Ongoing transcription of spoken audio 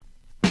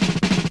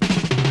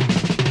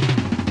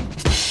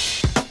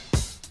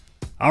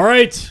All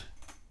right,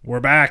 we're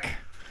back,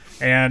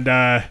 and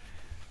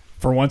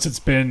for once,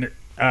 it's been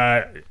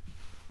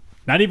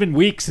not even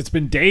weeks; it's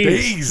been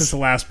days since the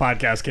last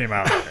podcast came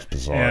out.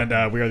 Bizarre.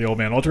 And we are the Old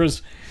Man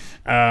Ultras,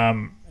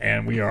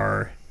 and we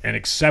are an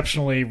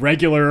exceptionally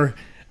regular.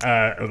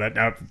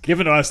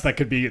 Given to us, that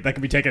could be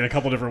taken a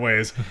couple different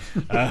ways.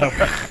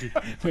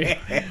 We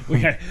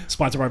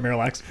sponsored by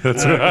Miralax.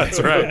 That's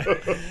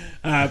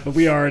right. But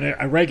we are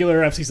a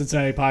regular FC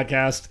Cincinnati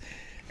podcast.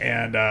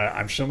 And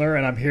I'm Schindler,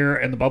 and I'm here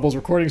in the Bubbles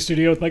recording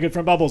studio with my good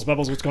friend Bubbles.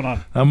 Bubbles, what's going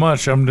on? Not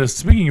much. I'm just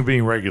speaking of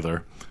being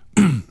regular.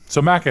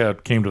 So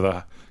Macca came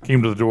to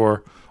the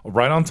door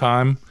right on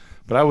time,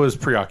 but I was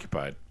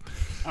preoccupied.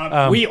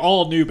 We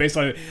all knew based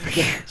on it.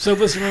 So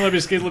listen, let me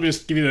just give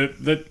you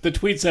the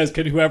tweet says,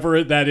 "Can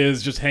whoever that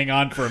is just hang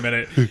on for a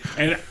minute?"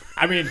 And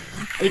I mean,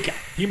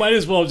 he might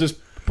as well just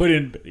put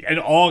in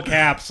all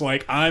caps,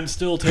 like, "I'm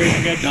still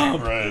taking a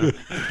dump." Right.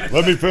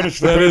 Let me finish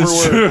the That paperwork.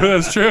 is true.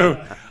 That's true.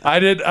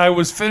 I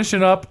was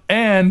finishing up,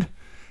 and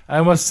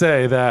I must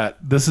say that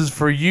this is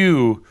for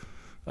you,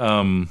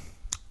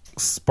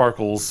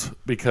 Sparkles,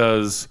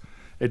 because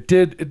it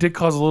did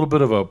cause a little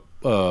bit of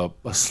a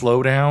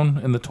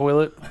slowdown in the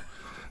toilet.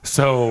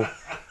 So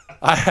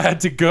I had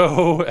to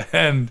go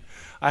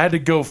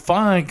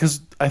find,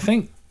 because I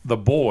think the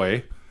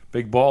boy,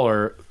 Big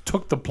Baller,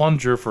 took the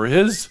plunger for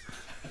his.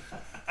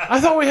 I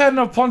thought we had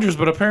enough plungers,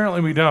 but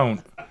apparently we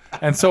don't.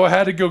 And so I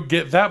had to go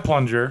get that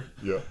plunger.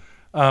 Yeah.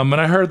 And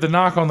I heard the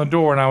knock on the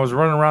door, and I was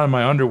running around in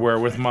my underwear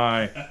with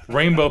my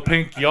rainbow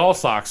pink y'all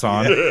socks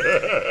on.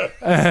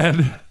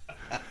 And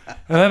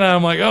then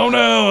I'm like, oh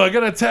no, I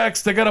got a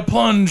text, I got a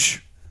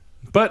plunge.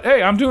 But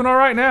hey, I'm doing all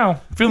right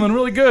now. Feeling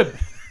really good.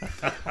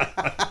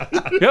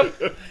 Yep.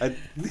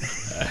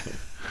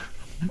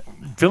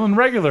 Feeling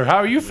regular. How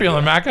are you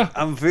feeling, Macca?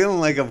 I'm feeling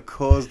like I've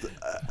caused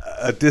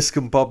a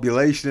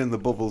discombobulation in the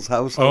Bubbles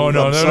household.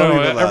 Oh no.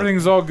 That.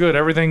 Everything's all good.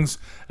 Everything's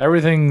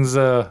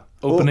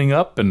opening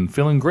up and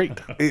feeling great.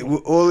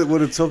 All it would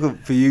have taken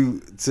for you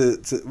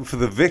for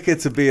the vicar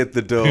to be at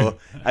the door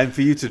and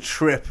for you to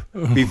trip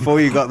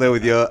before you got there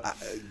with your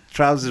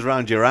trousers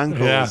around your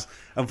ankles. Yeah.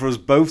 And for us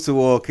both to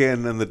walk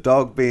in and the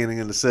dog being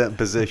in a certain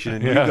position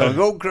and you going,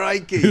 oh,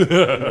 crikey.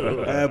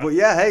 But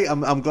yeah, hey,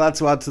 I'm glad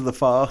to add to the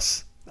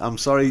farce. I'm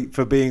sorry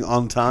for being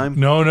on time.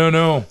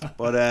 No.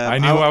 But I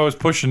knew I was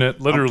pushing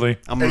it, literally.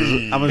 I'm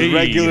as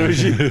regular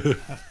as you.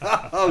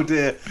 Oh,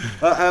 dear.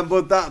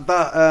 But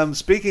that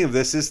speaking of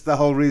this is the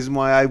whole reason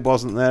why I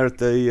wasn't there at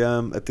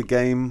the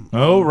game.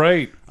 Oh,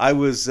 right. I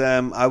was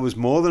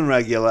more than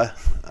regular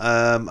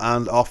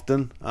and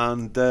often.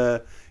 And...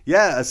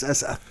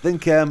 as I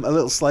think a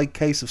little slight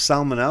case of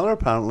salmonella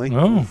apparently.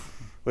 Oh,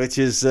 which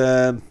is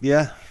not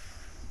good.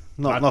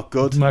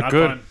 Not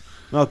good. Fun.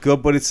 Not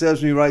good, but it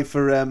serves me right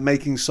for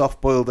making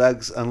soft-boiled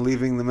eggs and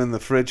leaving them in the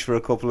fridge for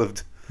a couple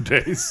of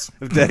days,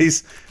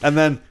 and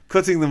then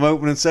cutting them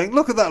open and saying,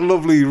 "Look at that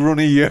lovely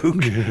runny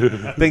yolk,"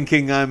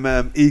 thinking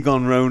I'm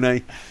Egon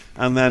Rone,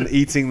 and then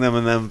eating them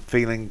and then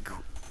feeling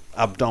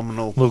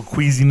abdominal little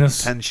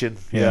queziness, tension,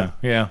 yeah,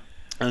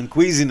 and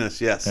queasiness,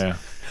 yes. Yeah.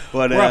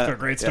 But we're off to a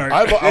great start.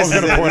 I was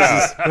going to point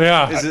out.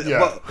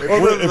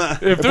 Other than that,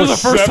 if there's a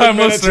first-time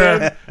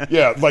listener,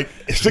 like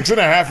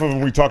 6.5 of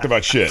them we talked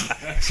about shit.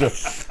 So.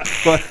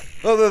 But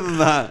other than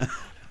that,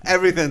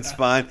 everything's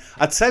fine.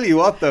 I tell you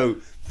what, though,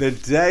 the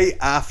day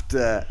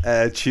after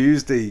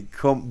Tuesday,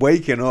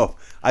 waking up,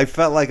 I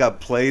felt like I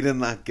played in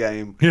that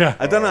game. Yeah.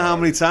 I don't know how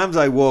many times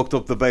I walked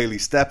up the Bailey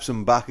steps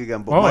and back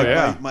again,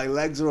 but my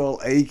legs are all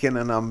aching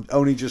and I'm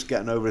only just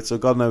getting over it, so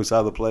God knows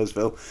how the players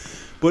feel.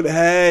 But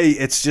hey,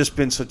 it's just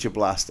been such a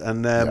blast.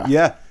 And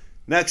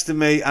next to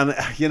me, and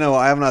I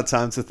haven't had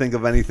time to think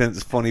of anything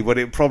that's funny, but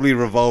it probably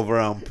revolve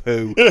around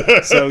poo.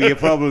 So you're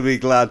probably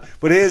glad.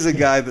 But here's a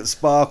guy that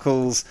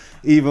sparkles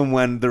even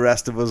when the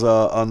rest of us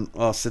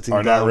are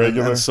sitting down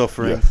and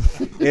suffering.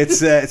 Yeah.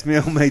 It's my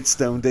old mate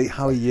Stone D.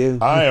 How are you?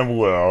 I am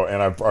well,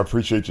 and I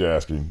appreciate you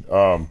asking.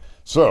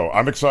 So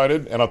I'm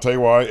excited, and I'll tell you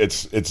why.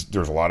 There's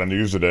a lot of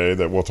news today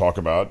that we'll talk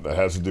about that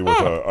has to do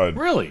with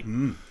really.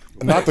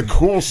 Not the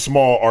cool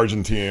small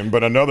Argentine,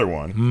 but another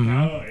one. Mm-hmm.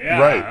 Oh,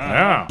 yeah. Right.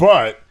 Yeah.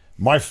 But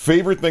my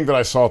favorite thing that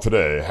I saw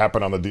today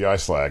happened on the DI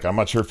Slack. I'm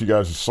not sure if you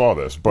guys saw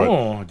this, but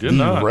our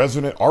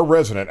resident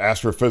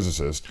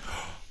astrophysicist,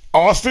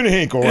 Austin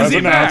Hinkle, has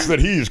announced that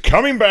he is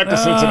coming back to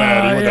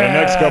Cincinnati within the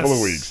next couple of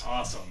weeks.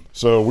 Awesome.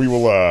 So we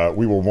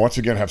will once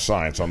again have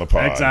science on the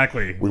pod.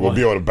 Exactly. We will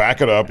be able to back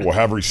it up. We'll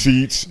have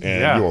receipts,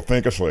 and you will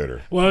thank us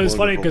later. Well, it's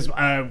funny because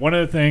one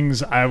of the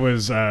things I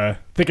was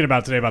thinking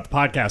about today about the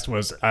podcast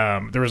was I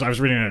was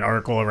reading an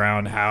article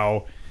around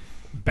how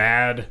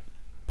bad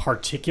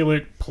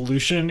particulate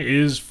pollution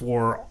is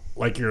for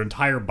like your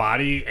entire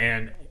body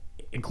and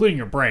including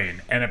your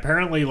brain. And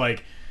apparently,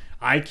 like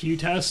IQ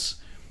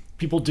tests,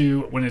 people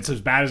do when it's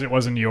as bad as it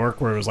was in New York,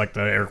 where it was like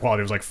the air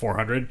quality was like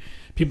 400.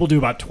 People do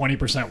about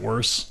 20%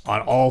 worse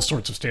on all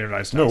sorts of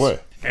standardized tests. No way.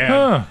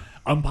 And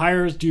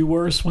umpires do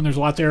worse when there's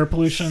lots of air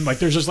pollution. Like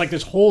there's just like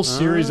this whole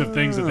series of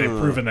things that they've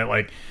proven that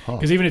like,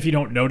 because even if you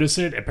don't notice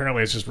it,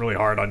 apparently it's just really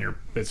hard on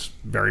it's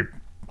very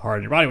hard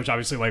on your body, which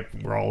obviously like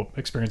we're all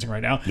experiencing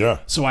right now. Yeah.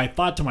 So I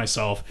thought to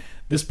myself,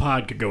 this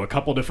pod could go a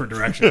couple different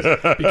directions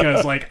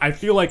because like I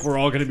feel like we're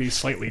all going to be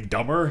slightly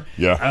dumber.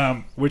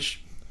 Yeah.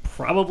 Which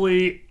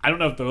probably, I don't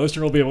know if the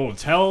listener will be able to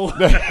tell,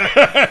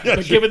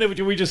 but given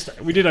that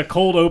we did a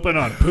cold open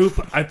on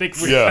poop, I think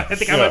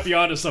I might be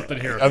onto something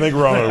here. I think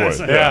we're on our way.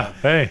 Yeah.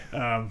 Hey.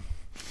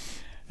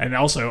 And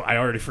also, I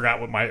already forgot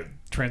what my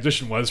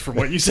transition was from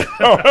what you said.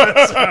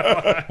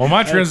 Well,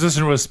 my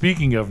transition was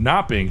speaking of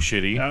not being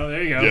shitty. Oh,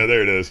 there you go. Yeah,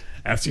 there it is.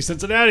 FC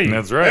Cincinnati.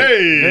 That's right.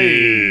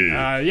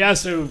 Hey.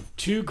 So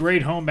 2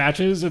 great home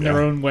matches in their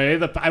own way.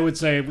 I would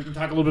say we can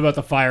talk a little bit about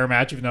the Fire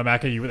match, even though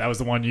Macca, that was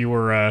the one you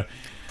were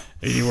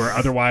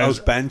otherwise. I was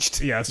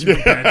benched. Yes, you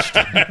were benched.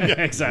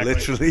 Exactly.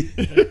 Literally.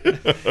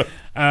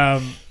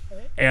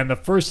 And the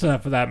first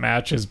half of that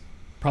match is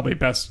probably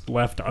best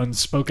left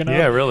unspoken of.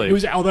 Yeah, really. It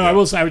was, although I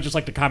will say, I would just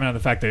like to comment on the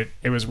fact that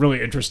it was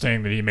really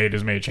interesting that he made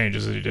as many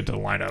changes as he did to the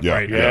lineup. Yeah.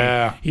 Right?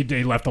 Yeah.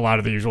 He left a lot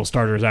of the usual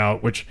starters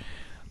out, which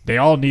they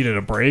all needed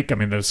a break. I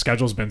mean, the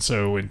schedule's been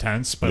so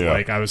intense, but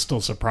like I was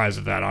still surprised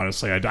at that.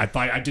 Honestly, I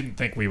didn't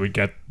think we would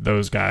get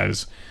those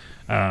guys.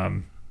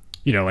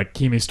 Like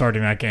Kimi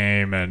starting that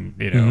game, and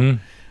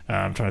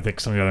I'm trying to think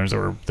of some of the others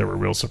that were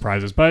real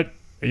surprises. But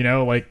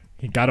like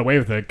he got away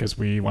with it because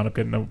we wound up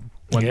getting the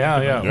one.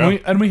 Yeah.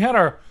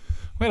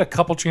 We had a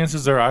couple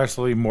chances there.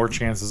 Obviously, more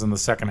chances in the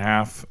second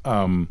half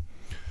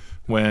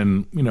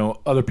when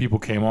other people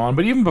came on.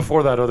 But even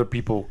before that, other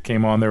people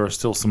came on. There were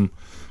still some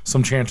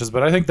chances.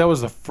 But I think that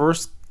was the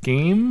first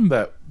game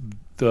that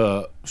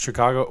the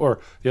Chicago or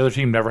the other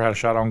team never had a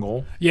shot on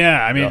goal.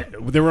 Yeah, I mean,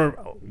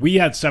 we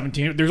had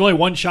 17. There's only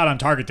one shot on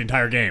target the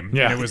entire game.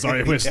 Yeah, and it was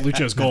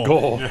Lucho's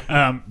goal.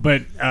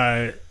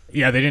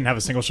 They didn't have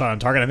a single shot on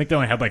target. I think they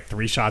only had like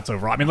 3 shots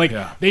overall. I mean,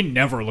 they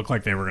never looked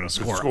like they were going to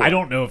score. I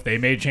don't know if they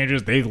made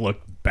changes. They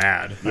looked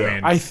bad. Yeah.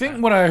 I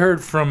think what I heard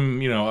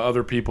from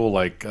other people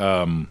like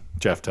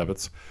Jeff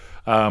Tebbets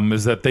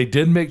is that they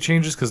did make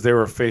changes because they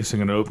were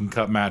facing an Open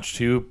Cup match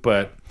too.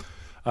 But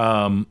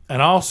and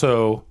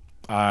also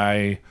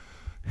I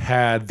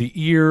had the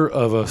ear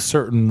of a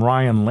certain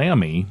Ryan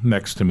Lammy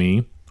next to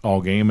me all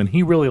game, and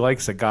he really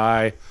likes a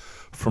guy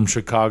from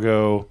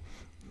Chicago.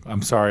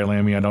 I'm sorry,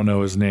 Lammy, I don't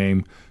know his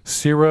name.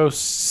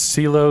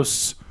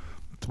 Silos,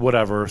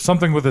 whatever,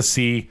 something with a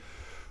C.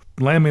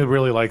 Lammy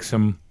really likes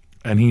him,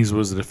 and he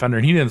was a defender,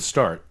 and he didn't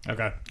start.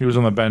 Okay. He was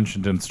on the bench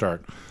and didn't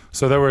start.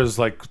 So there was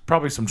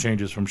probably some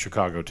changes from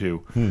Chicago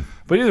too.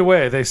 But either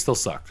way, they still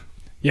sucked.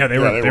 Yeah, they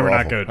were not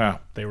awful. good. Yeah.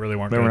 They really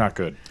weren't. They good. were not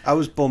good. I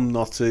was bummed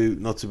not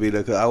to be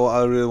there.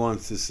 I really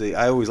wanted to see.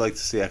 I always like to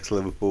see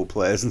ex-Liverpool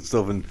players and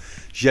stuff. And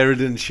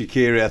Sheridan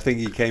Shaqiri, I think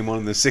he came on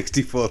in the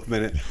 64th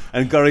minute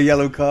and got a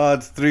yellow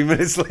card 3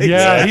 minutes later.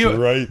 Yeah,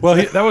 right. Well,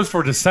 that was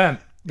for dissent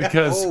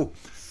because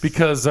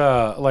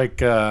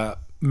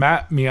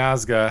Matt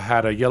Miazga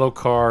had a yellow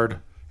card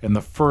in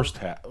the first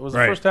half. Was the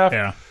first half?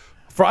 Yeah.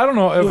 I don't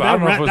know if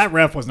that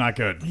ref was not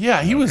good.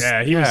 Yeah, he was.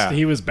 Yeah,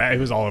 he was bad. He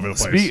was all over the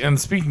place. And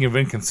speaking of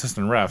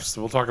inconsistent refs,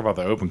 we'll talk about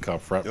the Open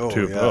Cup ref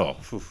too. Yeah. Oh,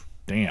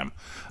 damn.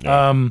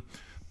 Yeah.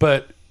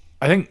 But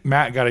I think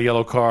Matt got a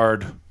yellow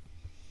card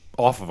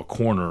off of a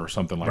corner or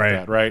something like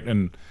that, right?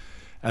 And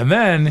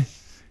then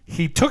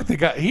he took the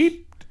guy.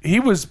 He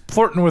was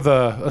flirting with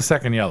a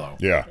second yellow.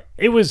 Yeah.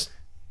 It was.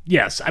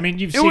 Yes, I mean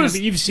you've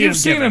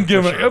seen him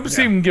given. I've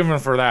seen him given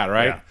for that,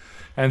 right? Yeah.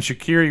 And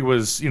Shaqiri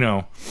was,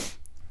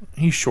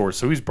 he's short,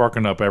 so he's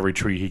barking up every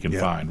tree he can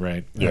find,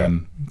 right? Yeah.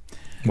 And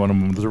one of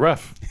them was a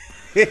ref.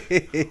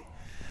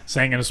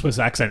 Saying in a Swiss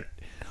accent,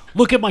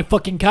 "Look at my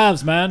fucking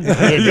calves, man,"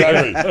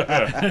 Exactly.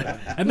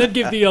 and then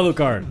give the yellow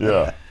card.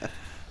 Yeah.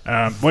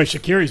 Boy,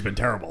 Shaqiri's been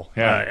terrible.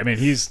 Yeah. I mean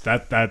he's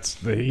like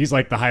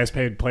the highest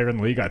paid player in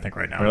the league, I think,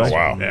 right now. Really?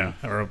 Wow. Yeah,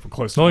 or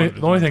close. The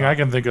to only thing I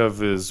can think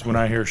of is when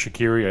I hear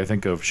Shaqiri, I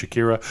think of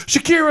Shakira.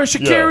 Yeah.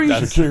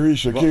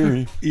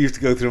 Shaqiri. He used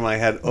to go through my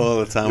head all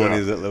the time when he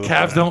was at Liverpool.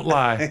 Calves don't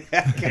lie.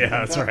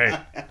 Yeah, that's right.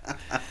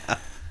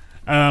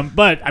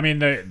 But I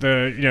mean, it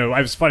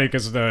was funny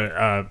because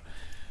the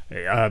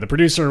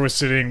producer was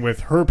sitting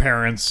with her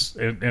parents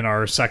in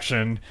our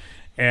section,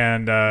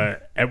 and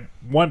at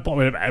one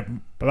point,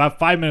 about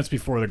 5 minutes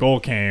before the goal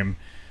came,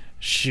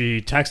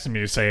 she texted me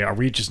to say, "Are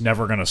we just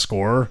never going to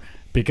score?"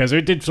 Because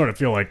it did sort of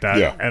feel like that.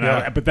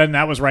 Yeah. But then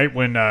that was right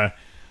when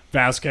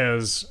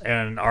Vasquez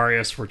and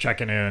Arias were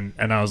checking in,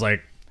 and I was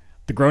like,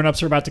 "The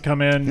grown-ups are about to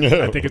come in.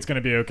 I think it's going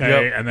to be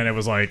okay." Yep. And then it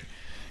was like,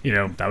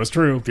 that was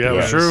true. Yeah, it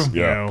was true.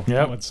 Yeah.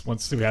 Yep.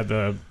 Once we had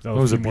it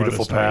was a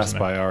beautiful pass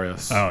by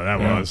Arias. Oh, that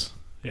was.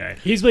 Yeah,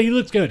 he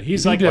looks good.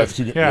 He's like,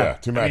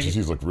 Two matches.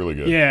 He's looked really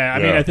good. Yeah,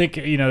 I mean, I think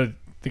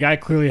the guy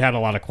clearly had a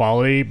lot of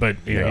quality, but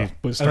he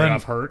was starting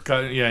off hurt.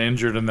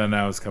 Injured, and then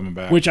now he's coming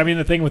back. Which, I mean,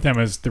 the thing with him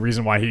is the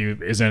reason why he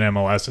is in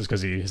MLS is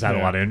because he's had a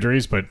lot of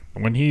injuries. But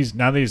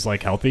now that he's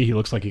like healthy, he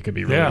looks like he could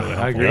be really helpful.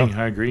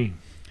 I agree.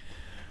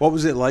 What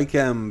was it like?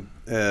 I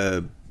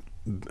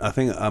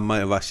think I might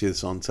have asked you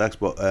this on text,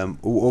 but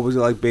what was it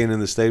like being in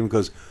the stadium?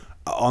 Because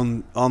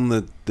on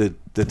the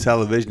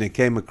television, it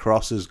came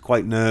across as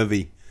quite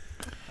nervy.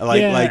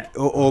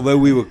 Although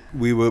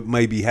we were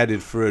maybe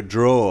headed for a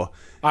draw,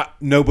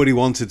 nobody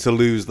wanted to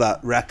lose that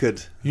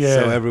record. Yeah.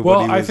 So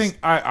everybody I think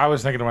I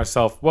was thinking to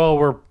myself, well,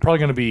 we're probably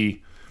going to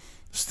be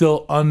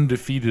still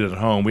undefeated at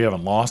home. We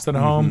haven't lost at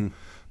home,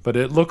 but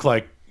it looked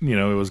like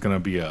it was going to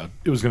be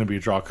a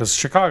draw because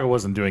Chicago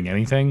wasn't doing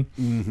anything,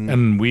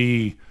 and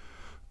we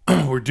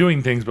were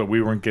doing things, but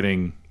we weren't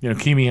getting.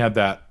 Kimi had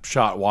that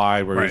shot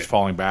wide where he was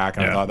falling back,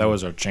 and I thought that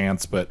was our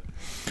chance, but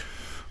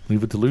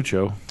leave it to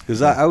Lucho.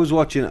 Because I was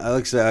watching, like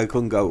I said, I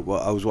couldn't go,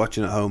 but I was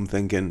watching at home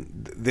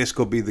thinking this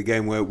could be the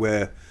game where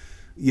we're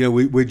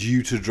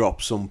due to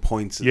drop some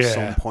points at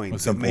some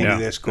point. Maybe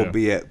this could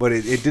be it, but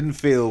it didn't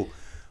feel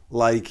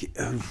like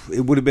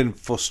it would have been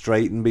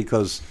frustrating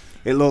because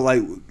it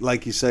looked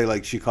like you say,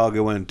 like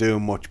Chicago weren't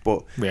doing much,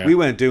 but we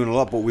weren't doing a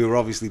lot, but we were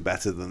obviously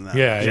better than that.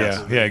 Yeah,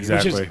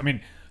 exactly. Which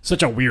is,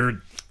 such a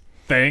weird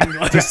thing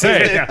to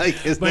say.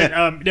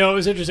 But no, it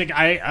was interesting.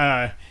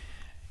 I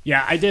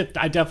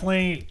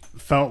definitely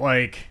felt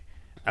like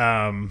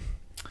some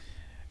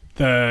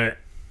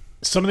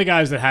of the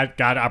guys that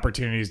got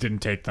opportunities didn't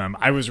take them.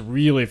 I was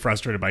really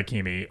frustrated by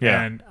Kimi,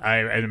 and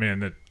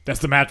that's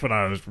the match when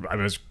I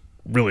was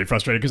really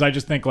frustrated because I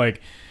just think like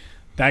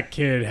that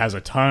kid has a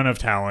ton of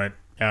talent.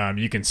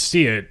 You can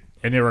see it,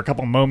 and there were a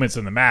couple moments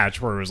in the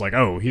match where it was like,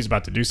 oh, he's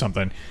about to do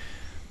something.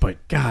 But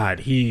God,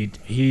 he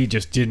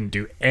just didn't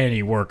do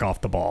any work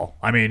off the ball.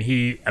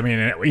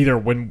 Either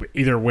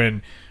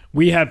when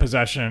we had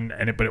possession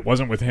but it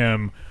wasn't with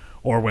him,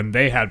 or when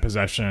they had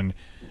possession,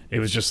 it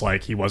was just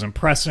like he wasn't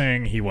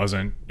pressing, he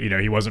wasn't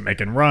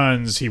making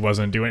runs, he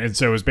wasn't doing. And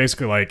so it was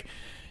basically like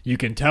you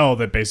can tell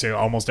that basically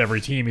almost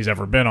every team he's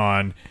ever been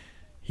on,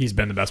 he's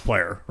been the best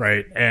player,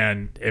 right?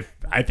 And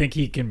I think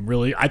he could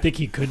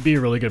be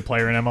a really good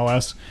player in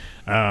MLS.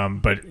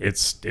 But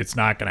it's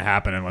not going to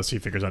happen unless he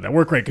figures out that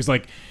work rate. Because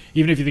like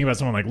even if you think about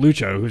someone like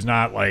Lucho, who's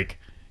not like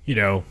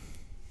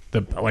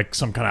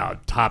some kind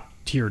of top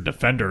tier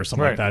defender or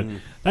something like that,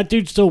 that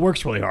dude still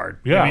works really hard.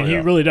 Yeah, he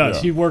really does.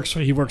 Yeah.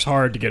 He works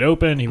hard to get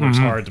open. He works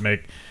hard to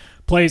make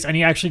plays, and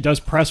he actually does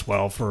press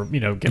well for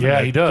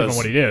given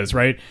what he is,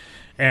 right?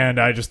 And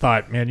I just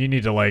thought, man, you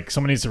need to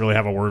someone needs to really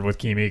have a word with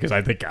Kimi because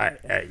I think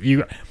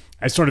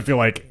I sort of feel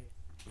like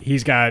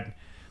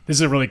this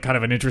is a really kind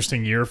of an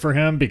interesting year for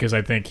him because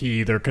I think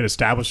he either could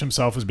establish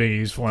himself as being a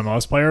useful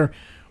MLS player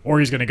or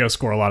he's going to go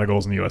score a lot of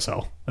goals in the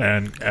USL.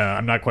 And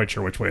I'm not quite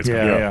sure which way it's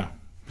going to go. Yeah.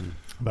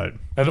 But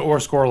or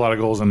score a lot of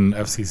goals in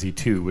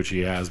FCC2, which he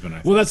has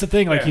been. Well, that's the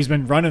thing. He's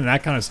been running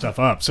that kind of stuff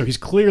up. So he's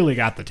clearly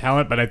got the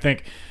talent. But I think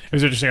it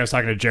was interesting. I was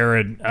talking to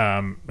Jared,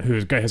 who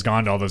has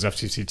gone to all those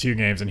FCC2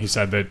 games, and he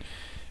said that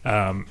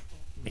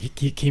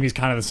Kimi's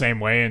kind of the same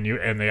way in the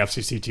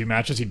FCC2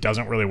 matches. He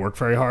doesn't really work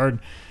very hard.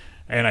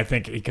 And I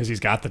think because he's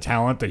got the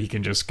talent that he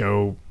can just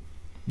go,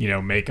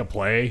 make a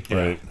play.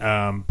 Right.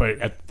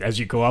 But as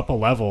you go up a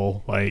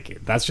level,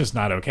 that's just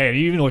not okay. And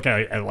you even look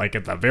at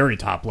the very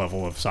top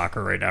level of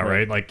soccer right now,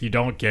 right? Like you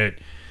don't get.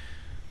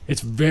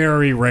 It's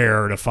very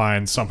rare to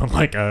find someone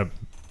like a,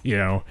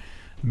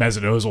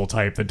 Mesut Ozil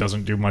type that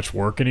doesn't do much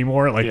work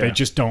anymore. They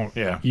just don't.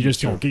 Yeah. You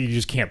just don't. You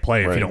just can't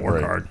play if you don't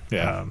work hard.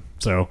 Yeah.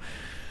 So,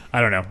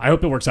 I don't know. I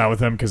hope it works out with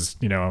him because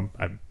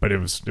but it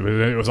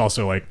was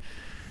also like.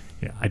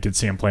 Yeah, I did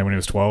see him play when he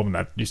was 12, and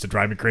that used to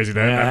drive me crazy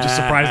then. I'm just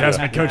surprised it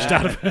hasn't been coached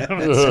out of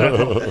him.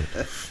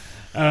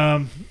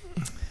 So,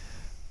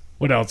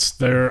 what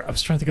else? I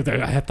was trying to think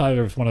of I thought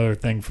there was one other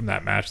thing from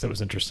that match that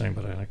was interesting,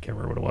 but I can't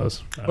remember what it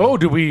was.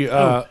 Did we...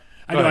 I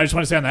just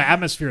want to say on the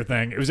atmosphere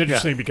thing, it was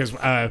interesting because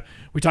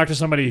we talked to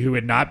somebody who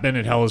had not been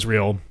at Hell is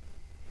Real,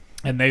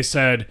 and they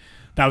said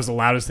that was the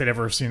loudest they'd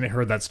ever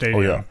heard that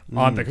stadium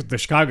on the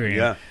Chicago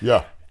game.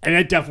 Yeah. And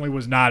it definitely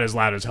was not as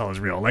loud as Hell is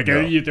Real.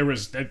 There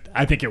was,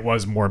 I think it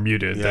was more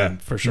muted than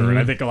for sure. And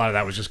I think a lot of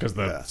that was just because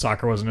the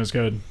soccer wasn't as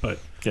good. But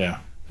yeah.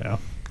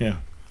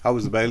 How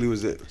was the Bailey?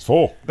 Was it? It's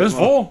full. It was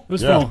full. It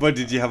was full. But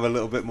did you have a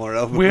little bit more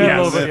elbow? We had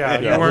a little bit.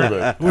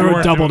 Yeah. We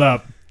were doubled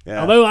up.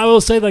 Yeah. Although I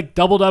will say,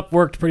 doubled up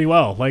worked pretty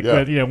well. We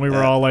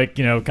were all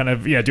kind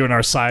of doing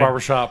our side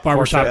barbershop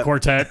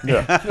quartet.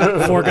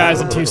 Yeah. 4 guys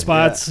in 2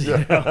 spots.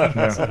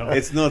 Yeah. So.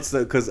 It's nuts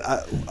though because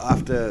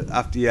after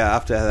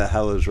the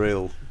Hell is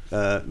Real.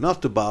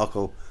 Not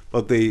debacle,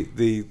 but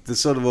the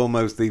sort of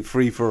almost the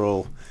free for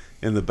all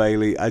in the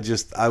Bailey.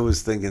 I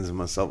was thinking to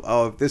myself,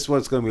 if this is what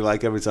it's going to be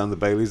like every time the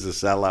Bailey's a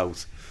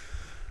sellout,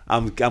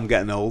 I'm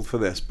getting old for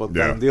this. But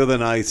then the other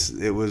night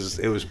it was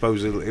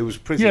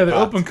pretty. Yeah, the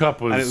Open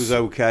Cup was, and it was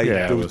okay.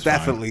 Yeah, there was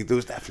definitely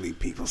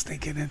people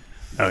stinking in.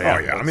 Oh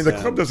yeah. I mean, the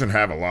club doesn't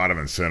have a lot of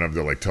incentive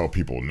to tell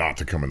people not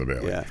to come in the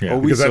Bailey. Yeah.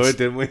 Well, we saw it,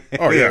 didn't we?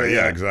 Oh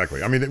yeah,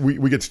 exactly. I mean,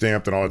 we get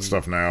stamped and all that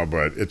stuff now,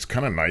 but it's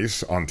kind of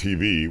nice on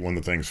TV when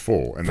the thing's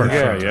full. And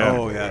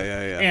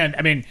And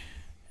I mean,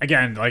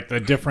 again, the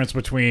difference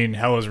between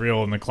Hell is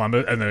Real and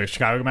the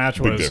Chicago match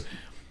was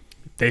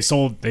they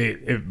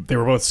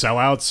were both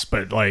sellouts,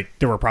 but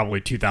there were probably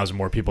 2,000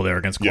 more people there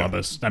against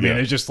Columbus. I mean,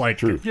 it's just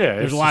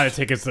there's a lot of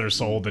tickets that are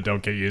sold that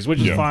don't get used,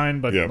 which is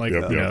fine, but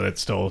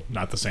that's still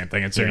not the same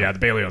thing. And so the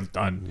Bailey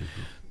on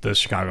the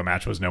Chicago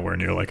match was nowhere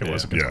near like it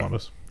was against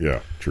Columbus. Yeah,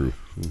 true.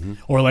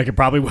 Or like it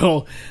probably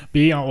will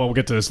be. Well, we'll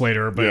get to this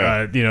later,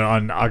 but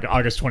on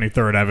August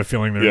 23rd, I have a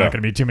feeling there are not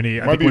going to be too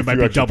many. I think we might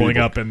be doubling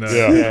up in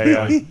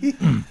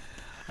the.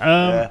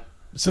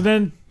 So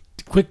then,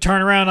 quick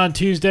turnaround on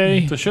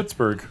Tuesday to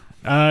Pittsburgh.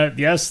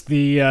 Yes,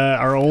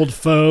 our old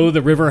foe,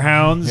 the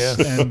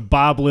Riverhounds, and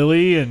Bob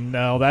Lilly, and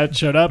all that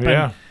showed up.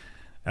 Yeah.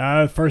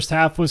 And first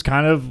half was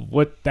kind of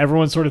what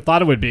everyone sort of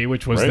thought it would be,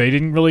 which was they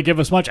didn't really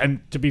give us much.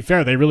 And to be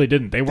fair, they really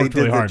didn't. They worked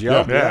really hard.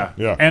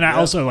 Yeah. And I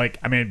also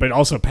but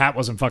also Pat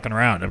wasn't fucking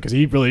around because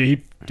he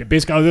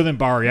basically, other than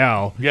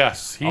Barreal, he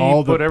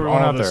put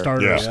everyone out the there.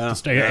 Starters to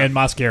stay, and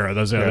Mascara.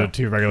 Those are the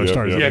two regular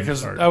starters. Yeah,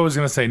 because I was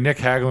going to say Nick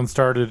Hagelin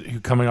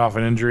started coming off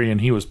an injury,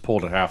 and he was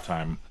pulled at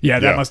halftime. Yeah,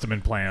 that must have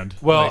been planned.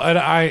 Well,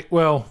 I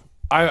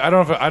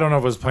don't know if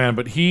it was planned,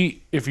 but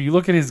if you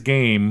look at his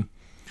game,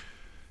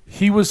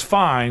 he was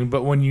fine.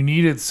 But when you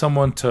needed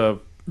someone to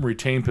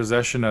retain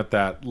possession at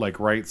that like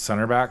right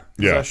center back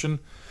possession,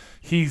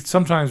 he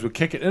sometimes would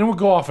kick it and it would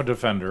go off a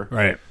defender.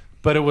 Right.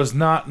 But it was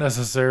not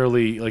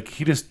necessarily like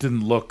he just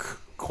didn't look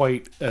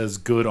quite as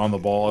good on the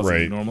ball as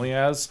he normally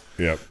has.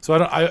 Yeah. So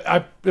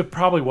it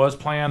probably was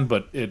planned,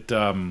 but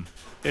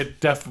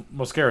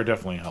Mascara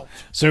definitely helped.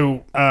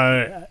 So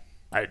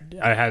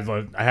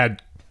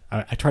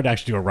I tried to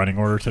actually do a running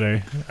order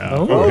today.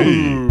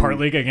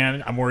 Partly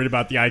again, I'm worried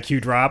about the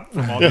IQ drop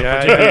from all the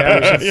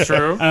that's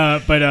true.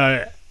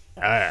 But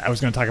I was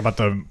going to talk about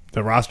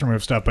the roster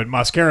move stuff, but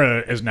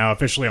Mascara is now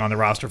officially on the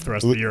roster for the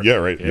rest of the year. Yeah,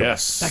 right.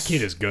 Yes, that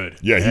kid is good.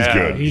 Yeah, he's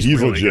good. He's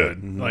really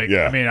legit. Good. Like,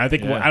 I mean, I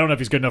think I don't know if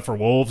he's good enough for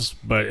Wolves,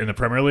 but in the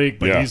Premier League,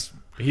 but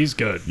he's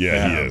good.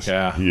 Yeah, he is.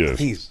 Yeah. He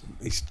is.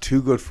 He's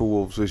too good for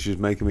Wolves, which is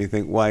making me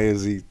think, why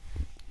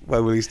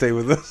will he stay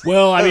with us?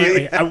 Well, I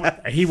mean,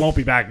 he won't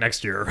be back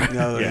next year.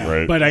 No,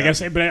 right. But I guess,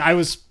 I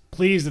was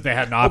pleased that they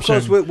had an option.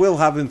 Of course, we'll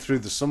have him through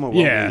the summer. Won't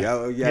we?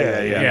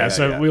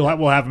 So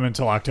we'll have him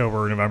until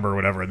October, November, or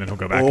whatever, and then he'll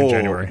go back in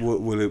January.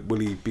 Will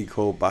he be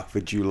called back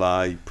for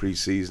July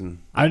preseason?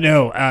 I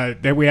know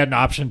that we had an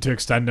option to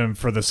extend him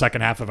for the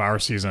second half of our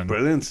season.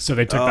 Brilliant. So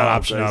they took that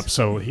option up.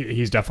 So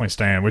he's definitely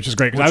staying, which is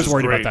great because I was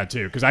worried about that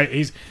too. Because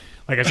he's.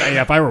 Like I said,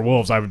 if I were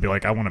Wolves, I would be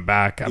like, I want him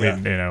back. I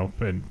mean,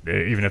 and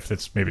even if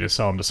it's maybe to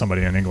sell him to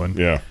somebody in England.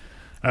 Yeah.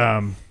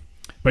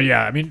 But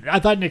yeah, I mean, I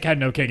thought Nick had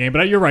an okay game,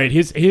 but you're right.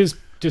 His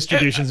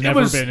distribution's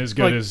never been as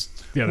good as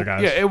the other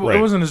guys. Yeah, it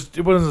wasn't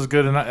as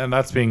good, and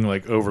that's being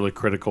like overly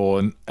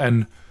critical,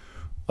 and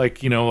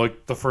like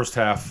the first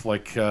half,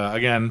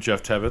 again,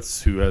 Jeff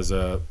Tebbets, who has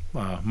a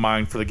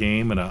mind for the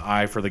game and an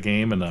eye for the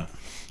game and a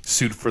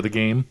suit for the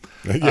game,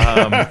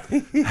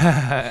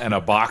 and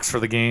a box for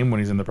the game when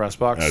he's in the press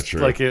box. That's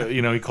true.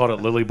 He called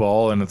it Lily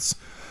Ball, and it's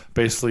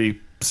basically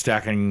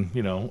stacking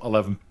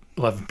 11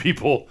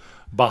 people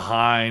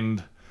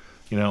behind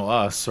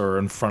us or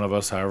in front of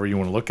us, however you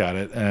want to look at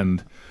it,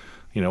 and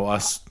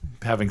us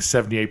having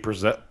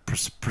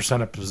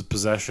 78% of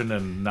possession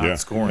and not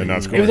scoring.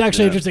 It was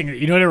actually interesting.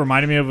 You know what it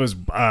reminded me of was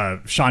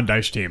Sean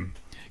Dyche team.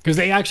 Because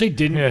they actually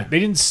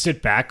didn't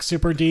sit back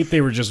super deep.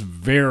 They were just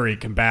very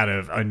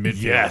combative on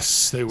midfield.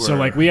 Yes, they were. So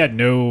we had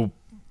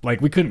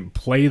we couldn't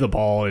play the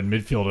ball in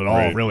midfield at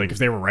all, really, because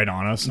they were right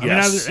on us.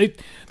 Yes. I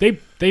mean,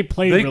 they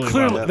played really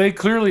well. They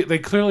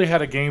clearly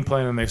had a game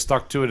plan and they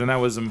stuck to it, and that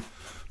was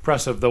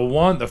impressive.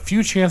 The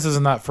few chances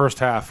in that first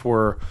half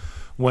were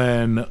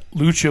when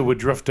Lucha would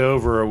drift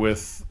over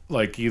with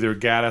either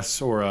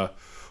Gaddis or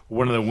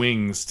one of the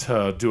wings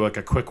to do a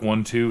quick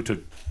 1-2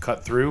 to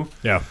cut through.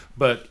 Yeah,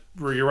 but.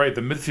 You're right.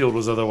 The midfield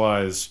was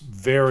otherwise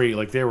very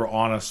they were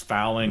on us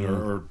fouling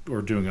or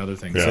doing other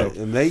things. Yeah.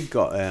 So, and they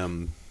got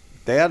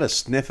they had a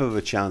sniff of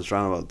a chance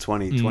around about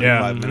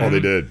 20-25 minutes. Oh, they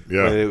did.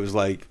 Yeah, but it was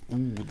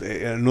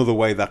another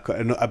way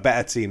a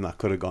better team that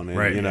could have gone in.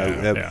 Right.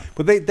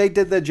 But they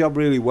did their job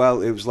really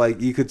well. It was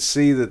you could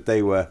see that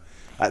they were.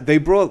 They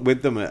brought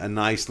with them a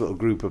nice little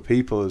group of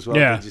people as well.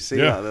 Yeah. Did you see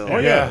that? Little,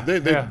 that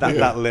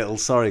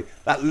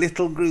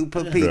little group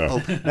of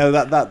people. Yeah. No,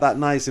 that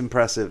nice,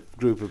 impressive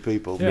group of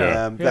people.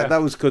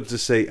 That was good to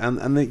see.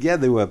 And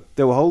they were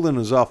holding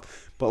us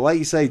off. But like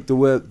you say, there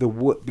were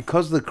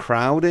because of the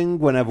crowding.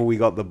 Whenever we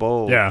got the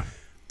ball,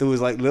 there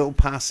was little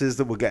passes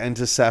that would get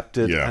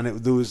intercepted, and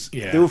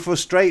they were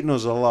frustrating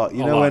us a lot.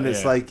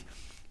 It's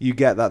you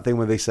get that thing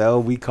where they say, "Oh,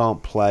 we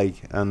can't play,"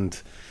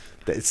 and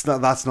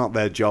that's not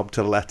their job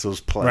to let us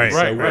play.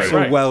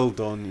 Right. Well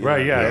done. You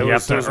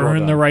have to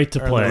earn the right to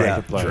play.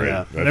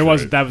 That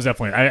was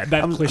definitely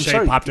that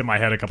cliche popped in my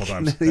head a couple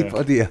times. Can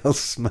anybody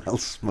else smell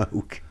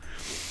smoke?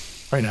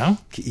 Right now?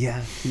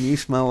 Yeah. Can you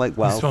smell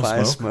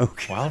wildfire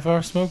smoke?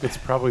 Wildfire smoke? It's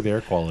probably the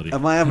air quality.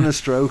 Am I having a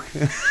stroke?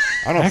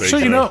 I don't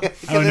Actually, think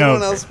so. I don't know.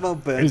 Else smell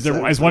burnt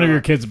is one of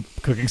your kids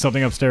cooking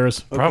something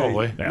upstairs? Okay.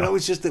 Probably. Yeah. No,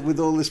 it's just that with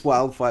all this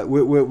wildfire,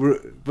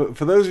 but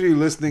for those of you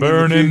listening,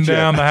 burning in the future,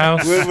 down the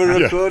house.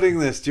 We're recording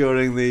this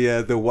during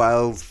the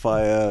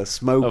wildfire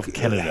smoke of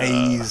Canada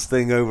haze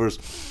thing over us.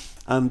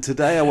 And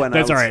today I went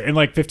That's out. all right. In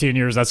like 15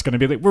 years, that's going to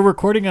be like, we're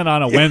recording it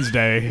on a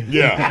Wednesday.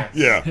 Yeah.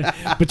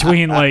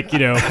 Between like,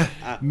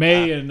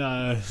 May and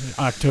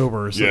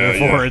October. So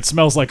therefore it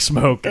smells like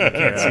smoke.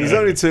 There's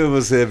only two of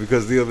us here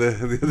because the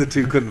other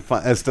two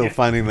are still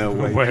finding their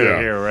way.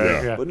 Here, right?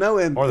 Yeah. Yeah. But no,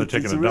 Or they're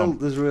taking a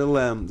dump.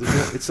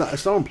 It's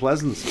not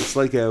unpleasant. It's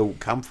like a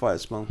campfire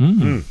smell.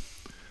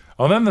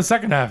 Well, then the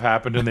second half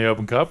happened in the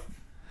Open Cup.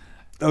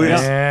 Oh yeah.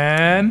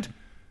 And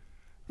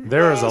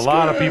there is a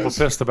lot of people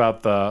pissed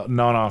about the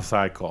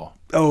non-offside call.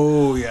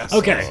 Oh yes.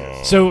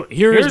 Okay. So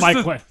here's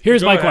my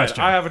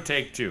question. I have a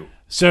take too.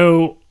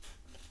 So,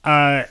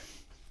 so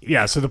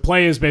the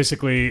play is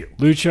basically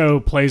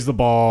Lucho plays the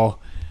ball,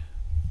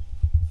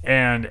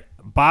 and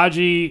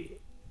Baji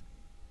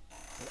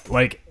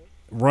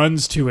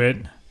runs to it,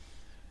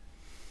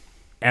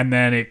 and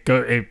then it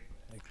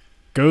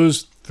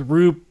goes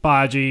through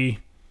Baji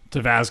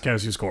to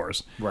Vasquez, who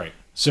scores. Right.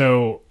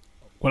 So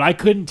what I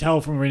couldn't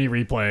tell from any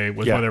replay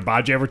was whether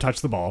Baji ever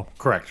touched the ball.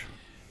 Correct.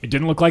 It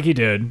didn't look like he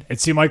did. It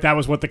seemed like that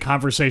was what the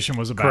conversation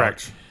was about.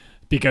 Correct.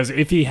 Because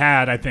if he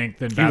had, I think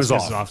then Vasquez was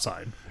off. is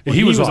offside.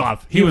 He was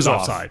off. He was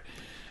offside.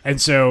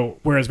 And so,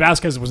 whereas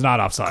Vasquez was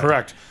not offside.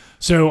 Correct.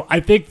 So I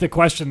think the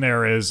question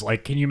there is,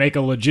 can you make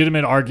a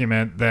legitimate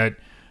argument that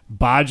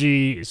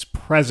Baji's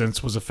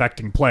presence was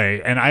affecting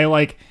play? And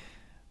I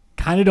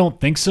kind of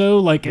don't think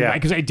so.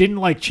 Because it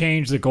didn't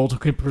change the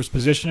goalkeeper's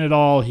position at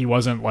all. He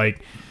wasn't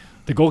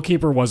the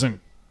goalkeeper wasn't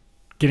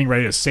getting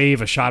ready to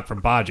save a shot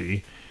from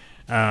Baji.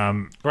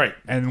 Right.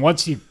 And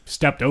once he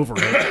stepped over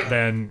it,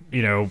 then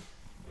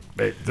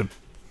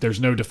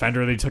there's no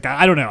defender that he took out.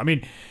 I don't know. I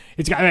mean,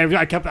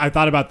 I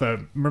thought about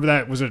remember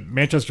that, was it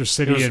Manchester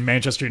City and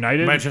Manchester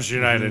United? Manchester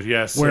United,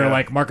 yes. Where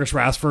Marcus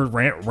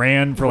Rashford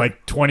ran for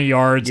 20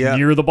 yards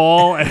near the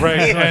ball.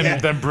 Right,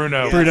 and then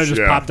Bruno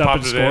just popped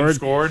up and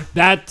scored.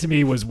 That to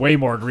me was way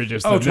more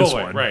egregious than this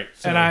one. Right.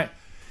 So.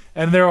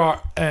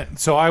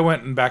 So I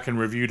went back and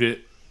reviewed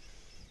it,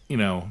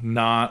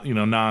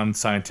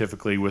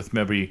 non-scientifically with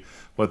maybe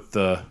what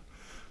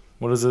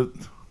is it?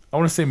 I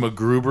want to say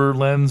MacGruber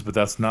lens, but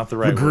that's not the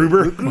right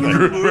MacGruber?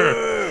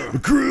 MacGruber.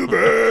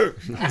 Zapruder.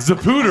 The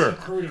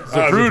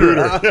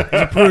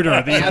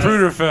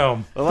Zapruder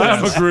film. Not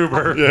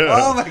MacGruber. Yeah.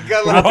 Oh my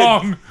God!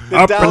 Wrong.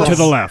 Up and to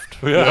the left.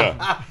 Yeah.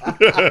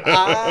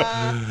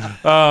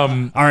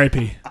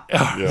 R.I.P.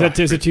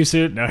 Is it too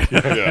soon? No.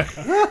 Yeah.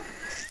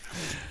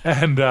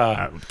 And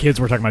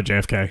kids, we're talking about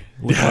JFK.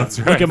 Look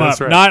him up.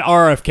 Right. Not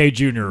RFK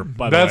Jr.,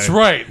 by the way. That's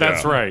right.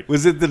 That's right.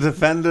 Was it the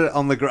defender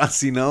on the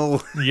grassy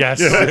knoll?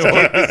 Yes, it was.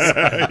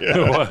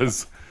 It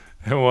was.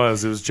 It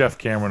was. It was Jeff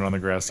Cameron on the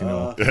grassy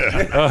knoll.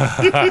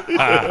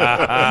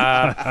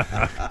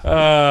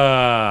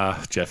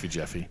 Jeffy.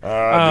 Do your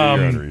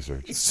own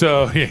research.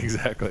 So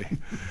exactly.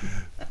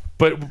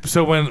 But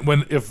so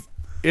when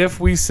if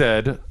we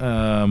said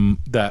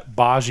that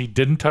Baji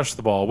didn't touch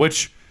the ball,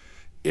 which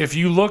if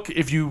you look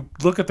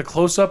at the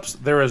close-ups,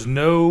 there is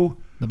no.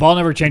 The ball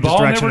never changes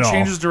direction at all. Ball never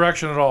changes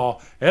direction at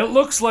all. It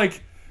looks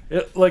like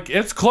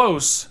it's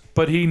close,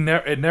 but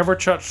it never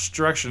touched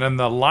direction, and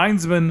the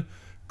linesman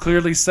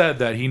clearly said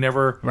that he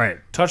never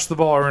touched the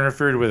ball or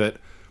interfered with it.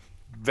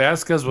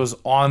 Vasquez was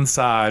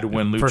onside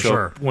when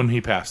Lucho when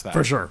he passed that.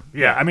 For sure.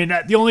 Yeah. I mean,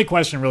 the only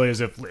question really is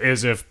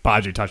if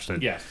Baji touched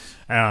it. Yes.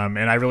 And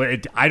I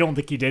don't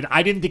think he did.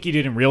 I didn't think he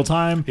did in real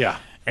time. Yeah.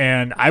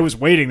 And I was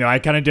waiting though. I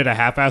kind of did a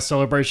half-ass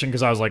celebration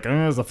because I was like,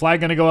 is the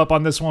flag going to go up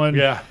on this one?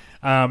 Yeah.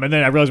 And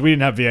then I realized we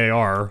didn't have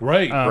VAR,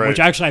 right. Which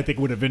actually I think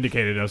would have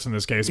vindicated us in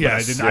this case. But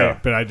yes.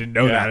 I didn't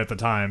know that at the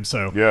time.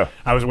 So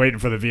I was waiting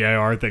for the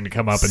VAR thing to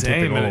come up and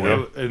take the goal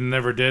away. It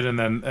never did,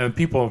 and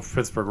people in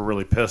Pittsburgh were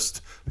really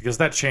pissed because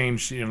that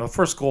changed. The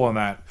first goal on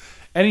that,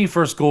 any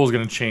first goal is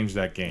going to change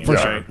that game, for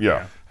right? Sure.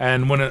 Yeah.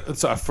 And when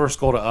it's a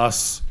first goal to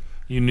us,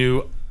 you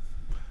knew.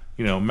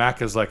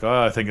 Mac is like,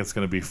 I think it's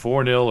going to be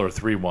 4-0 or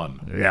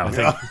 3-1. Yeah. I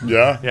think.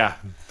 Yeah.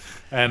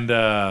 And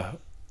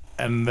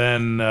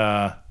then.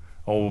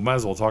 We might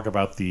as well talk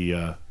about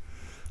talk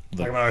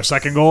about our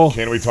second goal.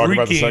 Can we talk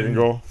about the second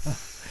goal?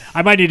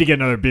 I might need to get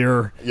another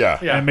beer. Yeah.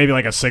 And maybe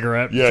like a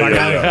cigarette.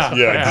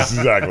 Yeah,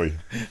 exactly.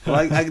 Well,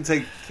 I can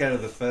take care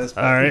of the first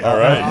part. All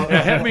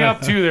right. Hit me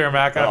up too there,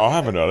 Mac. I'll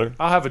have another.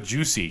 I'll have a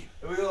juicy.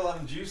 We all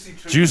have juicy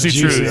truth. Juicy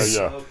truth.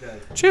 Yeah. Okay.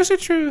 Juicy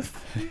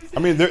truth. I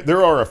mean,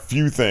 there are a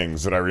few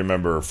things that I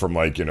remember from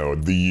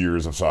the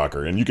years of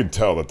soccer, and you can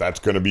tell that that's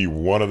going to be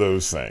one of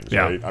those things,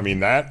 right? I mean,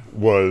 that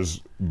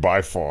was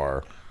by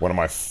far one of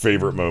my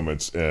favorite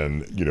moments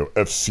in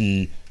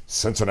FC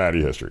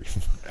Cincinnati history.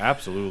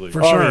 Absolutely.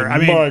 For sure. I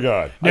mean, my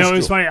God. No,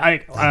 it's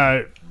funny.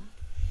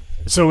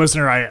 So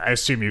listener, I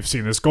assume you've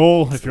seen this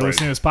goal if you're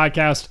listening to this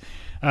podcast.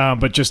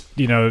 But just,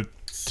 in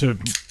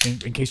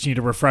case you need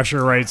a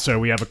refresher, right? So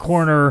we have a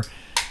corner,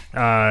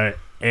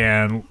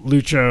 and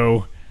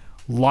Lucho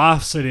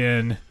lofts it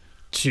in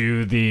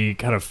to the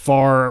kind of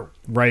far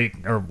right,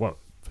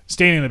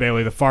 standing in the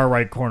Bailey, the far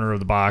right corner of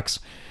the box.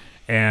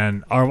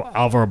 And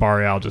Alvaro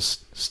Barreal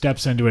just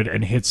steps into it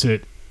and hits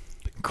it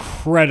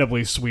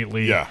incredibly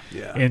sweetly Yeah.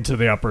 into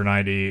the upper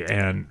 90,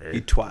 and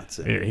He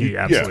twats it. he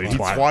absolutely he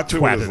twats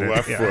it with his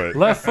left foot.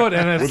 Left foot,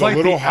 and it's With like a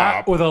little the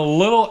hop. with a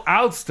little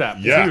outstep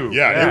too.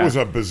 Yeah. It was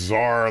a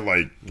bizarre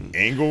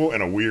angle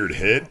and a weird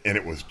hit, and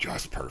it was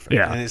just perfect.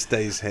 Yeah. And it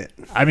stays hit.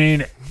 I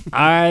mean,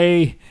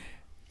 I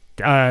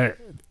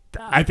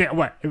think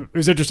it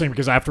was interesting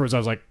because afterwards I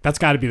was like, that's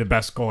got to be the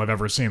best goal I've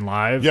ever seen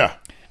live. Yeah.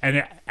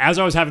 And as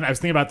I was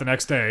thinking about it the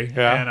next day,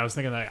 and I was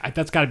thinking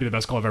that's got to be the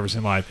best goal I've ever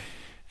seen live.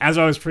 As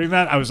I was tweeting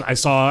that, I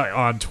saw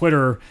on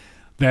Twitter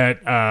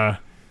that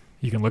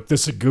you can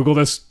Google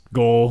this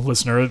goal,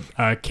 listener.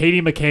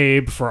 Katie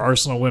McCabe for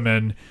Arsenal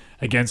women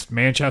against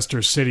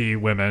Manchester City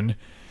women.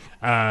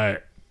 Her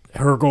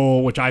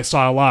goal, which I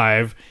saw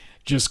live,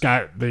 just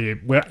got the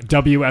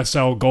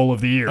WSL goal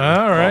of the year.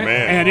 All right, Oh,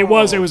 man. And it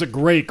was a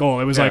great goal.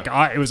 It was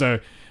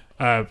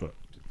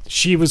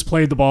she was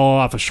played the ball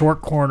off a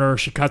short corner.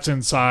 She cuts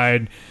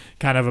inside,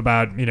 kind of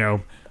about I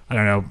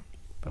don't know,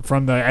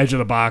 from the edge of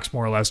the box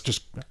more or less.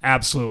 Just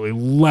absolutely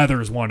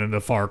leathers one in the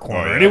far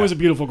corner, and it was a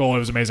beautiful goal. It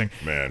was amazing.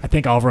 Man, I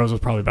think Alvaro's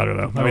was probably better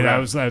though. I mean, that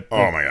was that.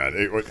 Oh my god!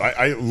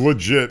 I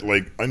legit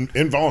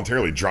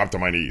involuntarily dropped to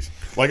my knees.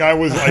 I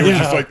was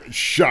just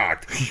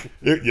shocked.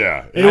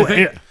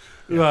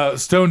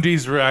 Stone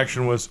D's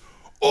reaction was,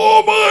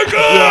 "Oh my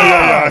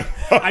god!"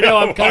 Yeah. I know.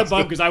 I'm kind of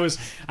bummed because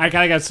I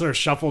kind of got sort of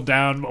shuffled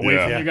down away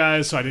from you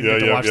guys, so I didn't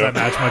get to watch that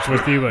match much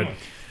with you. But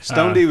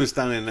Stone D was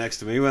standing next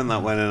to me when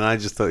that went, and I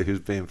just thought he was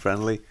being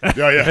friendly.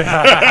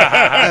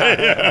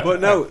 Yeah.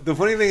 But no, the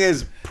funny thing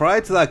is,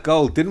 prior to that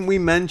goal, didn't we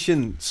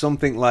mention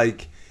something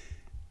like?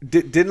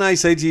 Didn't I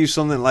say to you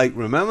something like,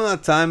 remember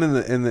that time in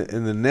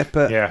the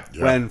Nipper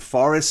when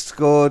Forrest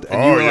scored,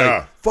 and you were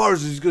like,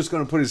 Forrest is just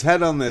going to put his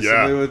head on this,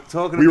 and we were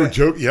talking. We were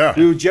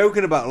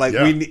joking about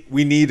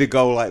we need a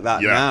goal like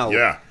that now.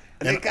 Yeah.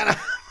 And it kind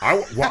of.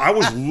 I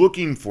was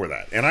looking for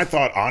that, and I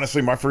thought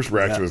honestly, my first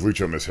reaction was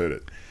Lucho mishit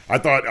it. I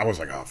was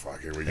like, oh fuck,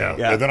 here we go.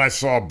 Yeah. And then I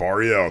saw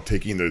Barriel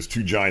taking those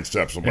 2 giant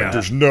steps. I'm like,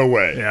 there's no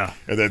way. Yeah.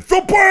 And then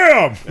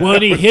bam! Well,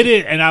 and he hit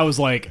it, and I was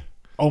like,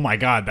 oh my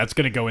god, that's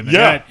going to go in the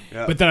net.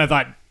 Yeah. But then I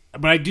thought.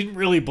 But I didn't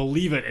really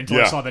believe it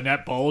until I saw the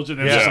net bulge, and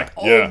it was just like,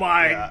 oh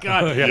my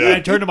god! And I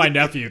turned to my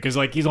nephew because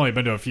he's only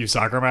been to a few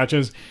soccer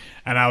matches,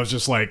 and I was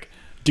just like,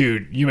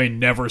 dude, you may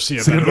never see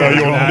a better goal.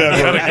 You'll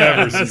never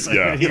ever see.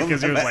 Yeah, you'll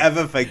never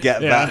ever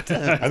forget that.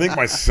 I think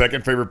my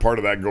second favorite part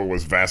of that goal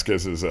was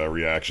Vasquez's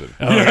reaction.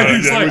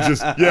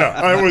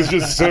 I was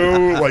just so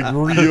real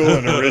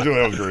and original.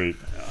 That was great.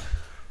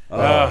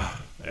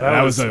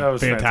 That was a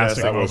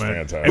fantastic moment. That was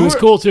fantastic. It was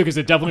cool too because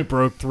it definitely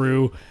broke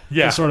through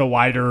the sort of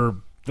wider.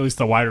 At least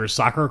the wider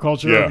soccer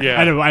culture. Yeah.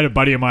 I had a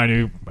buddy of mine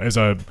who is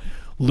a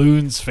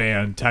Loons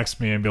fan text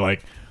me and be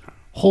like,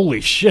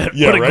 holy shit,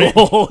 what a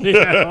goal. He's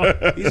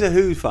a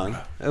who fan?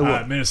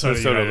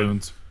 Minnesota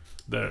Loons.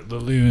 The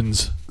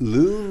Loons.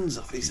 Loons?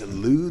 These are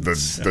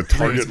Loons. The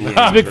Target Loons.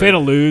 I'm a big fan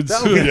of Loons.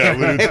 Loons.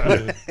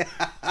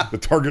 The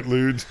Target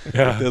Loons.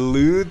 Yeah. The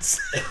Loons.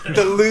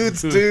 The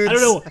Loons dudes. I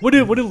don't know. What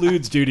do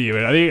Loons do to you?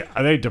 Are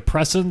they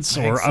depressants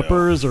or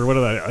uppers or what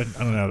are they? I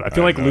don't know. I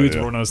feel like Loons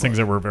were one of those things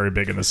that were very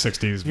big in the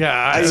 60s.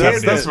 Yeah,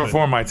 that's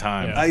before my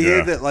time. I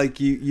hear that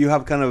you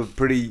have kind of a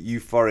pretty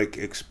euphoric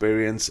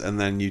experience and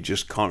then you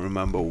just can't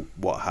remember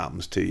what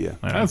happens to you.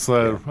 That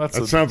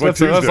sounds like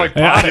Tuesday. That's like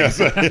potting.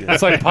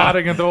 It's like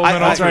potting at the old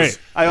man. That's right.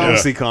 I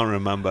honestly can't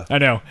remember. I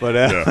know. But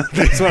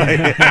that's what I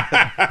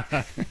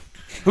hear.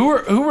 Who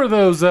were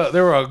those?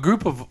 There were a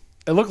group of.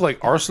 It looked like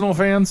Arsenal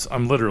fans.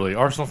 I'm literally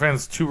Arsenal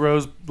fans, 2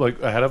 rows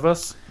ahead of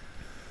us,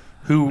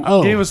 who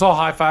gave us all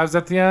high fives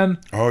at the end.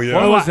 Oh yeah.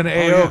 One was an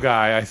AO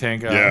guy, I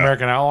think,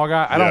 American Outlaw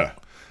guy. I don't.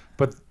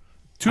 But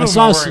 2 of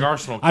them were wearing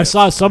Arsenal kits. I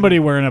saw somebody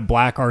wearing a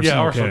black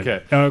Arsenal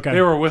kit. Oh, okay.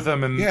 They were with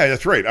them, and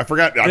that's right. I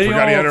forgot he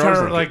had an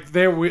Arsenal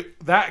kit.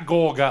 That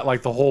goal got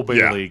the whole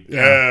Bay League.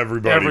 Yeah.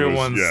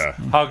 Everyone's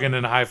hugging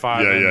and high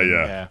fiving.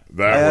 Yeah.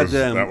 That was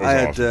awesome.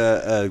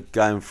 A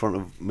guy in front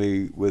of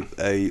me with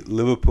a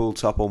Liverpool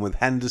top on with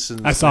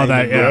Henderson. I saw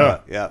that.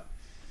 Yeah.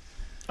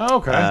 Oh,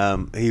 okay.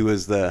 He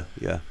was there.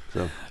 Yeah.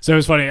 So it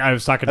was funny. I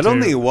was talking. I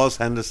don't think it was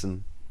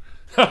Henderson.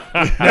 No,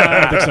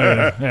 I don't think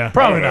so. Yeah.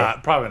 Probably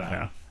not.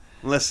 Yeah.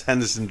 Unless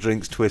Henderson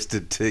drinks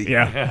twisted tea.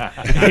 Yeah.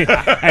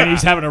 And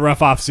he's having a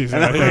rough off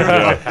season. I think.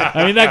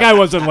 I mean, that guy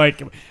wasn't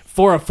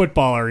for a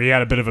footballer. He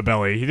had a bit of a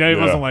belly. He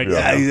wasn't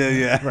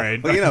Yeah.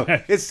 Right. But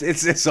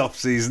it's off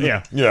season.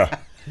 Yeah. Yeah.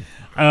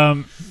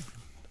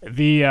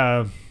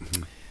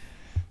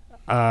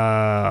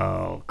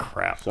 Oh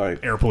crap! Sorry.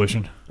 Air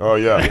pollution. Oh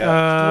yeah. What the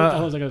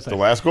hell was I going to say? The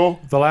last goal.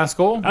 The last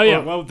goal? Oh yeah.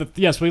 Well,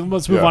 let's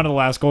move on to the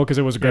last goal because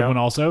it was a good one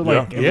also.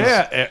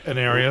 An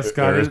Arias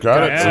got it. It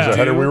was a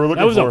header we were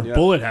looking for. That was a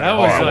bullet header. That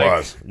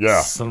was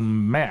Yeah.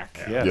 smack.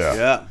 Yes.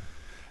 Yeah.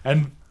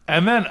 And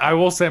then I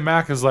will say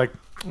Mac is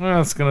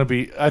it's going to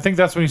be. I think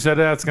that's when you said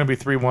it's going to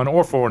be 3-1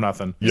 or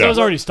 4-0. Yeah. That was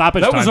already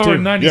stoppage time. That was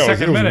already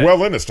 92nd minute.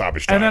 Well into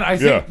stoppage time. And then I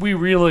think we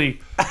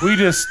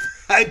just.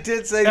 I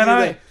did say to you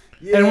that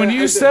and when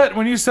you said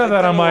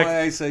that, I'm like,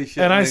 I say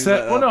shit and I things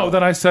said, like well, that, no. but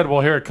Then I said,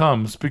 well, here it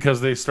comes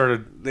because they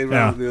started. they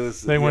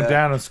They went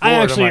down and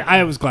scored.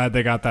 I was glad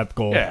they got that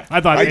goal. Yeah.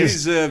 I thought They they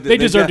deserved it. They They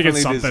deserved to get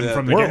definitely something deserved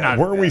from it. the game.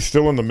 Weren't we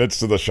still in the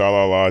midst of the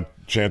sha-la-la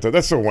chant?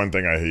 That's the one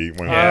thing I hate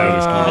when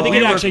I think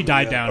it actually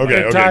died down.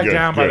 Okay, It died good,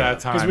 down by good. that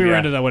time Because we were yeah.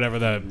 into the whatever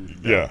the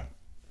Yeah.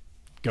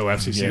 Go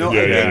FCC. No,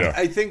 Yeah.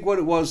 I think what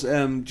it was,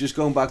 just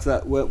going back to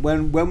that,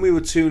 when we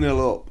were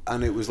 2-0 up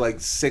and it was like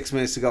 6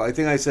 minutes to go, I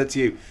think I said to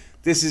you,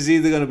 this is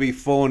either going to be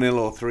 4-0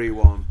 or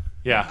 3-1.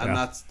 Yeah. And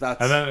that's And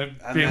then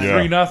it being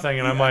then- 3-0,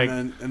 and I'm like,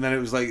 and then it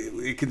was like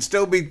it can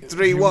still be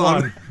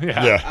 3-1.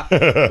 Yeah. Yeah.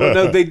 But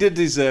no, they did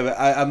deserve it.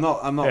 I'm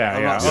not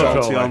Yeah.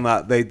 salty Totally. on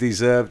that. They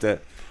deserved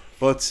it.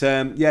 But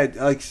like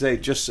I say,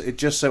 it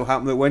just so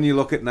happened that when you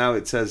look at now,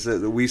 it says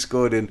that we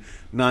scored in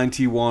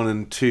 91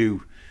 and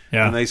 2.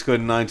 Yeah. And they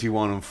scored in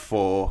 91 and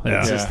 4. Yeah.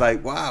 It's just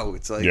like, wow.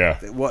 It's like,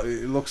 what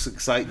it looks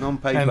exciting on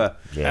paper.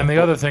 And the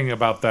other thing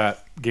about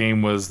that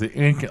game was the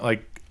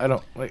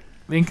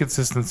the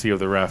inconsistency of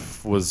the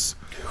ref was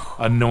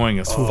annoying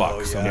as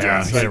fuck.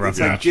 Sometimes. It's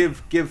like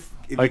give if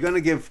you're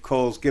gonna give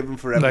calls, give them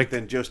for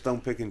everything. Just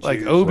don't pick and choose.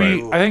 Like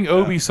Obi, I think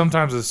Obi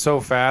sometimes is so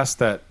fast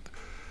that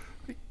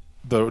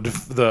the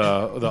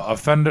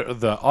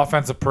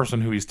offensive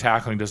person who he's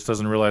tackling just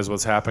doesn't realize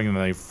what's happening, and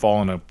they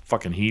fall in a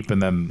fucking heap,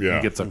 and then he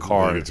gets a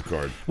card. He gets a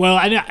card. Well,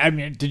 I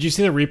mean, did you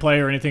see the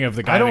replay or anything of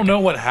the guy? I don't know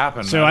what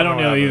happened. So I don't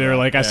know what either. happened.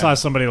 Like I saw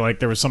somebody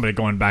there was somebody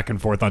going back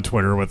and forth on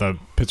Twitter with a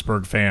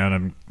Pittsburgh fan,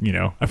 and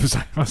I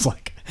was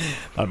like,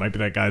 that might be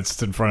that guy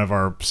that's in front of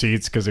our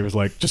seats because he was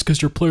like, just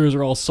because your players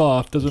are all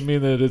soft doesn't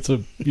mean that it's a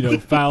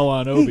foul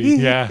on Obi.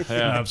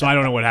 Yeah. So I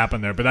don't know what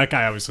happened there, but that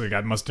guy obviously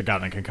must have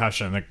gotten a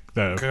concussion.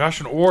 The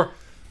Concussion, or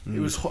it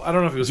was. I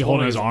don't know if he was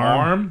holding his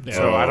arm. Yeah.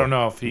 So I don't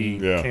know if he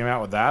came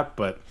out with that,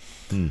 but.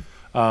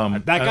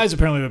 that guy's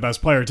apparently the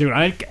best player too.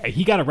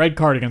 He got a red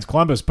card against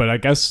Columbus, but I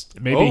guess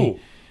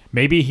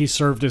maybe he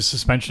served his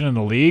suspension in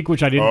the league,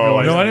 which I didn't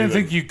realize. No, I didn't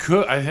think you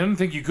could. I didn't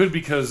think you could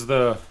because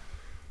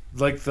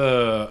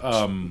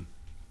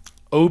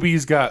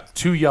Obi's got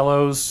 2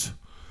 yellows,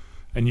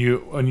 and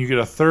you get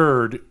a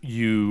third,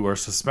 you are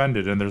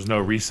suspended, and there's no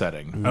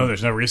resetting. Oh,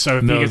 there's no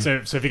reset.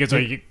 If he gets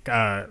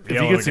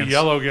a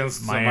yellow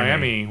against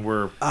Miami,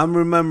 I'm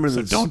remembering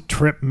so don't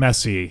trip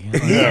Messi.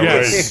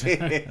 yes.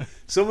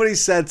 Somebody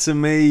said to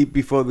me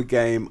before the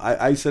game,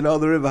 I said, the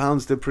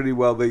Riverhounds did pretty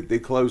well. They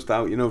closed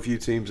out, a few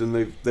teams, and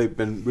they've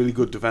been really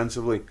good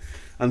defensively.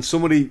 And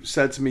somebody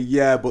said to me,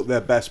 but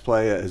their best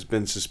player has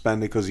been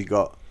suspended because he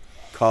got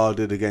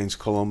carded against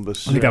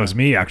Columbus. I think that was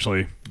me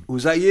actually.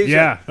 Was that you?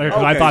 Yeah, Okay,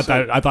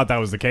 I thought that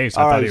was the case.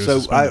 I thought he was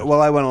suspended.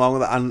 I went along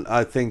with that, and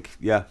I think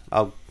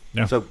I'll.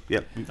 Yeah. So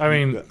I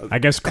mean, I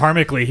guess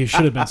karmically he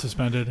should have been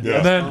suspended.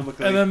 Yeah.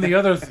 and then the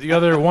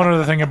other one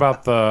other thing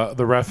about the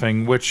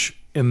reffing, which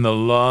in the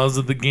laws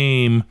of the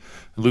game,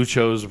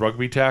 Lucho's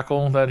rugby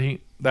tackle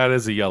that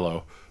is a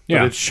yellow.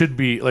 But it should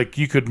be like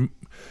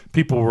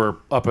people were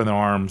up in their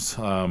arms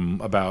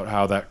about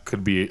how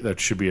that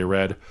should be a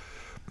red.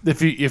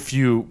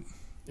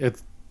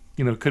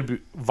 It could be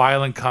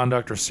violent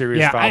conduct or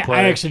serious foul play.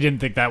 I actually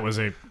didn't think that was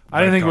a. I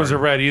didn't think it was a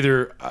red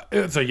either.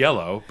 It's a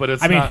yellow, but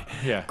it's not.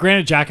 Yeah.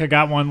 Granted, Xhaka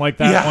got one like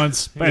that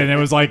once, and it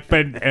was like,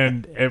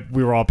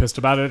 we were all pissed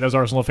about it as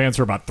Arsenal fans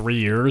for about 3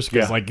 years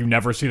because you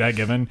never see that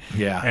given.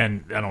 Yeah.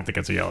 And I don't think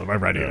it's a yellow by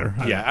red either.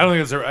 Yeah, I don't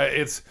think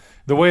it's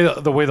the way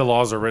the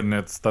laws are written.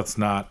 That's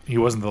not. He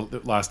wasn't the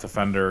last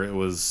offender. It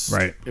was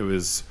right. It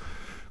was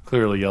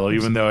clearly yellow,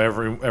 even though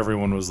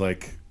everyone was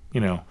like,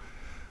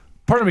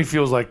 Part of me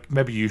feels like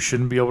maybe you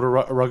shouldn't be able to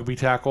rugby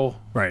tackle.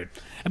 Right.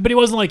 But he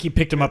wasn't like he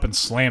picked him up and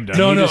slammed him.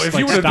 No, he just, if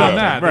you would have done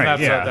that,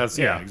 then that's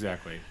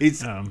exactly.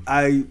 It's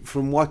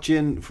from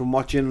watching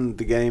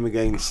the game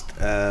against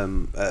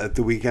at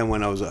the weekend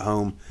when I was at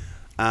home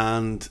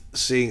and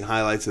seeing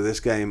highlights of this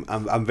game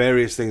and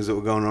various things that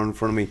were going on in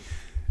front of me.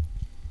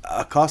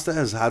 Acosta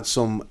has had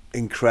some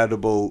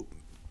incredible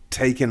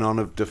taking on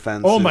of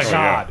defenses. Oh my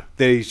God!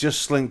 That he's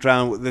just slinked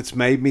around. That's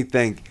made me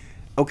think.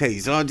 Okay,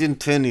 he's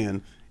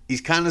Argentinian. He's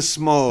kind of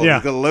small. Yeah.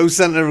 He's got a low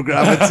center of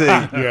gravity.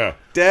 Yeah.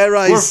 Dare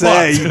I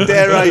say,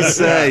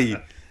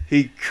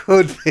 he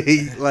could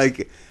be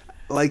like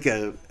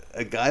a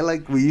guy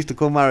like we used to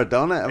call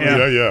Maradona. I mean,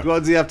 what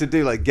does he have to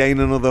do? Like gain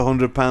another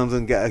 100 pounds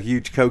and get a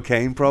huge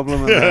cocaine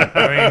problem?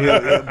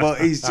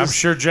 But he's just, I'm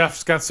sure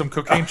Jeff's got some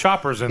cocaine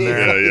choppers in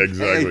there. Yeah,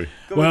 exactly.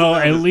 Well,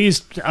 at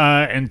least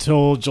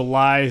until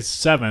July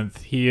 7th,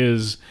 he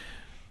is,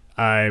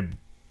 I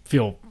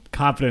feel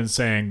confident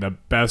saying, the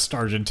best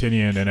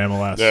Argentinian in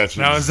MLS.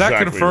 Now, is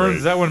that confirmed? Right.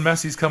 Is that when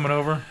Messi's coming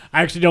over?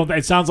 I actually don't.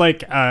 It sounds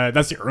like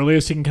that's the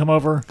earliest he can come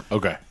over.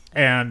 Okay.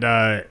 And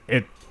I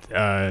think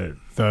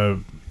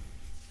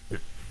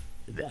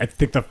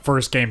the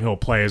first game he'll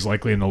play is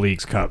likely in the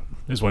League's Cup,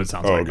 is what it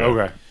sounds like.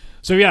 Okay.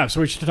 So, so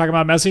we should talk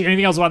about Messi.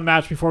 Anything else about the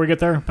match before we get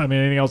there? I mean,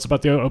 anything else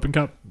about the Open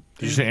Cup?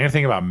 Did you say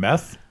anything about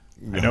meth?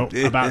 I know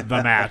about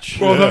the match.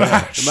 Well, the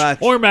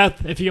match. Or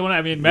meth, if you want to.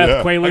 I mean,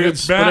 meth,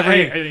 Quaaludes,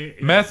 whatever.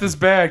 Meth is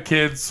bad,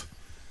 kids.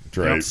 That's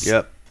right.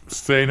 Yep.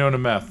 Say no to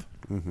meth.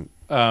 Mm-hmm.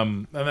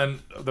 And then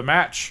the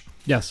match.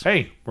 Yes.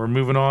 Hey, we're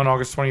moving on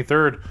August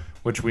 23rd,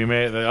 which we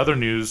made the other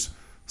news,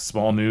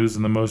 small news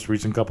in the most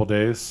recent couple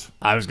days.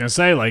 I was gonna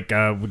say we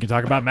can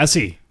talk about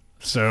Messi.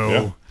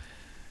 So.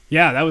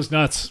 Yeah, that was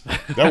nuts.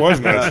 That was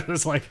nuts. It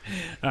was like,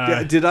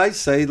 did I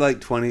say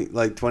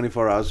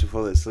 24 hours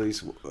before this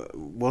release?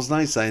 Wasn't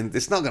I saying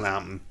it's not going to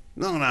happen?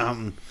 Not going to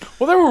happen.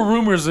 Well, there were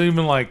rumors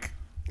even like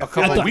a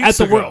couple of weeks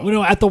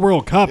ago. At the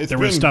World Cup, there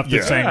was stuff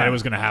been, saying that it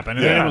was going to happen,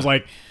 and then it was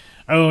like,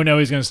 oh no,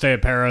 he's going to stay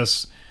at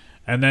Paris,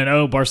 and then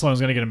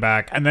Barcelona's going to get him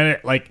back, and then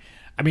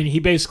he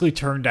basically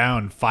turned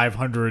down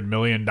 $500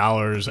 million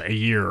a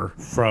year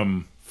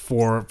from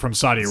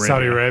Saudi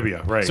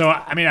Arabia. Right. So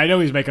I know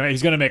he's going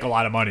to make a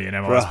lot of money in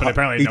MLS, but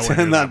apparently he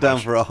turned that down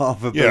for a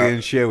 $500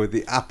 million share with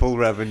the Apple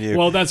revenue.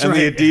 Well, that's and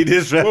right. the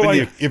Adidas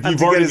revenue. If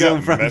you've already got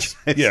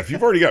if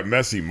you've already got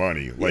Messi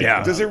money,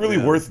 is it really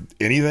worth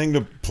anything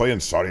to play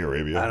in Saudi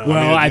Arabia?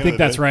 I think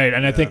that's right,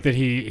 and I think that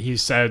he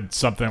said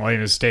something like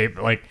in his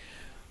statement,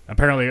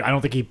 apparently, I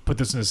don't think he put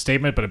this in his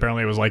statement, but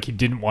apparently it was like he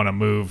didn't want to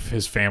move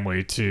his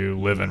family to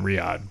live in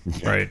Riyadh,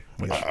 right?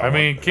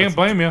 Which, can't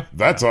blame you.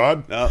 That's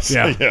odd.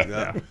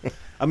 Yeah.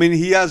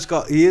 He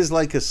is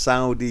like a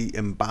Saudi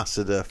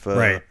ambassador for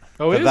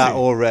that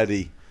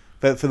already,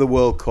 for the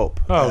World Cup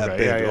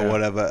bid or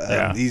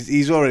whatever.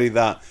 He's already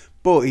that,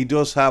 but he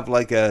does have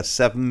like a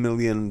 $7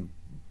 million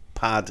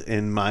pad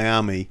in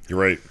Miami. You're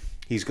right.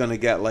 He's going to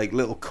get like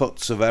little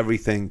cuts of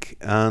everything,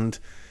 and.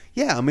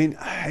 Yeah,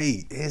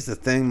 hey, here's the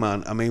thing,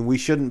 man. We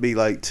shouldn't be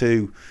like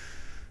too.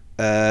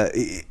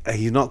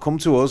 He's not come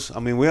to us.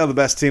 We are the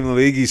best team in the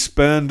league. He's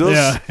spurned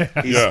us.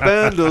 Yeah. He's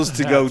spurned us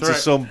to go to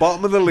some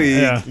bottom of the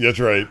league. Yeah. That's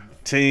right.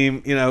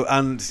 Team, he's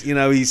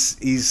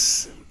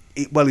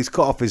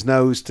cut off his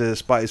nose to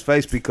spite his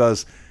face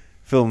because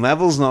Phil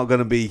Neville's not going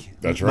to be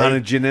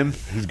managing him.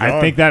 I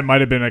think that might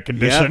have been a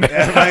condition. Right?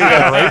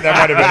 That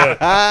might have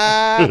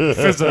been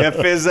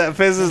it.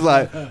 Fizz is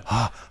like,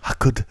 I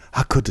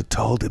could have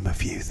told him a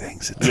few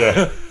things.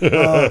 Yeah.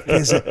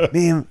 Fizz,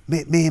 me and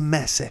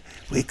Messi,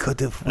 we could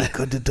have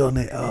done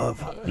it.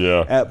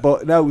 Yeah.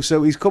 But no,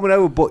 so he's coming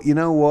over. But you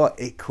know what?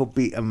 It could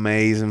be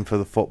amazing for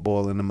the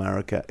football in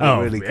America. It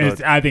really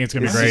could. I think it's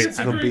going to be great. It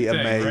could be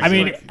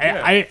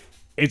amazing.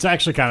 It's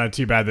actually kind of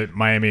too bad that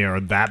Miami are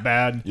that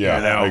bad. Yeah,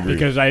 I agree.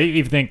 Because I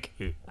even think,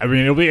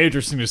 it'll be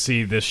interesting to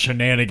see the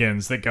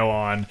shenanigans that go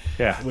on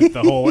with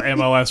the whole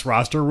MLS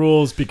roster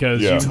rules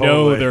because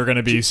there are going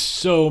to be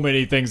so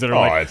many things that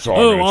are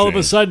all of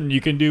a sudden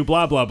you can do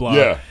blah, blah, blah.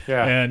 Yeah.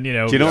 And, do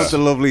you know what the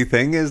lovely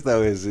thing is,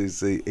 though,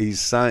 is he's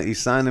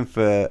signing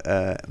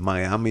for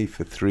Miami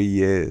for 3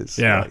 years.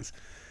 Yeah. Right?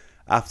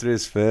 After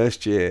his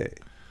first year,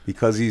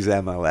 because he's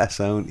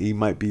MLS owned, he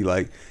might be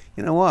like,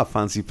 you know what? I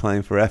fancy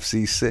playing for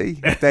FCC.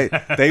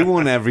 They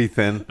won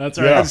everything. That's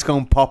right. I'm just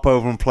going to pop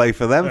over and play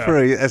for them for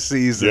a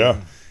season.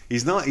 Yeah.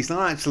 He's not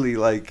actually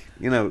like,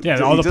 all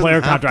the player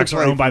contracts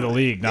are owned by the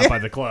league, not by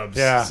the clubs.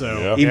 Yeah.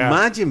 So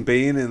imagine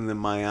being in the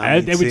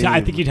Miami team.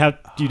 I think you'd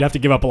have to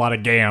give up a lot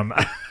of GAM.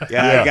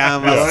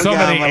 GAM. So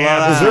many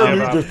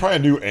AMs. There's probably a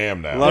new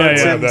AM now. A lot of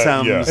Tim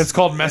Tams. It's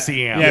called Messi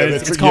AM. Yeah,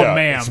 it's called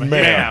MAM. It's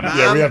MAM.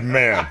 Yeah, we have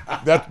MAM.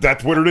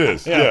 That's what it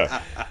is.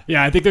 Yeah.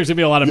 Yeah, I think there's going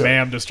to be a lot of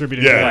MAM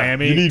distributed in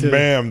Miami. You need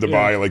MAM to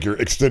buy like your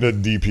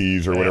extended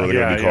DPs or whatever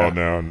they're going to be called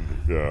now. And,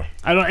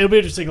 it'll be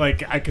interesting,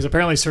 because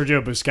apparently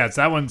Sergio Busquets,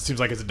 that one seems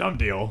like it's a done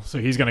deal, so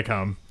he's going to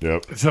come.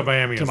 Yep. To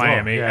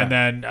Miami. And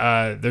then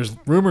there's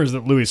rumors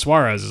that Luis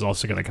Suarez is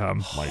also going to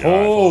come. Oh my God.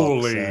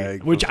 Holy.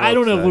 Which I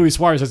don't know if Luis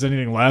Suarez has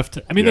anything left.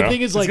 The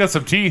thing is, he's got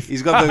some teeth.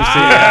 He's got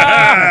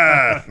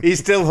those teeth. He's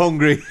still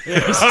hungry.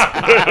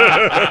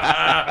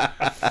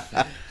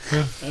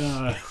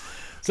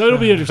 So it'll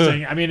be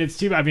interesting. It's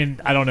too. I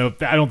don't know.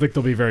 I don't think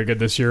they'll be very good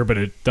this year, but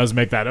it does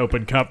make that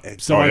Open Cup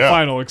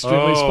semifinal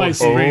extremely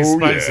spicy.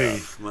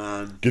 Spicy,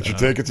 man. Get your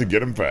tickets and get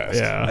them fast.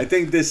 Yeah, I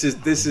think this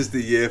is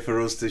the year for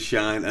us to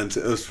shine and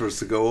for us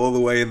to go all the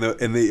way in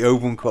the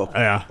Open Cup.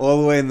 Yeah, all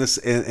the way in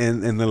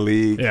the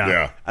league.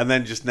 Yeah. And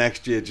then just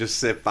next year, just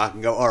sit back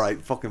and go, all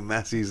right, fucking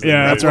Messi's.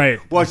 Yeah, that's right.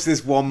 Watch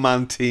this one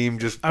man team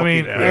just.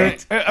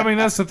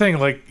 That's the thing.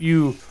 Like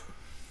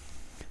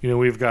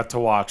we've got to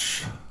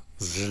watch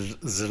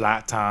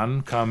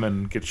Zlatan come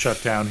and get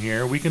shut down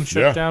here. We can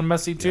shut down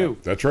Messi too.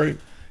 Yeah, that's right.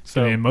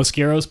 So in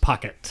Mosquero's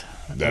pocket.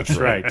 That's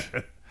right.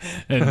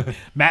 And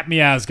Matt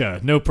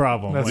Miazga, no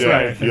problem. That's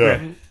right.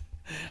 Yeah.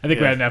 I think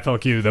we had an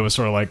FLQ that was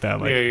sort of like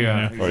that.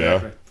 Exactly. Oh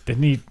yeah.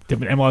 Didn't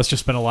MLS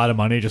just spend a lot of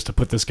money just to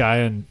put this guy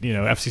in,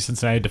 FC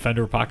Cincinnati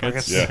defender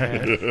pockets?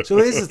 Yeah. So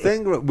here's the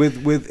thing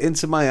with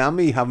Inter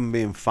Miami having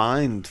been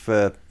fined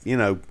for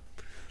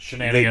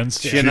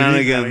Shenanigans.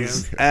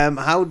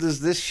 How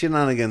does this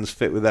shenanigans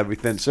fit with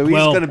everything? So he's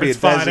going to be a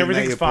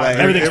designated player.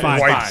 Everything's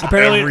fine.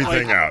 Apparently,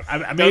 everything out.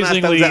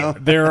 Amazingly,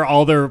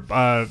 all their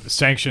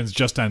sanctions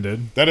just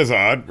ended. That is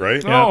odd,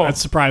 right? Yeah,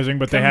 that's surprising,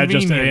 but they had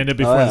just ended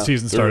before the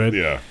season started.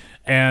 Yeah.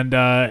 And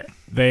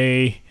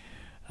they,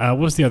 what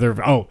was the other?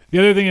 Oh, the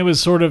other thing, it was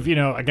sort of,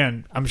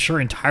 again, I'm sure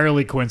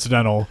entirely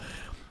coincidental.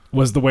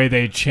 was the way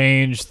they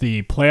changed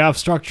the playoff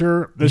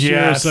structure this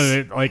year.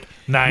 So that,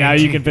 now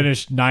you can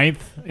finish 9th.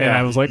 And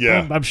I was like,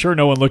 well, I'm sure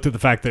no one looked at the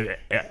fact that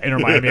Inter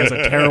Miami has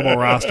a terrible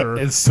roster.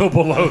 It's still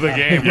below the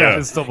game.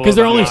 Because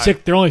they're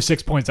only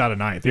 6 points out of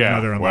 9th. Yeah,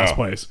 they're in last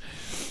place.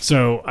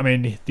 So I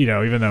mean,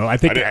 even though I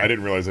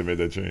didn't realize they made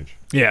that change.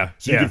 Yeah.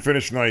 So you can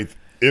finish 9th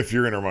if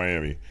you're Inter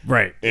Miami.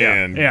 Right.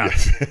 And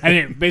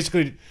and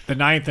basically the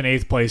 9th and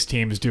 8th place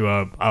teams do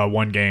a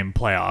one-game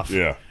playoff.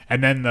 Yeah.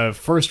 And then the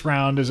first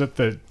round is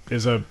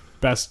a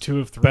best 2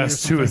 of 3.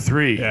 Best 2 of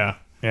 3. Yeah.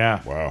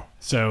 Yeah. Wow.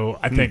 So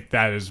I think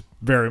that is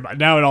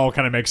now it all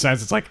kind of makes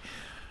sense. It's like,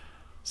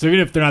 so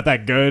even if they're not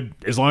that good,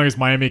 as long as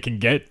Miami can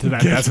get to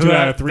that best 2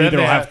 out of 3,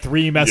 they'll have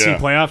 3 Messi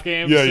playoff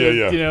games.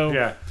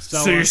 Yeah.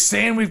 So you're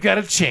saying we've got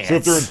a chance. So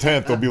if they're in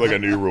 10th, there'll be like a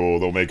new rule.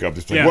 They'll make up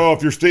this thing. Well,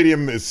 if your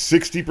stadium is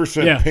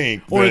 60%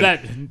 pink, or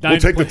then that we'll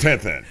take the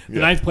 10th in.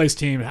 The 9th place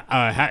team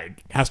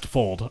has to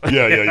fold.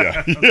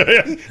 Yeah.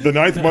 The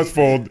 9th must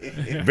fold,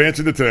 advance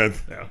to the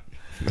 10th.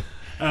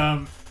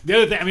 Yeah. The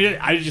other thing, I mean,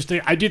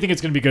 I do think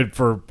it's going to be good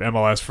for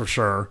MLS for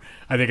sure.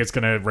 I think it's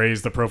going to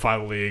raise the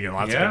profile of the league in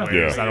lots of different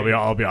ways.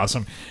 That'll be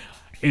awesome.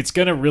 It's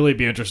going to really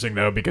be interesting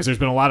though, because there's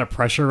been a lot of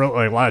pressure,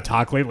 like a lot of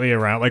talk lately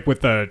around, like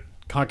with the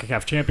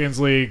CONCACAF Champions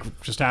League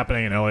just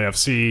happening in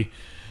LAFC,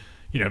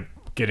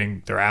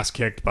 getting their ass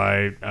kicked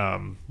by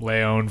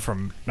Leon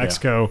from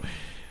Mexico. Yeah.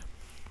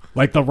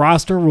 Like the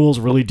roster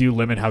rules really do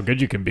limit how good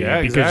you can be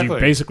because you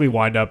basically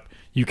wind up,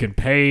 you can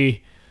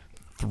pay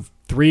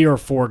 3 or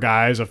 4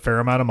 guys a fair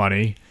amount of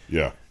money.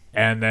 Yeah.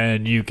 And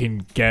then you can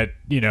get,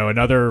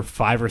 another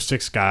 5 or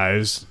 6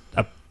 guys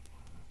a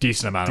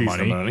decent amount of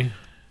money.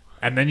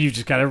 And then you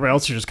just got everybody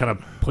else. You're just kind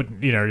of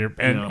putting, you're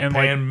and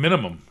paying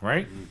minimum,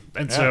 right?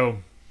 And so,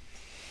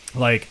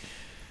 like,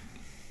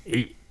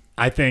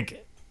 I think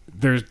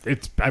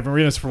I've been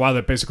reading this for a while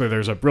that basically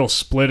there's a real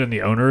split in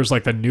the owners,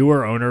 like the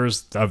newer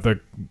owners of the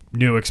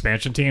new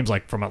expansion teams,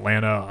 like from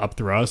Atlanta up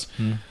through us.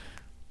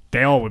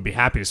 They all would be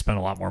happy to spend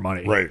a lot more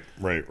money. Right.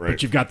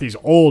 But you've got these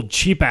old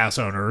cheap ass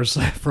owners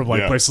from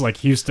places like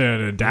Houston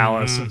and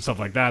Dallas and stuff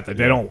like that they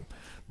don't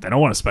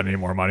want to spend any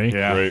more money.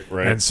 Yeah.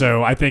 Right. And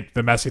so I think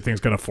the Messi thing's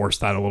going to force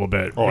that a little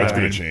bit. Oh, it's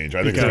going to change.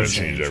 I think it's going to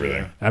change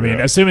everything. I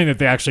mean, assuming that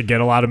they actually get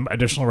a lot of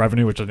additional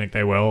revenue, which I think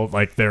they will,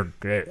 I think they're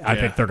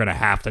going to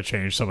have to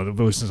change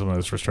loosen some of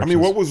those restrictions. I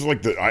mean, what was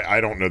I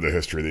don't know the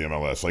history of the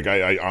MLS. Like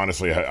I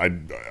honestly,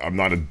 I'm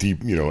not a deep,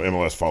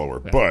 MLS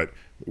follower, but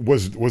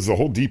was the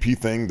whole DP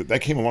thing that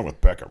came along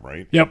with Beckham,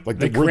 right? Yep. Like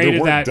they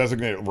created that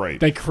designated, right?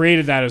 They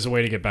created that as a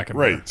way to get Beckham,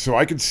 right? So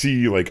I could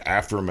see like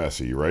after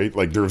Messi, right?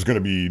 Like there's going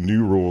to be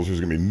new rules,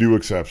 there's going to be new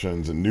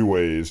exceptions and new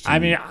ways. I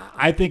mean,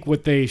 I think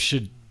what they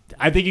should.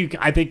 I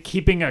think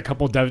keeping a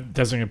couple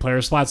designated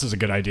player slots is a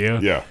good idea.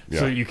 Yeah.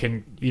 So you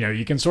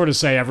can sort of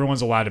say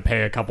everyone's allowed to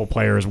pay a couple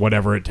players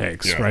whatever it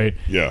takes, right?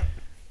 Yeah.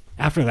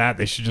 After that,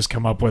 they should just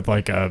come up with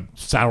like a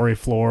salary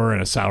floor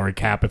and a salary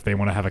cap if they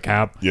want to have a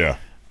cap. Yeah.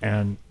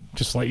 And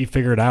just let you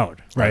figure it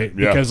out, right?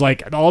 Yeah. Because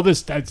like all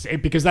this,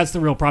 because that's the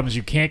real problem is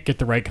you can't get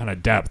the right kind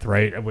of depth,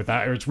 right? With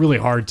that, it's really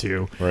hard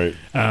to, right?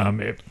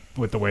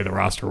 With the way the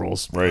roster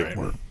rules, right?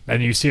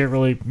 And you see it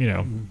really,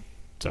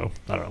 So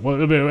I don't know.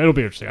 Well, it'll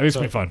be interesting. I think it's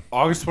gonna be fun.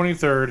 August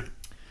 23rd,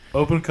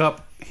 Open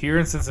Cup here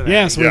in Cincinnati.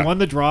 Yeah, so we won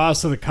the draw,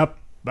 so the cup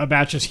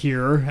match is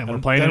here, and we're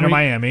playing in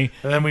Miami.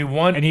 And then we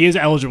won, and he is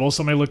eligible.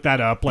 Somebody looked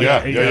that up. Like,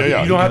 yeah.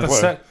 You don't have to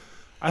set.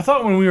 I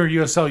thought when we were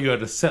USL, you had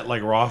to set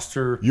like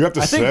roster. You have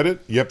to set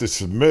it. You have to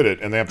submit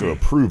it, and they have to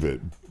approve it.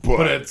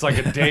 But it's like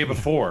a day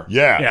before.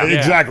 Yeah,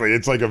 exactly.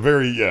 It's like a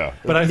very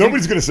But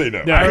nobody's going to say no.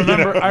 I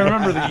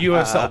remember the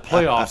USL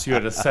playoffs. You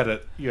had to set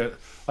it.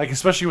 Like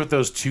especially with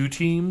those 2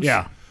 teams.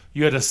 Yeah.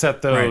 You had to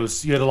set those.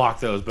 Right. You had to lock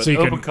those. But so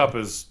Open Cup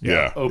is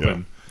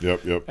open.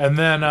 Yep. And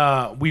then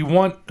we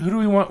want. Who do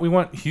we want? We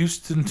want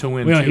Houston to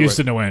win. We want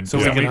Houston to win, so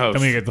we can host.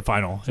 Then we get the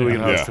final. So we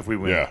can host if we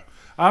win. Yeah.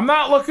 I'm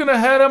not looking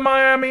ahead of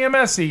Miami and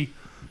Messi.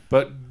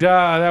 But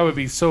that would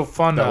be so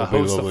fun to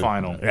host the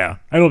final. Yeah,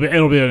 it'll be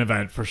an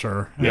event for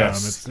sure.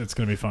 Yes, it's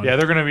going to be fun. Yeah,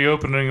 they're going to be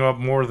opening up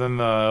more than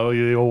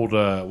the old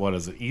what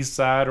is it, East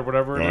Side or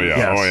whatever. Oh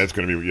yeah, it's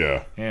going to be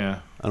yeah.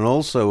 And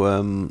also,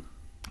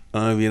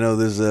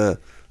 there's a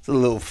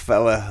little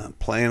fella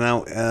playing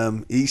out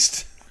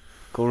east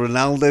called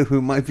Ronaldo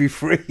who might be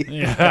free.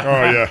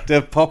 Yeah.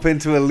 To pop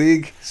into a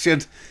league.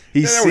 Should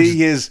he see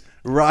his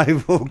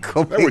rival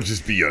coming? That would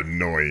just be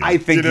annoying. I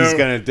think he's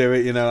going to do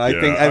it. I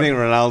think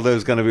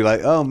Ronaldo's going to be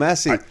like, oh,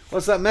 Messi.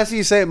 What's that Messi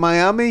you say at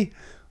Miami?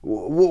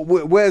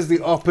 Where's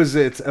the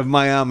opposite of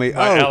Miami?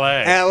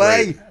 L.A.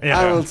 Right.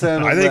 I will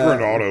turn. I think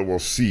Ronaldo will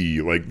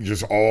see like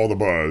just all the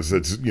buzz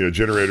that's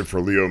generated for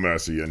Leo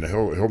Messi, and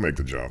he'll make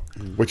the jump,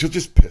 which will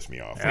just piss me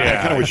off. I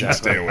kind of wish he'd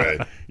stay away.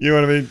 You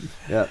know what I mean?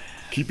 Yeah.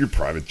 Keep your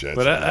private jets.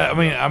 But I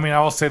mean, I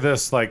will say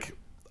this: like,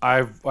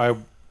 I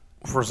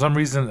for some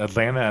reason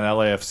Atlanta and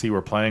LAFC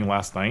were playing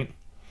last night.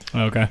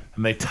 Okay.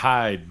 And they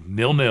tied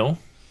 0-0.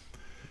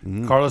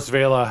 Carlos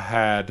Vela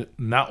had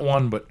not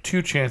 1 but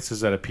 2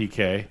 chances at a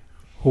PK.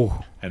 Ooh.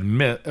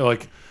 And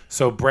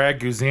so Brad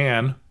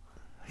Guzan,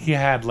 he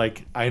had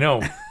 10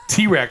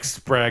 T-Rex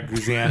Brad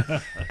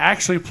Guzan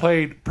actually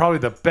played probably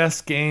the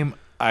best game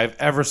I've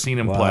ever seen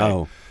him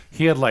play.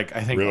 He had I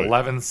think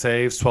 11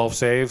 saves, 12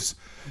 saves,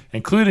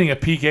 including a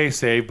PK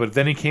save, but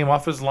then he came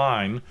off his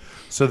line,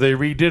 so they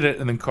redid it,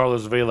 and then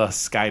Carlos Vela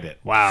skied it.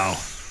 Wow.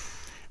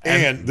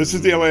 And this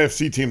is the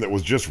LAFC team that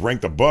was just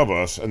ranked above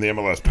us in the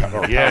MLS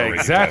power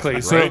exactly.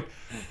 Test, right?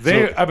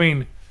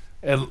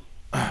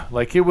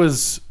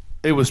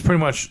 It was pretty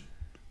much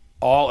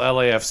all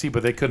LAFC,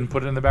 but they couldn't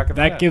put it in the back of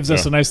the net. That gives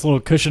us a nice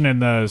little cushion in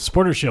the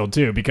Supporter Shield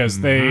too,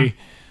 because they.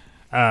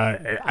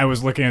 I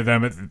was looking at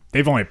them.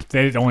 They'd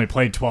only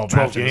played 12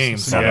 matches,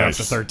 games, up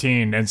to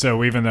 13, and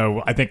so even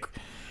though I think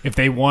if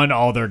they won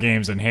all their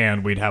games in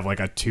hand, we'd have a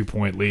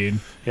 2-point lead.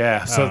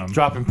 Yeah, so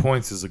dropping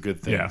points is a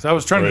good thing. Yeah. So I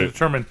was trying to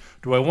determine: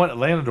 do I want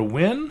Atlanta to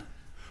win,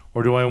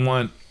 or do I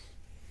want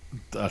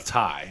a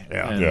tie?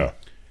 Yeah.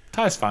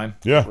 Tie's fine.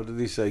 Yeah. What did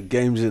he say?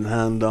 Games in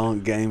hand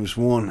aren't games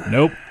won.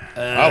 Nope.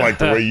 I like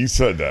the way you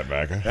said that,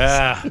 Macca.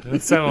 Yeah,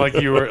 it sounded like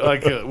you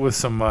were with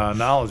some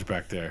knowledge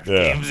back there.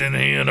 Yeah. Games in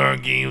hand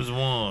aren't games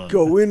won.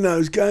 Got to win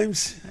those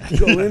games. Got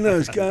to win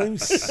those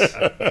games.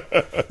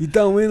 You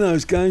don't win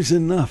those games,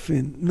 and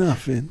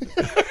nothing.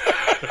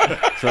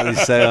 That's what they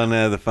say on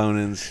there, the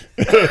phone-ins.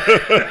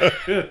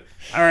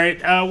 All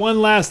right,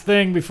 one last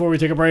thing before we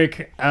take a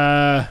break.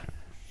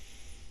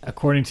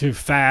 According to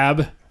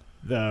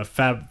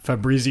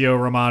Fabrizio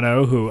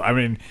Romano, who,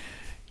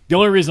 the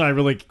only reason I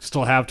really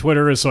still have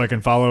Twitter is so I can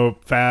follow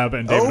Fab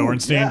and David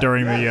Ornstein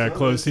during the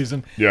closed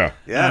season. Yeah.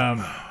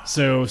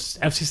 So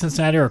FC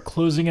Cincinnati are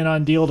closing in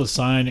on deal to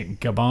sign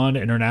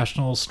Gabon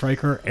international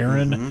striker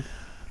Aaron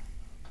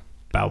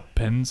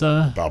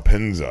Balpenza.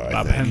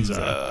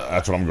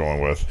 That's what I'm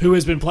going with. Who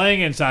has been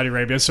playing in Saudi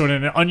Arabia. So in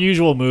an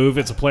unusual move,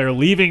 it's a player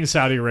leaving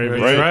Saudi Arabia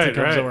to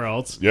come somewhere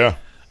else. Yeah.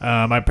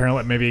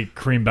 Apparently, maybe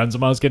Kareem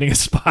Benzema is getting a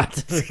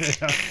spot.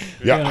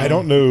 I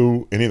don't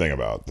know anything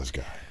about this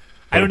guy.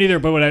 I don't either,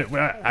 but when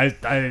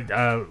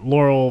I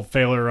Laurel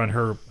Failer on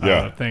her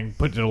thing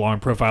put it a long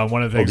profile.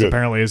 One of the things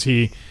apparently is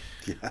he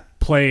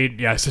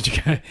played. Yeah, such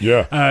a guy.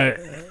 Yeah.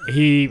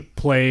 He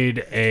played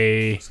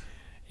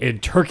in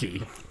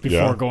Turkey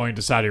before going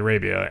to Saudi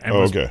Arabia and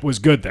was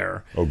good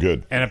there. Oh,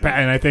 good. And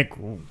I think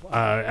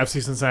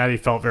FC Cincinnati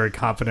felt very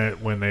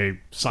confident when they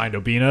signed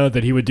Obina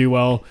that he would do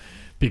well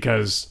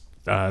because.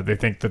 They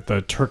think that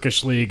the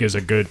Turkish league is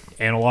a good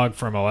analog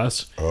for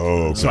MLS.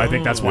 Oh, okay. So I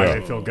think that's why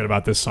they feel good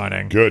about this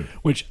signing. Good.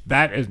 Which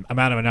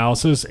amount of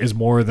analysis is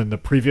more than the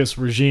previous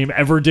regime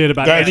ever did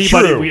about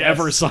anybody we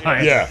ever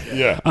signed.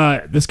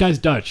 Yeah. This guy's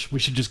Dutch. We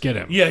should just get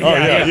him.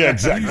 Yeah,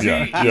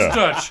 exactly. He's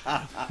Dutch.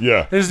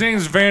 Yeah. His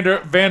name's Vander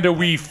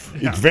Weef.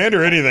 It's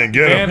Vander anything.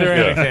 Get him. Vander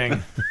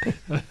anything.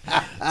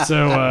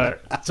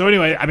 So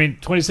anyway,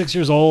 26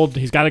 years old.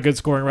 He's got a good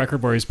scoring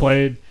record where he's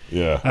played.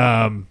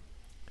 Yeah.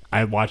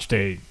 I watched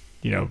a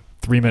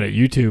 3-minute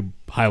YouTube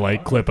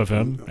highlight clip of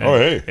him.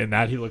 And, in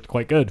that he looked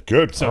quite good.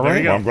 Good. So all there right.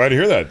 you go. Well, I'm glad to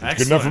hear that. It's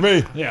good enough for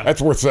me. Yeah.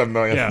 That's worth $7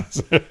 million. Yeah.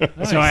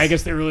 Nice. So I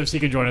guess they really, if he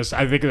can join us,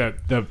 I think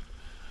that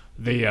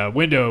the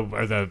window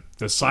or the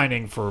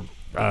signing for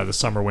the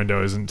summer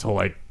window is until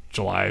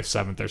July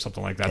 7th or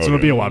something like that. So it'll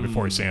be a while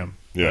before we see him.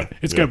 Yeah.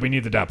 It's good. We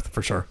need the depth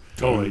for sure.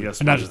 Totally. Yes.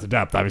 And not just the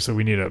depth. Obviously,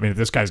 we need it. If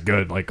this guy's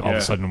good, all of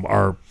a sudden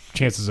our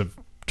chances of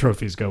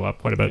trophies go up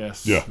quite a bit.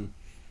 Yes. Yeah.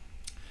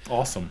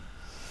 Awesome.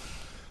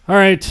 All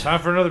right.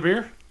 Time for another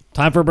beer?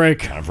 Time for a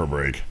break.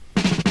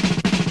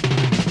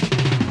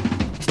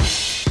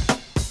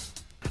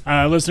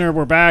 Listener,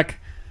 we're back,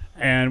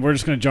 and we're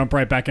just going to jump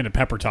right back into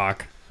Pepper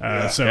Talk.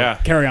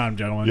 Carry on,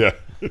 gentlemen. Yeah.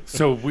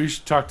 So we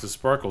should talk to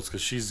Sparkles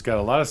because she's got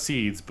a lot of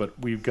seeds, but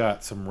we've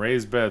got some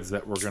raised beds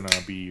that we're going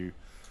to be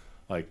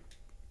like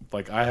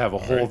I have a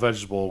whole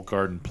vegetable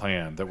garden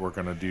plan that we're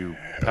going to do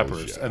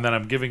peppers, and then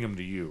I'm giving them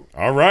to you.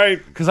 All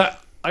right. Because I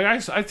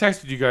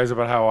texted you guys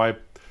about how I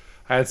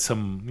had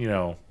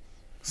some,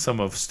 some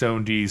of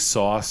Stone D's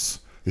sauce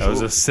that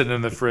was just sitting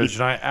in the fridge,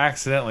 and I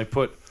accidentally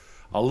put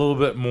a little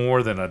bit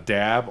more than a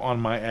dab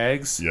on my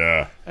eggs.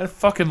 Yeah. And it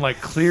fucking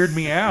cleared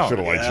me out. Should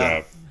have lights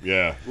up.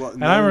 Yeah.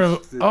 And I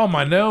remember,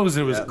 my nose,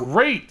 it was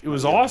great. It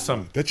was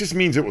awesome. That just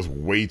means it was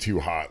way too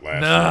hot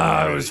last year.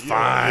 No, it was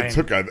fine.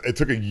 It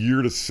took a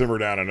year to simmer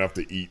down enough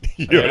to eat.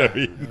 You know what I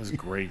mean? It was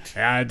great.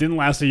 Yeah, it didn't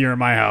last a year in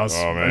my house.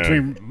 Oh, man.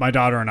 Between my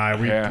daughter and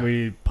I,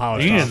 we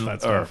polished off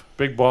that stuff.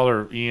 Big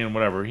baller Ian,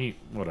 whatever.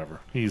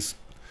 He's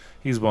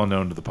well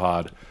known to the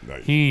pod.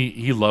 Nice.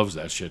 He loves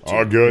that shit too.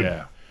 Oh, good.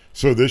 Yeah.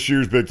 So this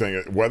year's big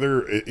thing,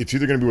 whether it's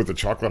either going to be with the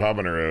chocolate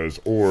habaneros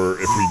or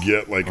if we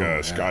get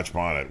a Scotch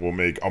bonnet,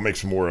 I'll make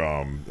some more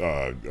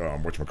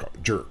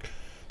whatchamacallit, jerk.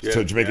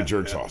 So Jamaican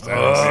jerk sauce.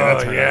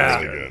 That turned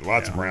out really good.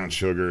 Lots of brown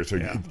sugar, so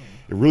it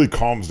really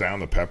calms down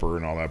the pepper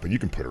and all that. But you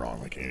can put it on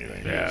like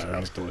anything. Yeah,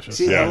 that's delicious.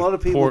 See, a lot of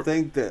people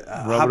think that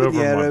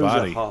habaneros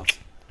are hot.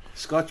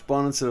 Scotch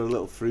bonnets are a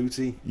little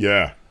fruity.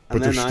 Yeah.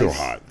 But they're still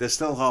hot. They're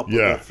still hot, but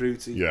they're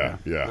fruity. Yeah.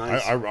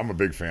 Nice. I'm a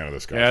big fan of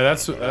this guy. Yeah,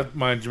 that's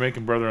my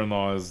Jamaican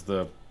brother-in-law is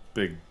the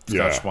big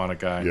Scotch bonnet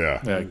guy.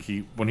 Yeah.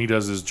 When he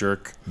does his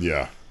jerk.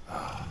 Yeah.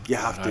 You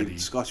have to.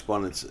 Scotch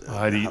bonnets.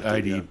 I'd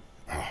eat.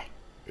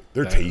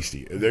 They're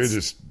tasty. They're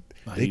just.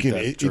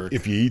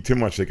 If you eat too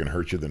much, they can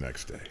hurt you the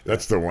next day.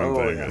 That's the one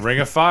thing. Yeah. Ring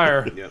of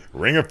fire.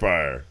 Ring of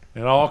fire.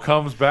 It all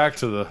comes back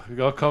to the.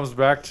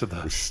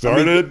 We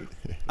started.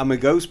 My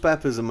ghost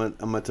peppers and my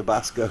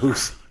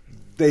Tabascos,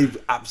 they've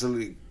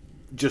absolutely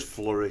just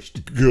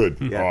flourished.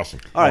 Good. Awesome.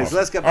 All right, awesome. so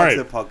let's get back to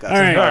the podcast.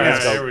 All right,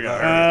 let's go. Here we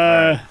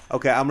go.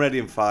 Okay, I'm ready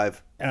in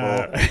 5,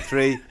 4,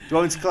 3. Do you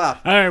want me to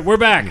clap? All right, we're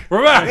back.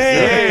 We're back.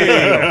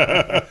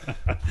 Hey!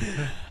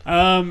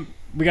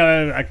 We got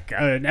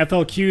an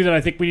FLQ that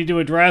I think we need to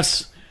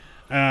address.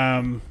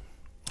 And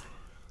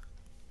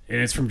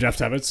it's from Jeff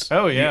Tebbets.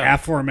 Oh, yeah. The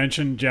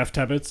aforementioned Jeff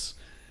Tebbets.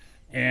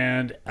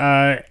 And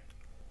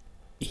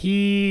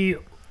he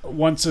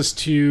wants us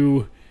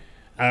to...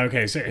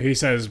 okay, so he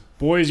says,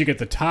 boys, you get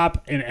the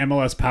top in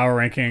MLS power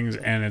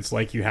rankings, and it's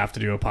like you have to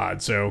do a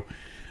pod. So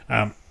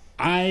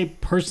I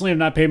personally have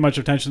not paid much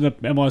attention to the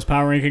MLS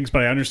power rankings,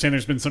 but I understand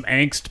there's been some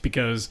angst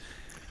because...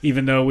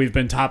 even though we've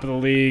been top of the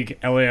league,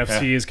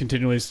 LAFC has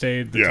continually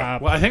stayed the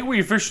top. Well, I think we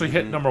officially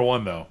hit number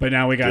 1, though. But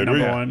now we got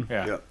number 1.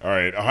 Yeah. All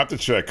right, I'll have to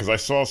check because I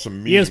saw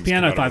some memes.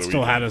 ESPN, I thought,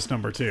 still had us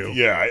number 2.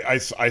 Yeah, I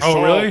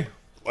saw really?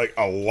 like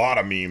a lot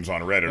of memes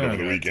on Reddit over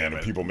the weekend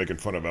of people making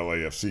fun of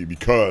LAFC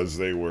because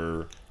they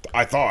were,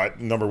 I thought,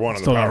 number 1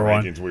 on the power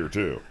rankings. We were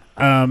too.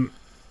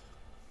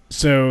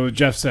 So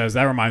Jeff says,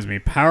 that reminds me,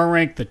 power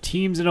rank the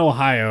teams in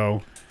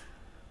Ohio,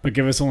 but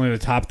give us only the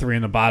top 3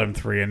 and the bottom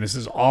 3, and this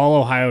is all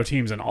Ohio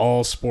teams in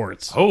all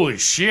sports. Holy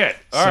shit!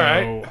 All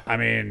right. I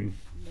mean,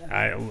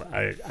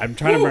 I'm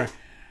trying to.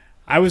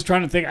 I was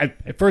trying to think.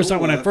 At first,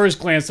 when I first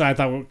glanced, I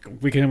thought, well,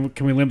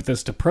 can we limit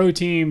this to pro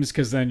teams?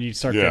 Because then you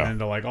start getting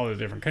into like all the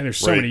different kind. There's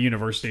so many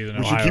universities in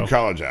Ohio. We should keep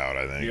college out,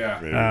 I think. Yeah.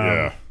 Maybe,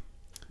 yeah.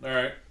 All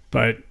right.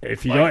 But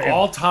if you Like don't,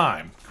 all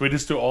time, can we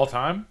just do all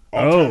time?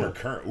 All time or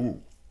current?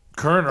 Ooh.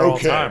 Current or all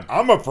time?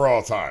 I'm up for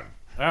all time.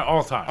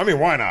 All time. I mean,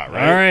 why not,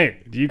 right? all right,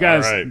 you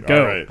guys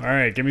go. All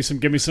right, give me some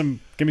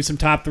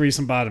top 3,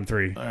 some bottom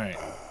 3. All right.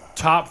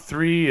 Top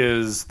 3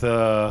 is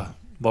the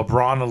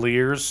LeBron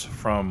Alliers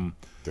from.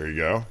 There you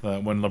go.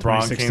 When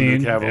LeBron came to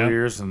the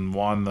Cavaliers and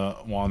won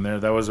there.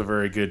 That was a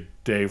very good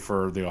day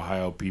for the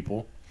Ohio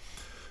people.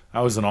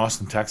 I was in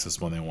Austin, Texas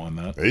when they won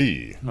that.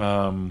 Hey.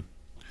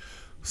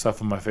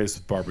 Stuff on my face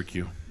with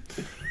barbecue.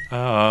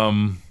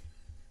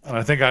 And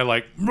I think I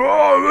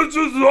oh, this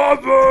is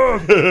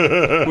awesome!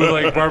 with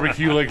like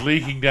barbecue like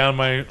leaking down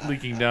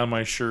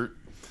my shirt.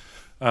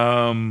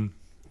 And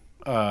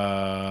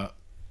then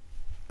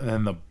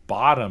the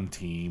bottom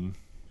team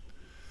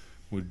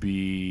would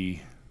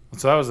be.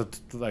 So that was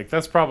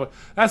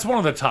that's one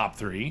of the top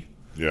 3.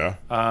 Yeah.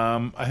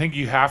 I think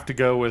you have to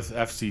go with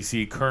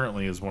FCC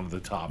currently as one of the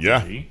top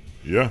 3.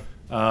 Yeah.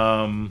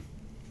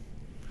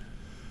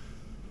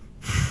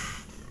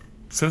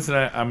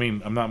 Cincinnati, I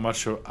mean, I'm not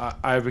much.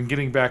 I've been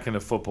getting back into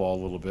football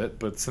a little bit,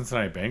 but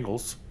Cincinnati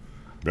Bengals.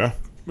 Yeah.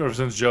 Ever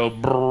since Joe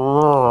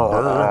Burrow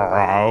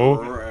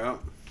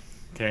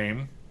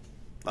came.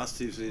 Last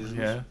 2 seasons.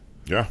 Yeah.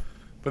 Yeah.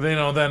 But then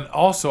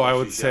also I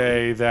would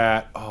say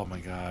that, oh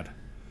my God,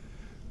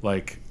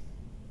 like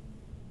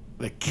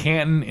the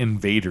Canton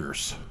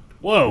Invaders.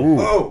 Whoa.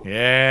 Oh.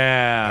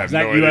 Yeah. Is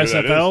that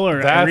USFL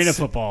or arena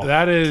football?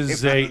 That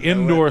is a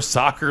indoor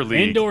soccer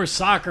league. Indoor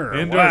soccer.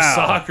 Indoor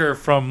soccer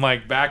from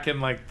like back in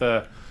like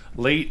the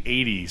late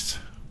 80s.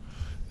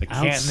 The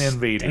Canton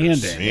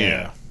Invaders.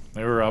 Yeah.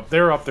 They were up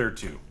there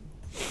too.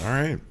 All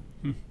right.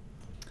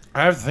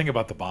 I have to think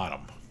about the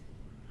bottom.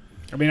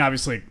 I mean,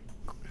 obviously,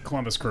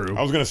 Columbus Crew.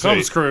 I was going to say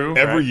Columbus Crew,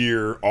 every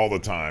year, all the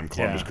time,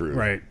 Columbus Crew.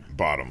 Right.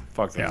 Bottom.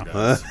 Fuck those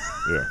guys.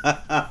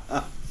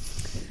 Yeah.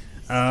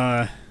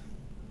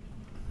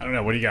 I don't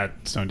know. What do you got,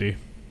 Stone D?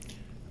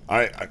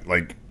 I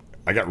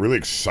got really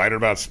excited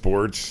about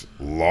sports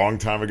a long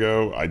time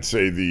ago. I'd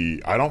say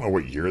I don't know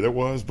what year that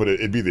was, but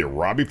it'd be the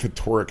Robbie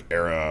Ftorek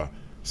era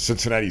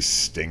Cincinnati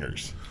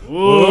Stingers.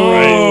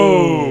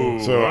 Whoa!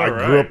 Right? So I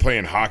grew up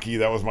playing hockey.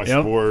 That was my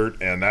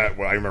sport, and I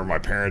remember my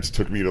parents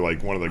took me to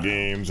like one of the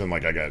games, and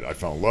like I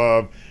fell in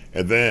love.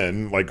 And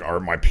then like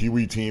my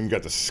peewee team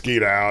got to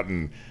skate out,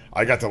 and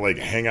I got to like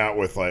hang out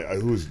with like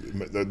who was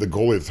the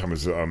goalie at the time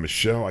was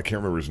Michel. I can't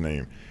remember his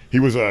name. He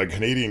was a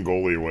Canadian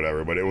goalie or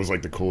whatever, but it was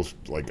like the coolest.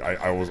 Like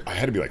I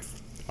had to be like,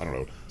 I don't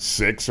know,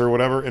 6 or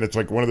whatever, and it's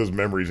like one of those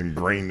memories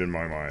ingrained in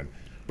my mind.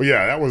 But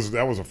yeah, that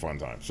was a fun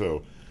time.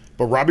 So,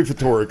 but Robbie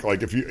Ftorek,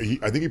 like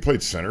I think he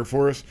played center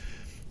for us,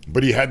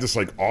 but he had this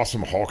like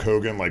awesome Hulk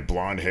Hogan like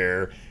blonde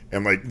hair,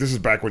 and like this is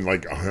back when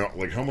like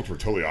helmets were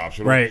totally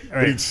optional. Right.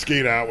 But he'd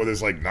skate out with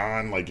his like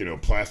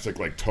plastic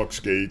like tuck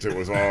skates. It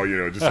was all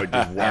just like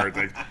this wire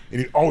thing,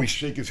 and he'd always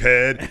shake his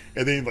head,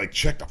 and then he'd like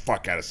check the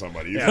fuck out of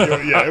somebody.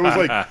 It was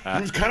like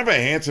he was kind of a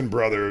Hanson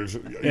Brothers,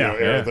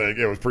 everything.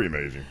 It was pretty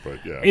amazing,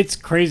 but yeah, it's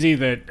crazy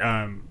that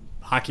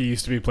hockey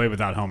used to be played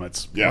without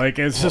helmets. Yeah, like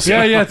it's just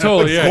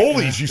totally. Like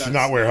goalies used to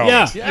not wear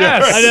helmets. Yeah,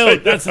 yes, I know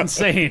that's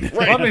insane.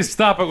 Right. Let me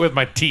stop it with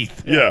my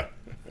teeth. Yeah.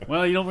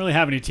 Well, you don't really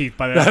have any teeth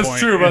by that point. That's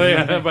true. By the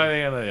end of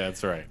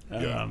that's right.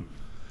 Yeah.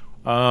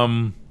 I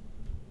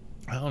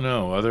don't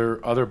know.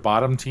 Other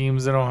bottom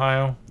teams in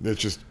Ohio?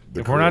 It's just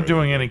If we're not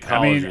doing any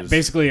colleges. I mean,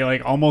 basically,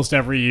 like almost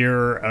every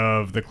year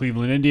of the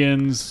Cleveland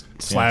Indians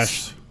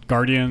 /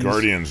 Guardians.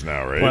 Guardians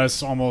now, right?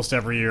 Plus almost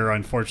every year,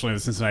 unfortunately,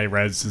 the Cincinnati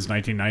Reds since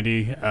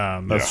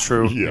 1990. That's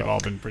true. Yeah. They've all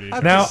been pretty...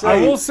 Now,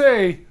 I will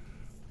say,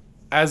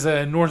 as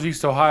a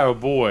Northeast Ohio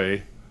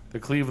boy, the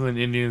Cleveland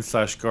Indians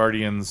 /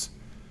 Guardians,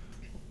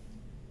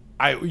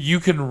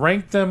 you can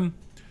rank them...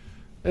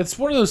 It's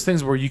one of those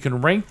things where you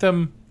can rank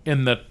them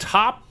in the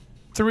top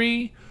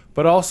 3,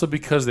 but also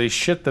because they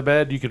shit the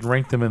bed, you could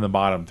rank them in the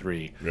bottom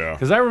 3. Yeah.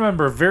 Because I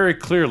remember very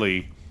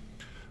clearly,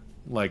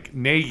 like,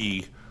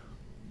 Nagy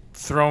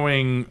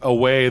throwing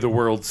away the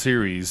World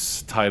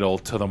Series title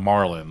to the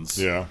Marlins.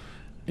 Yeah.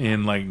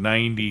 In, like,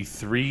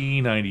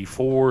 93,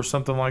 94,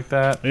 something like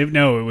that.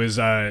 No, it was...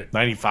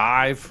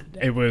 95?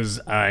 It was...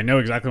 I know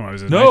exactly when it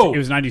was. No! It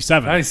was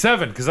 97.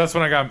 97, because that's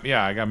when I got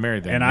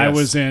married then. And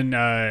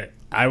yes.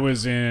 I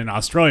was in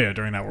Australia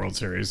during that World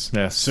Series.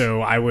 Yes.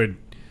 So I would,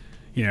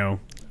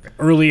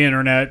 early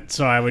internet.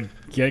 So I would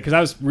get, because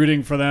I was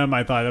rooting for them.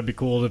 I thought it'd be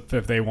cool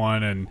if they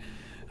won, and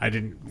I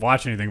didn't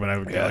watch anything, but I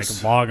would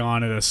like log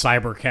on at a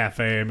cyber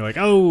cafe and be like,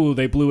 "Oh,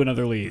 they blew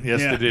another lead."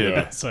 Yes, they did.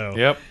 Yeah. So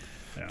yep.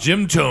 Yeah.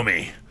 Jim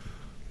Thome,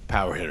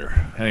 power hitter.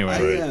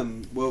 Anyway,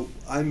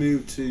 I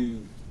moved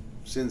to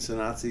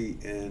Cincinnati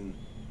in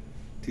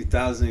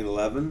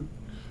 2011.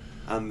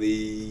 And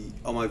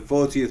on my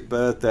 40th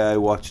birthday, I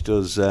watched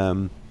us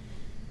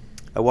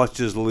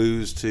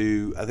lose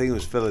to, I think it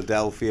was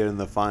Philadelphia in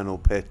the final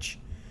pitch.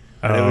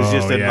 And it was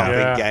just a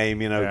nothing game,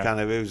 kind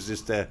of. It was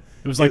just a.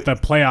 It was like the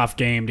playoff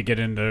game to get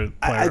into.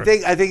 I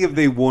think if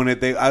they won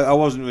it, I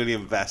wasn't really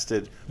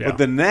invested. Yeah. But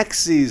the next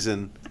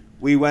season,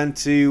 we went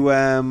to,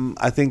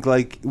 I think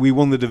we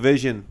won the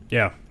division.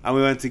 Yeah. And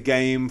we went to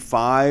Game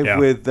 5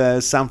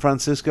 with San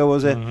Francisco,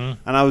 was it?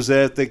 Mm-hmm. And I was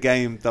there at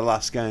the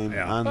last game,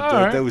 and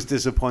that was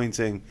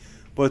disappointing.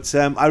 But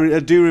I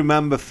do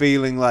remember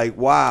feeling like,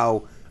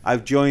 wow,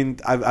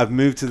 I've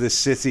moved to this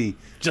city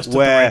just at the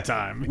right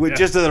time.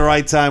 Just at the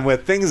right time where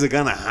things are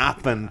going to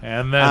happen.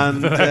 And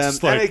then and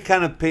it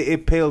kind of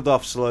peeled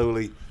off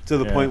slowly to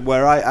the point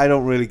where I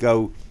don't really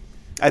go.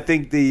 I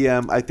think the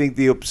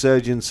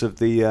upsurgence of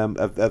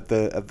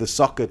the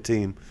soccer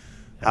team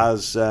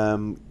has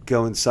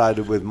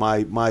coincided with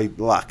my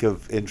lack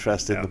of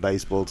interest in the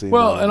baseball team.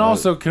 Well, and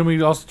also, can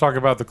we also talk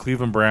about the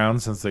Cleveland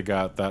Browns, since they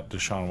got that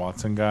Deshaun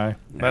Watson guy?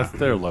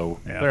 They're low.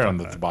 They're on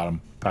the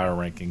bottom power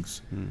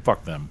rankings.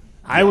 Fuck them.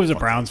 I was a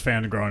Browns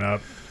fan growing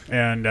up,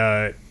 and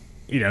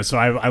so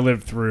I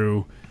lived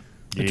through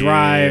the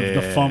drive,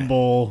 the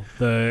fumble,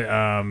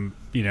 then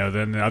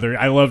the other.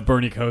 I loved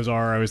Bernie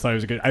Kosar. I always thought he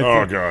was a good.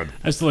 God!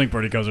 I still think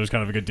Bernie Kosar was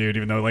kind of a good dude,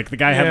 even though the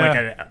guy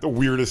had the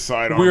weirdest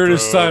sidearm.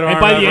 And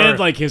by the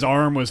end, his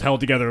arm was held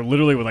together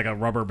literally with a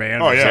rubber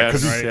band. Oh yeah,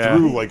 because he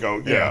threw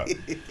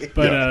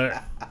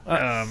But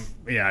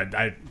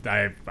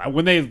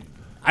when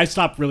I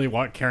stopped really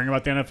caring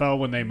about the NFL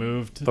when they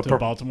moved to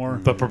Baltimore.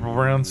 The Purple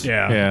Browns?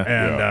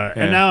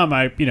 And now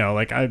I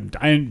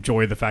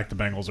enjoy the fact the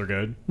Bengals are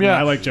good. Yeah.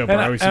 I like Joe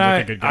Burrow. He seems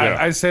like a good guy.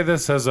 I say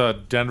this as a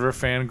Denver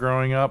fan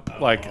growing up.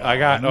 I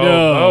got...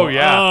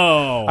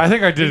 I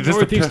think I did it just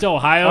to Northeast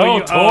Ohio? Oh,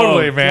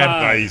 totally, man.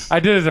 Nice.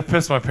 I did it to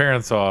piss my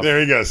parents off. There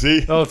you go,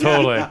 see? Oh,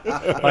 totally.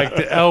 Like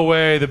the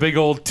Elway, the big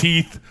old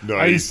teeth.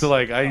 Nice.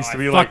 I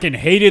fucking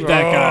hated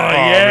that guy.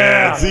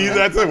 Man. See,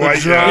 that's a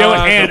white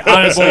guy. And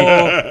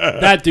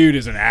honestly... That dude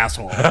is an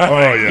asshole. Oh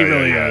yeah, he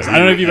really is. I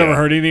don't know if you've ever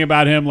heard anything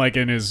about him,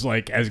 in his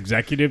as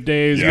executive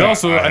days. Yeah, he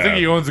also, I think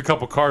he owns a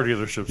couple car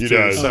dealerships too. He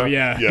does. So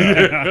yeah.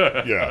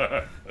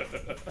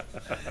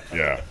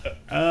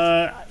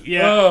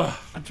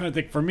 I'm trying to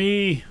think. For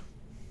me,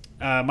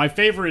 my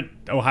favorite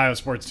Ohio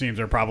sports teams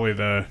are probably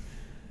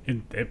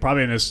in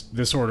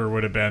this order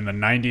would have been the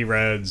 '90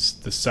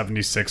 Reds, the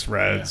 '76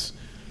 Reds,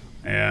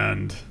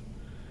 and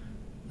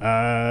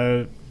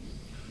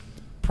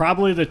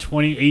probably the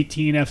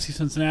 2018 FC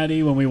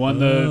Cincinnati when we won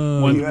the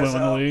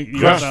league.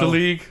 Crushed the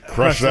league.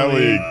 Crushed that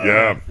league.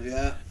 Yeah.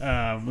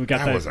 We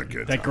got that was a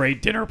good that time.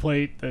 great dinner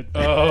plate.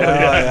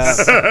 Yeah.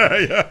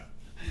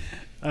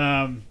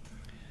 And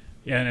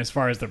as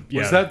far as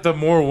was that the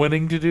more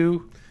winning to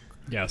do?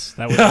 Yes,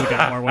 that was we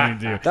got more winning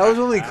to do. That was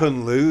when we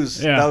couldn't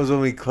lose. Yeah. That was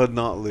when we could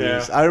not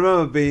lose. Yeah. I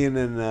remember being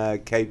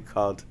in Cape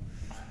Cod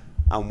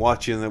and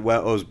watching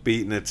us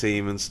beating a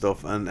team and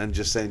stuff, and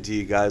just saying to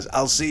you guys,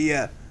 "I'll see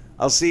you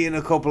in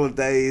a couple of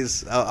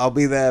days. I'll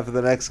be there for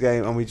the next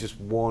game." And we just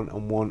won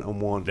and won and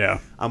won. Yeah.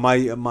 And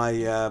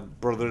my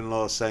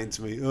brother-in-law saying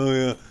to me,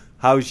 "Oh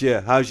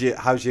yeah, how's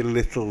your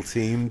little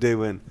team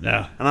doing?"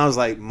 Yeah. And I was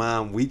like,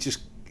 "Man, we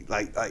just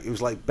it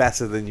was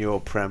better than your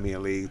Premier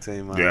League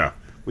team, man. Yeah.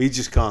 We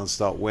just can't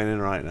stop winning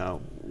right now.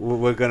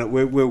 We're gonna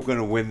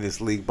win this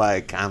league by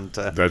a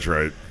canter." That's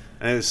right.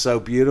 And it was so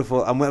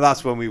beautiful. And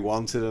that's when we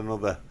wanted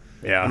another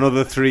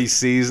 3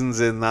 seasons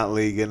in that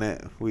league,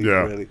 innit?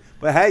 Really.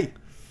 But hey.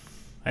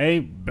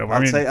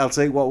 I'll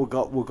take what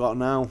we got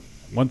now.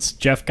 Once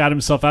Jeff got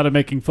himself out of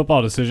making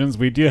football decisions,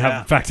 we do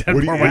have in fact had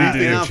more money to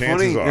do.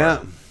 Chances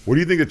are? What do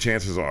you think the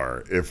chances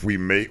are if we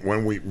make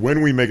when we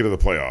make it to the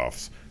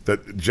playoffs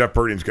that Jeff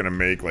Burton's going to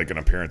make like an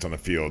appearance on the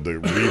field to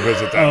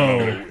revisit that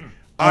moment?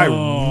 I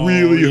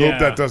really hope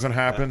that doesn't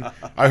happen.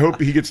 I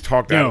hope he gets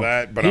talked out of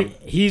that. But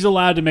he's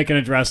allowed to make an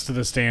address to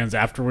the stands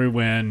after we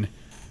win.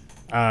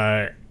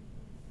 I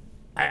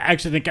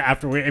actually think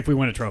if we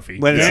win a trophy,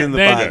 when it's in the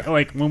bag,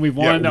 like when we've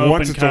won the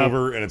Open it's Cup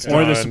over and it's or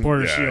done. the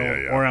Supporters Shield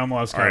or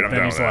MLS Cup,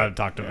 then he's allowed to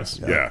talk to us.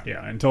 Yeah.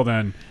 Until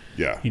then,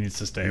 he needs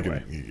to stay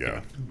away.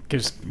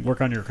 Just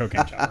work on your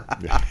cocaine shower.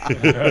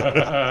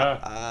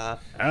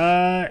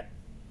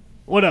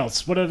 What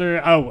else? What other?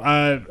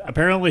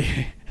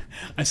 Apparently,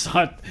 I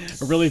saw a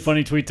really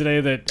funny tweet today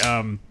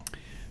that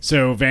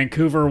so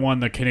Vancouver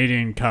won the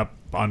Canadian Cup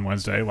on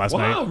Wednesday last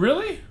night. Wow,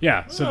 really?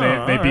 Yeah. So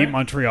they beat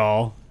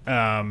Montreal.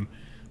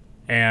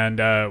 And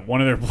one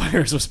of their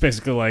players was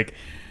basically like,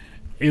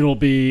 it'll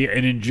be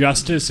an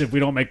injustice if we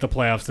don't make the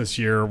playoffs this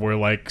year. We're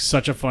like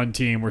such a fun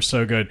team. We're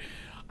so good.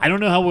 I don't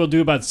know how we'll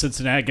do about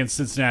against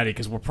Cincinnati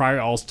because we'll probably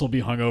all still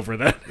be hungover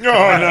then.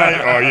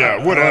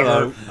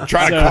 Whatever.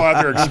 Trying to call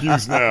out their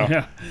excuse now.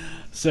 Yeah.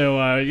 So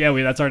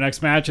that's our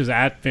next match is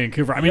at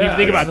Vancouver. I mean, if you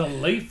think about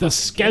the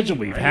schedule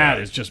we've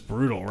had is just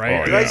brutal,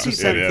 right? Did I see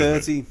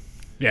 10:30?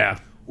 Yeah.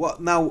 Well,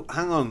 now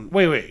hang on.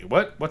 Wait.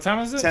 What time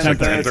is it?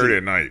 10:30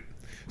 at night.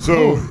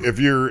 So if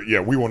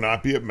we will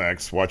not be at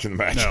Mex watching the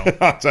match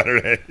on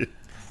Saturday.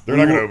 They're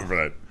not going to open for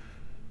that.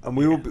 And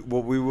we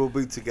will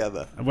be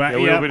together. Well,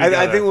 we will be together.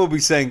 I think we'll be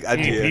saying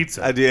adieu.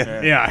 Pizza. Adieu.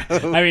 Yeah.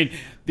 I mean,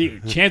 the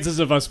chances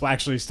of us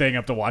actually staying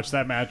up to watch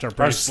that match are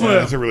pretty slim.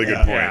 That's a really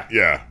good point.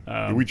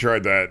 Yeah. We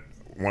tried that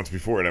once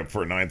before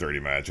for a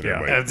 9:30 match.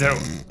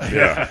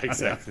 And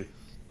Exactly.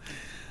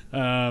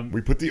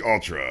 We put the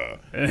ultra.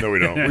 No, we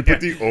don't. We put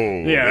the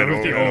old.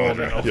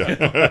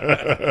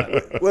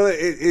 Well,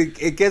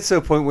 it gets to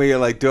a point where you're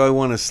like, do I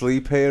want to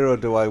sleep here or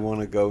do I want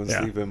to go and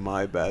sleep in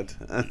my bed?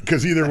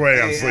 Because either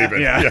way, I'm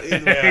sleeping. Yeah.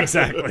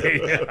 Exactly.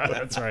 Yeah,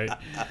 that's right.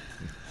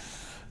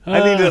 I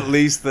need at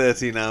least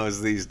 13 hours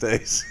these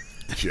days.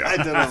 Yeah. I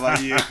don't know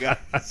about you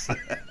guys.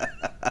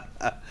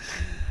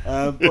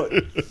 But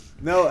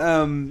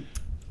no,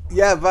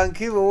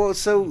 Vancouver.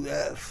 So.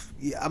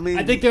 I mean,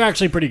 I think they're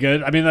actually pretty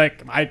good. I mean,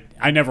 like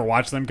I never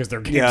watch them because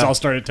their games all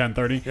start at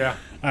 10:30. Yeah.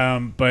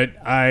 But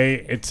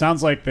it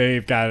sounds like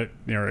they've got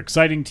an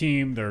exciting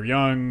team. They're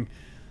young,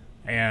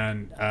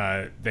 and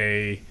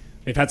they've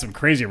had some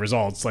crazy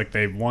results. Like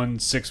they've won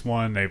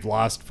 6-1, they've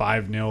lost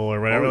 5-0 or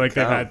whatever. They've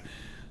had.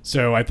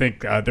 So I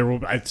think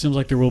it seems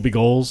like there will be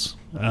goals.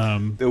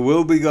 There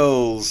will be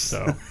goals.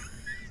 So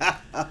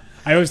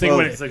I always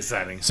think it's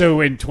exciting.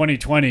 So in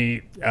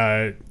 2020,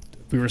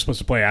 we were supposed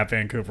to play at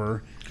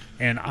Vancouver.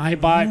 And I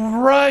bought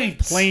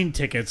plane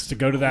tickets to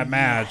go to that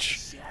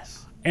match.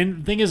 Yes. And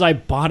the thing is, I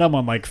bought them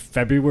on like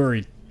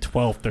February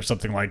 12th or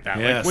something like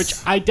that, which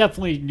I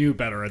definitely knew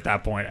better at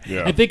that point.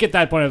 Yeah. I think at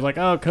that point I was like,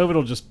 oh,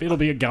 COVID it'll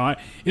be gone.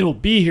 It'll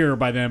be here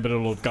by then, but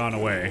it'll have gone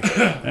away.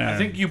 I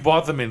think you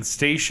bought them in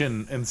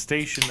station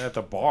at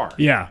the bar.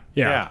 Yeah.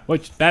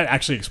 Which that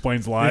actually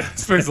explains a lot.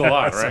 Explains a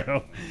lot, right?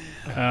 So,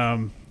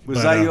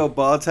 was that your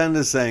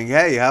bartender saying,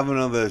 hey, have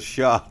another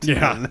shot?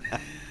 Yeah.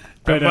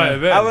 But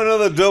have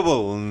another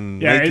double and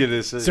make your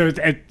decision.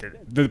 So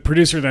the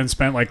producer then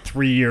spent like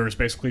 3 years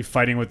basically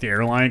fighting with the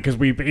airline because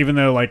even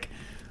though like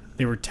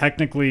they were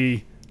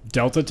technically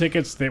Delta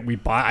tickets that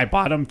I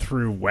bought them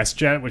through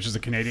WestJet, which is a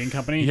Canadian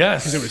company.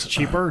 Yes, because it was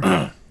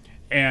cheaper,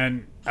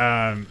 and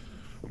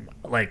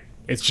like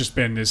it's just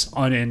been this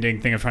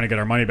unending thing of trying to get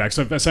our money back.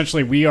 So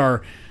essentially, we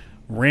are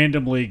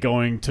randomly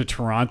going to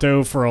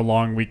Toronto for a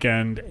long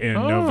weekend in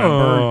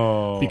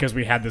November because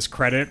we had this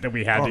credit that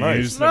we had to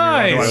use.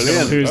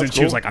 And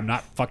she was like, I'm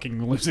not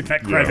fucking losing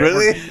that credit.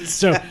 Really?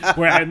 So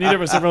neither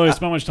of us have really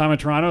spent much time in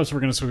Toronto, so we're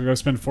going to go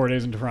spend 4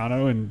 days in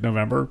Toronto in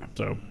November.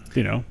 So,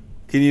 Can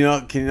you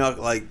not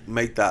like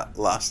make that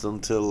last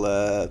until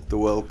the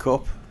World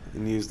Cup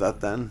and use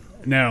that then?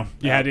 No.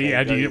 We had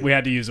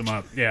to use them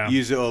up. Yeah.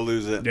 Use it or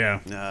lose it.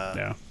 Yeah.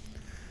 Yeah.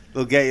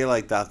 They'll get you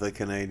like that, the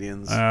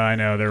Canadians. I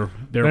know they're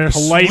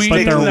polite,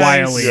 but they're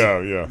wily.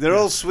 Yeah. They're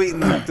all sweet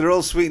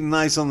and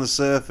nice on the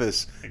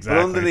surface, exactly. But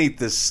underneath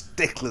they're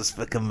sticklers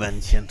for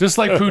convention. Just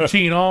like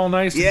poutine, all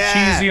nice and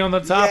cheesy on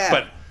the top,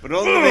 but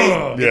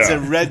underneath it's a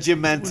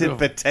regimented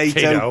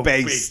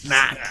potato-based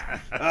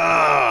snack.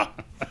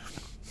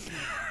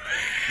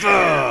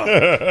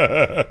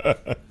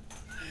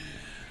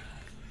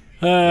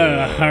 All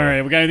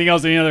right, we got anything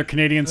else? Any other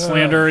Canadian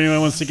slander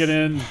anyone wants to get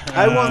in?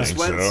 I once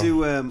went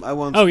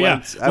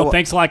to.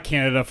 Thanks a lot,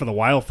 Canada, for the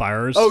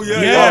wildfires. Oh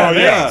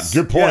yeah.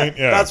 Good point.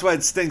 Yeah. That's why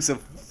it stinks of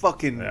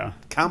fucking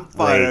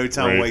campfire every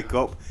time I wake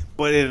up.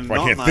 But in I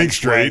can't think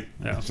straight.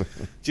 Yeah. Do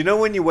you know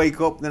when you wake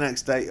up the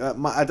next day?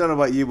 I don't know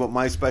about you, but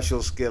my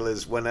special skill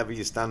is whenever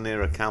you stand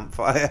near a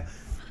campfire,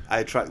 I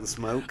attract the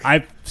smoke.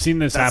 I've seen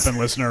this happen,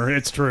 listener.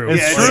 It's true.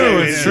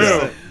 It's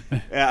true.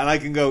 Yeah, and I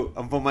can go,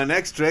 and for my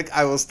next trick,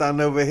 I will stand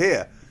over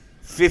here,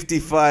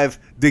 55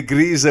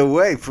 degrees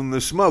away from the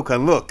smoke,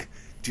 and look.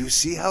 Do you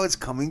see how it's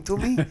coming to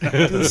me?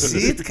 Do you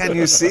see it? Can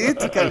you see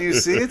it? Can you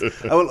see it?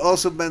 I will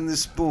also bend the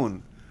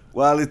spoon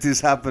Well, it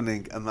is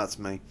happening, and that's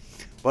me.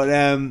 But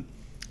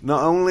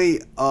not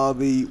only are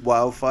the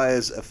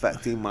wildfires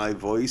affecting my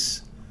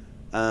voice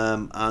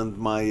and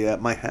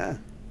my hair.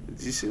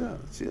 Did you see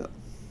that?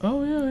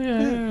 Oh,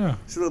 yeah.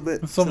 It's a little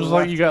bit... It's almost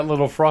like you got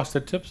little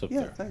frosted tips up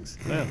there. Yeah, thanks.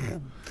 Yeah.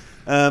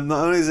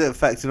 Not only is it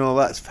affecting all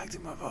that, it's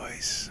affecting my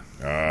voice.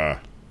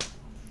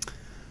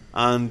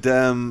 And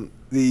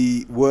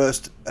the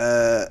worst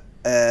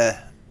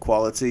air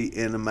quality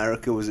in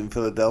America was in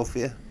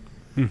Philadelphia.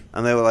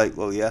 And they were like,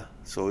 well, yeah,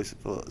 it's always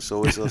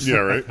us. Yeah,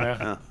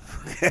 right.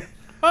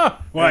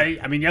 Well,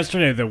 I mean,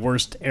 yesterday the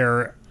worst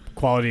air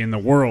quality in the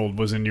world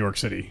was in New York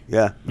City.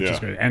 Yeah. Which is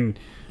good. And,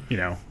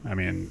 I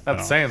mean...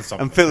 That's saying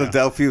something. And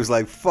Philadelphia was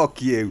like,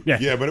 fuck you.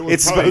 Yeah, but it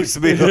was supposed to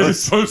be us. It's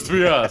supposed to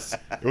be us.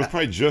 It was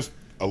probably just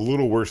a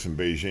little worse in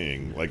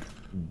Beijing, like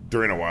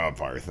during a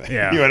wildfire thing.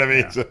 Yeah. You know what I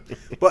mean? Yeah. So,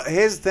 But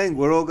here's the thing.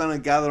 We're all going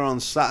to gather on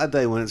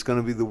Saturday when it's going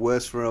to be the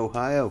worst for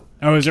Ohio.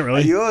 Oh, is it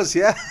really? Yours,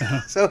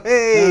 yeah. So,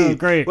 hey. Oh,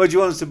 great. What do you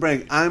want us to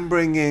bring? I'm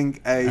bringing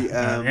a...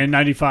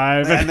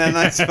 N95. And then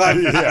that's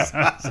fine.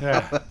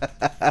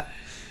 Yeah.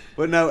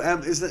 But no,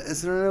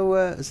 is there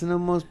no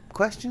more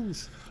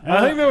questions?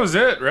 I think that was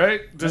it,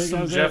 right? Just think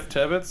some that Jeff was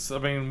Tibbetts. I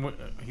mean,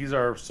 he's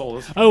our sole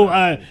listener.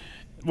 Oh,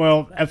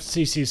 well,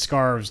 FCC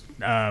scarves.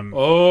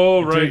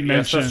 Oh, right. did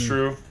Yes, that's mention-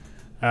 true.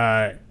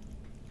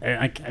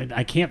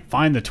 I can't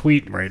find the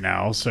tweet right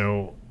now.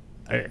 So,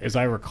 as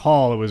I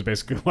recall, it was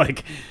basically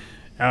like,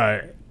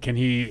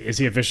 is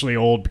he officially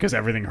old because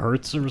everything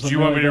hurts or something? Do you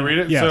want me like to that? read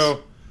it? Yes.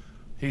 So,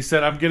 he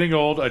said, I'm getting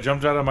old. I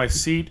jumped out of my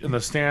seat in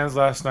the stands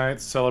last night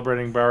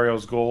celebrating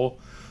Barrio's goal.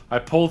 I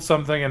pulled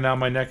something, and now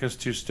my neck is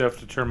too stiff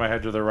to turn my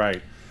head to the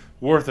right.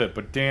 Worth it,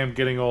 but damn,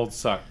 getting old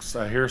sucks.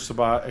 I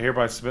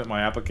hereby submit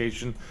my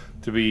application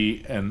to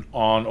be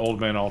on Old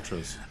Man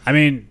Ultras. I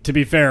mean, to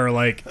be fair,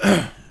 like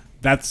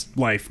that's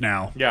life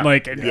now. Yeah.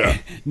 Like Yeah.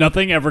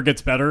 nothing ever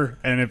gets better,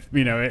 and if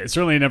it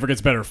certainly never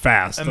gets better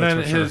fast. And that's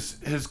then for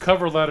sure. his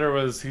cover letter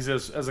was, he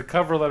says, as a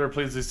cover letter,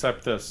 please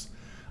accept this.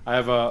 I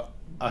have a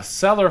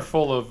cellar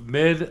full of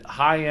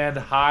high-end,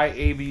 high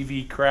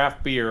ABV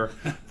craft beer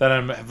that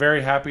I'm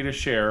very happy to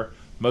share,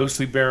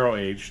 mostly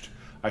barrel-aged.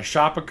 I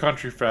shop at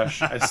Country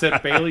Fresh. I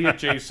sit Bailey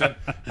adjacent,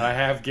 and I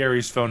have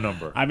Gary's phone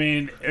number. I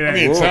mean,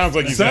 it sounds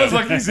like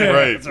he's in.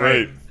 Right.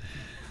 Right.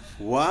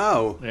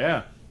 Wow.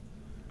 Yeah.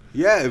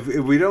 Yeah, if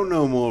we don't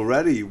know him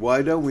already,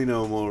 why don't we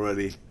know him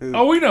already? Who?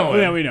 Oh, we know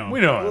him. Yeah, we know him.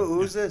 We know him.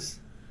 Who's this?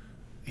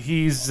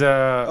 He's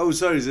Oh,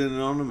 sorry, he's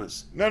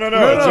anonymous. No. no,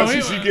 It's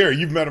FCC Gary.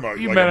 You've met him.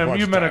 you Like met a him. bunch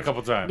You of met a times.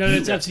 couple times. no,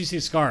 it's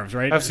FCC scarves,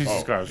 right? FCC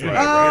Scars. Right.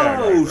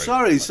 Oh,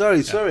 right.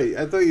 sorry.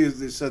 I thought you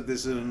said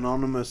this is an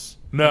anonymous.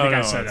 No, I think no.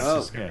 I said it's- Oh.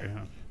 FCC.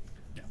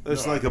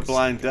 It's like a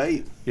blind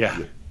date. Yeah.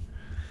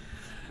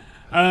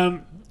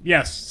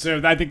 Yes.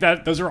 So I think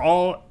that those are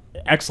all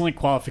excellent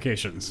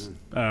qualifications.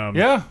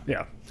 Yeah.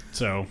 Yeah.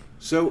 So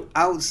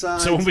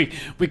outside. when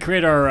we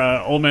create our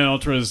Old Man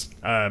Ultras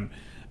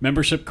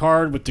membership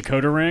card with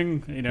Dakota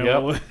Ring,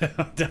 we'll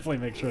definitely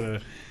make sure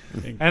to.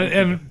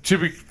 And to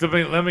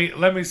be,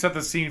 let me set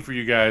the scene for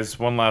you guys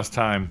one last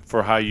time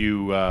for how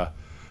you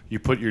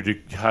put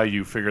how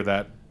you figure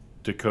that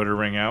decoder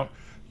ring out.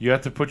 You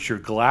have to put your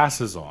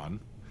glasses on,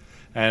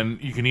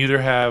 and you can either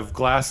have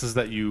glasses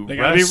that you they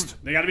rest.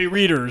 gotta be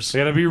readers.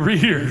 They gotta be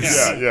readers.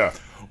 Yeah.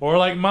 Or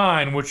like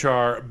mine, which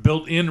are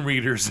built-in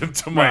readers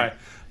into my Right.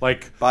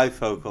 like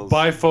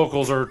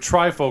bifocals or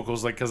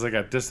trifocals, like because I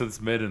got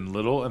distance, mid, and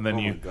little, and then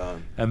my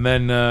God. and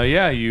then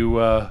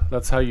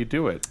that's how you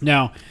do it.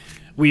 Now,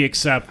 we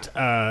accept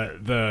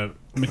the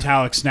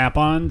metallic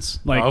snap-ons,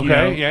 like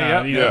Okay,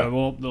 yeah.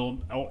 Little,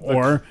 or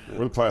Or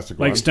the plastic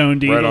like ones. Stone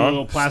D, Right the on.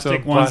 little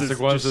plastic So ones, plastic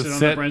that ones just that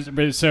sit on the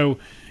branch. So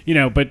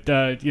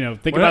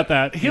think about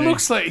that. He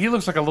looks like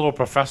a little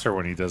professor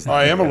when he does that.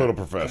 I am a little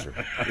professor.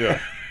 Yeah.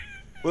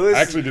 Well, this,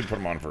 I actually did put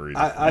them on for a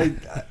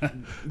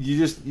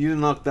reason. you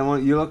knocked them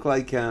on. You look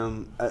like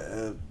I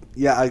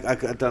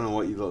don't know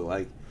what you look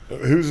like.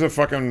 Who's the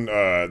fucking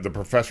the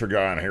professor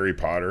guy on Harry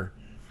Potter?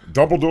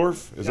 Dumbledore?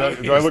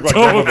 Do I look like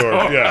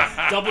Dumbledore?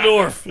 Yeah.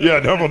 Dumbledore. Yeah,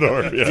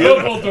 Dumbledore. Yeah.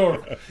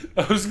 Dumbledore.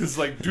 I was just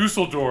like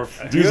Dusseldorf.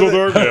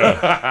 Dusseldorf?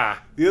 Yeah.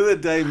 The other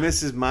day,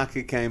 Mrs.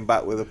 Macker came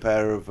back with a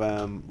pair of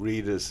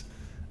readers,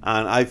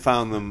 and I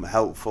found them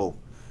helpful.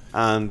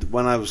 And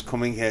when I was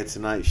coming here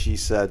tonight, she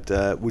said,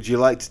 would you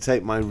like to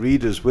take my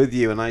readers with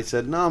you? And I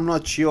said, no, I'm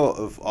not short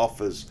of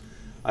offers.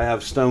 I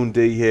have Stone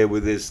D here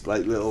with his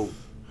like little,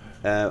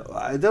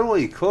 I don't know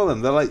what you call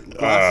them. They're like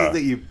glasses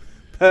that you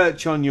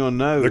perch on your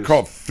nose. They're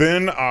called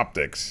Thin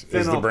Optics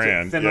is the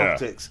brand. Thin yeah.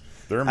 Optics.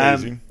 They're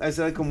amazing. I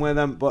said I can wear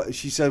them, but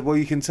she said, well,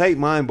 you can take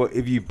mine, but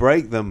if you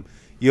break them,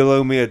 you'll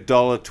owe me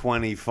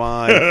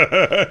 $1.25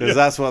 because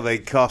that's what they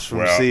cost from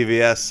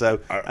CVS. So,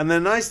 and they're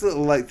nice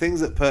little like things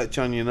that perch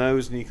on your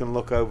nose, and you can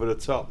look over the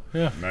top.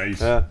 Yeah,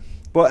 Nice.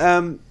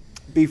 But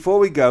before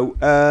we go,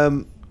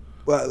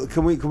 well,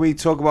 can we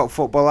talk about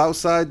football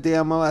outside the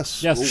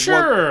MLS? Yes,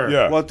 sure.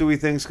 Yeah. What do we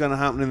think is going to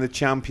happen in the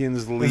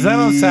Champions League? Is that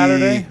on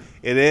Saturday?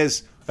 It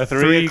is At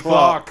 3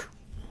 o'clock.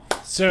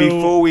 So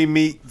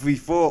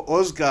Before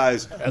us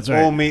guys That's all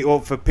right. meet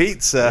up for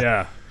pizza.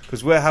 yeah.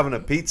 because we're having a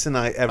pizza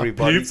night,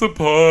 everybody. Pizza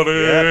party.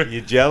 Yeah,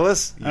 you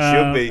jealous? You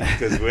should be,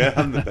 because we're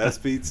having the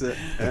best pizza.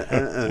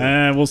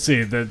 We'll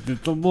see. The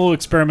little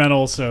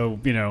experimental, so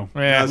we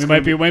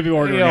might be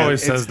ordering. He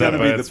always it. says It's going that,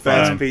 to be but the it's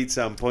best fine.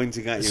 pizza. I'm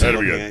pointing at you, That'll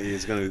and be looking good. at you.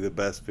 It's going to be the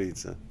best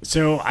pizza.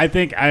 So I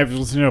think I was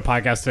listening to a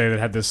podcast today that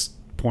had this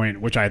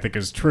point, which I think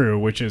is true,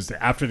 which is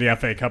after the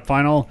FA Cup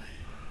final,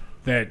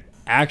 that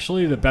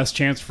actually the best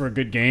chance for a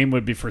good game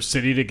would be for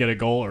City to get a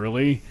goal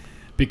early,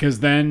 because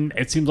then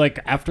it seems like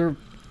after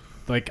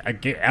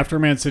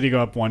Man City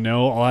go up 1-0, a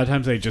lot of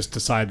times they just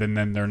decide and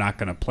then they're not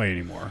going to play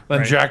anymore. Then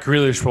right? Jack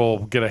Grealish will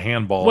get a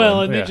handball.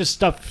 Well, and they just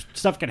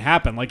stuff can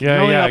happen. Like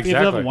if you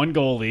have a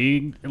 1-goal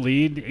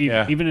lead,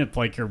 even if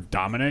like you're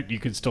dominant, you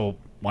can still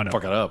want to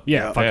fuck it up.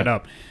 Fuck it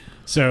up.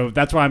 So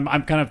that's why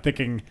I'm kind of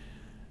thinking.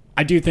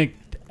 I do think,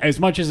 as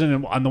much as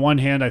on the one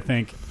hand, I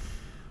think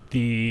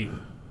the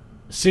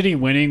City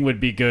winning would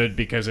be good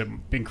because it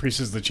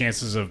increases the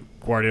chances of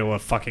Guardiola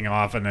fucking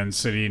off and then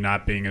City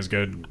not being as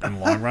good in the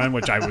long run,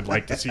 which I would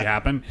like to see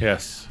happen.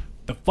 Yes.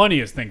 The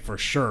funniest thing for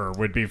sure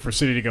would be for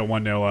City to go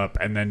 1-0 up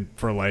and then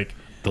for like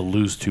the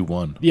lose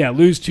 2-1. Yeah,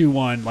 lose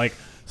 2-1. Like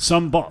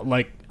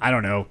I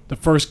don't know. The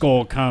first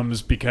goal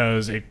comes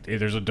because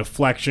there's a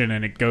deflection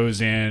and it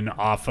goes in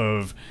off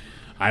of,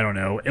 I don't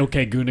know,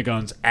 Ilkay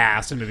Gundogan's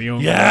ass into the own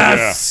goal.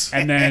 Yes.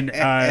 And then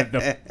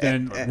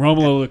then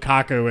Romelu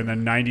Lukaku in the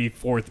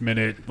 94th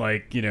minute,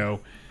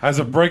 has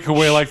a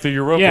breakaway like the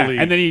Europa League.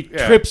 and then he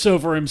trips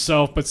over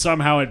himself, but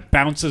somehow it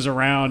bounces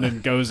around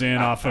and goes in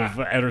off of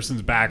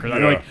Ederson's back.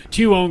 Like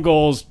 2 own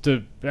goals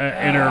to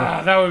enter.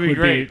 That would be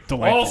great.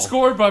 Delightful. All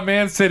scored by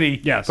Man City.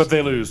 Yes, but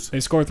they lose. They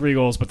score 3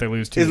 goals, but they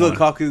lose 2. Is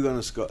Lukaku going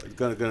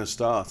to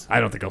start?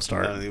 I don't think he'll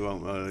start. No, he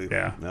won't.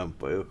 Yeah. No,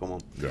 but he'll come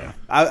on. Yeah.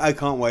 I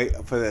can't wait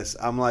for this.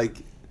 I'm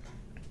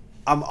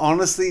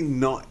honestly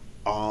not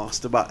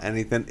asked about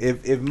anything.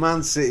 If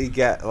Man City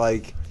get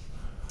like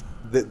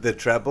the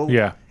treble,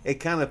 it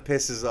kind of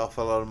pisses off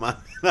a lot of Man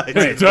United.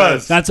 It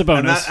does. That's a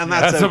bonus. And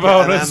that's a okay.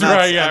 bonus, And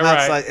right? Yeah, and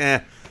that's right.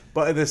 Like,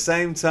 But at the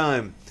same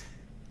time,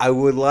 I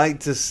would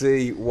like to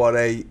see what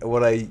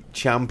a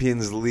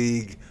Champions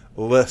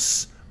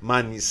League-less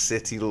Man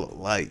City look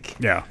like.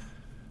 Yeah.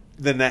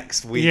 The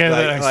next week, Yeah,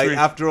 the next week.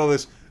 After all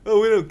this, we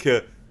don't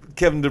care.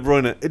 Kevin De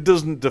Bruyne, it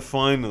doesn't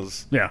define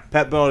us. Yeah.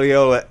 Pep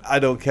Guardiola, I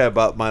don't care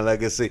about my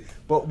legacy.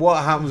 But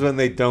what happens when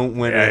they don't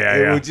win it?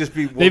 It would just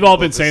be. They've all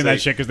been saying that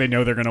shit because they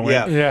know they're going to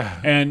win. Yeah.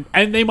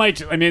 And they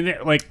might. I mean,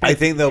 like I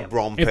think they'll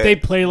romp if it, they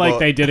play like but-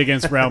 they did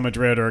against Real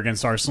Madrid or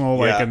against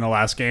Arsenal, in the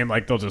last game.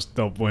 Like they'll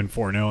win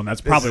 4-0, and that's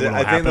probably what will I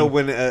think happen. they'll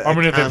win. I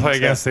mean, if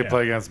they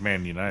play against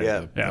Man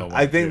United. Yeah.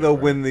 I think they'll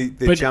win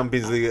the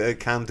Champions League at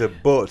Cantor,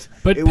 but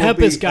Pep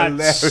has got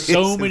hilarious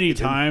so many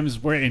times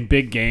where in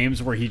big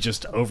games where he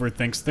just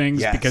overthinks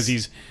things because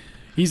he's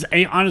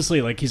honestly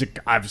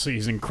obviously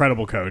he's an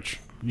incredible coach.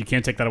 You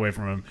can't take that away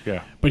from him.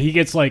 Yeah. But he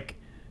gets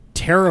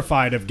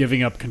terrified of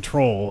giving up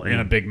control in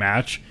a big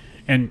match,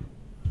 and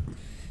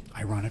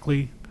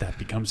ironically, that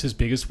becomes his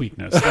biggest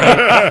weakness.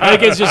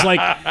 It's just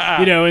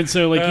and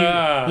so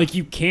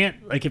you can't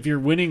if you're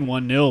winning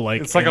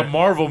 1-0 it's like a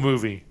Marvel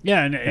movie.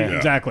 Yeah,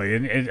 exactly.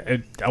 And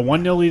a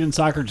 1-0 lead in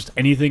soccer, just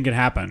anything can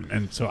happen,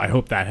 and so I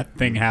hope that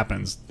thing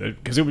happens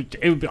because it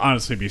would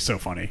honestly be so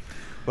funny.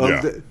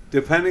 Well,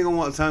 depending on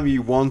what time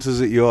you want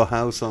us at your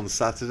house on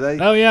Saturday,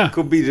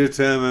 could be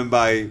determined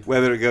by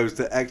whether it goes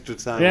to extra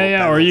time.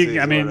 Or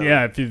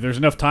if there's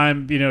enough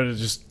time, to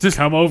just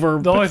come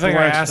over. The only thing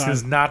I ask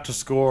is not to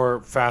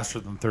score faster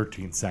than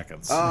 13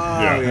 seconds.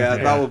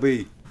 That will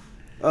be.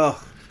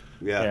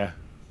 Yeah,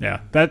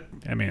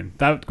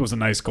 that was a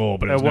nice goal,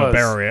 but there was no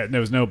Barrial. There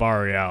was no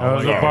Barrial. That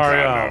was a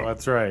Barrial.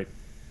 That's right.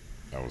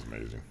 That was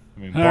amazing.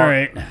 All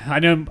right,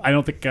 I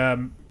don't think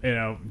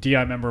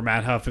DI member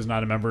Matt Huff is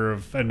not a member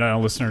of and a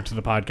listener to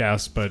the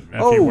podcast, but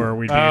if he were,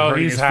 we'd be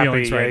hurting his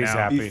feelings right now.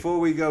 Happy. Before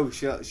we go,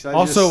 shall I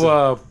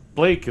also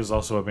Blake is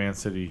also a Man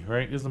City,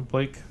 right? Isn't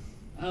Blake?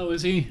 Oh,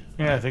 is he?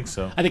 Yeah, I think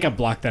so. I think I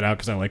blocked that out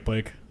because I like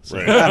Blake. So.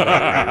 Right.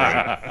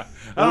 I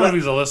don't know if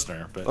he's a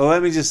listener, but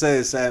let me just say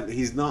this: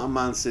 he's not a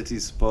Man City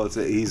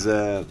supporter.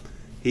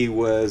 He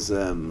wears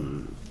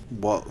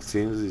what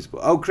team does he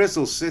support? Oh,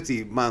 Crystal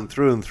City man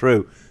through and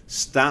through.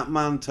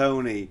 Statman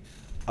Tony.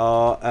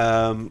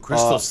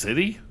 Crystal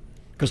City?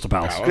 Crystal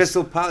Palace.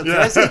 Crystal Palace. Did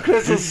I say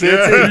Crystal City?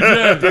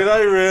 Did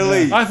I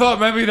really? I thought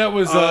maybe that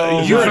was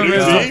a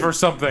euphemism for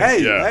something.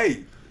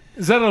 Hey.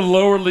 Is that a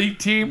lower league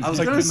team? I was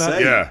going to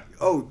say.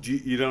 Oh,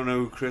 you don't know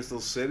who Crystal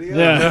City is?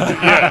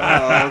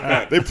 Yeah.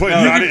 Okay. They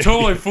played.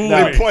 Totally fool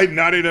They me. played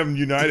Nottingham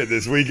United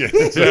this weekend.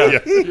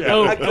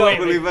 Oh, I can't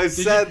believe I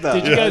said that.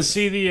 Did you guys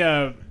see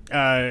the?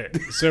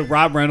 So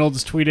Rob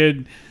Reynolds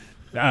tweeted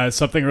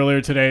something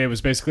earlier today. It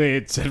was basically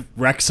it said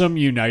Wrexham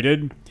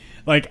United,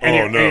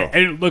 and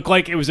it looked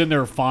like it was in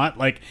their font,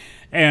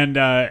 and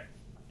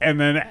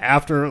then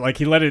after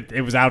he let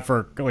it was out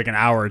for an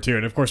hour or two,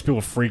 and of course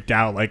people freaked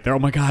out they're, oh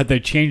my god, they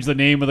changed the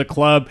name of the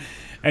club,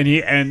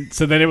 and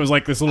so then it was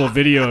this little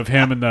video of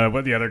him and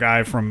the other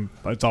guy from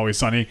It's Always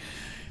Sunny,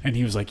 and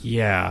he was like,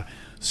 yeah.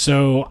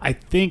 So I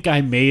think I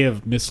may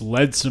have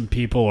misled some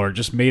people or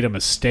just made a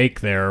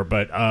mistake there,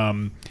 but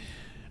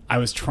I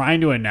was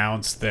trying to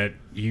announce that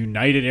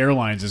United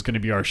Airlines is going to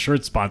be our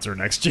shirt sponsor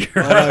next year.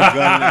 Oh,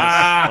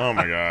 goodness. Oh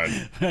my god.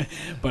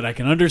 But I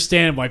can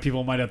understand why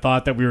people might have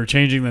thought that we were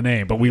changing the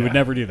name, but we would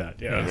never do that.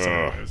 Yeah,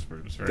 so it was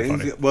very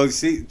funny. Well, you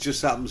see, it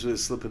just happens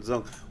with slip and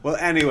song. Well,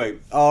 anyway,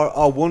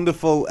 our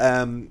wonderful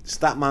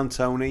Statman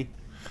Tony,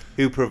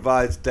 who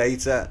provides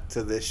data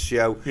to this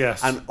show.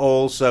 Yes. And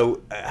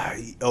also,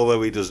 although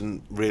he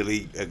doesn't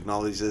really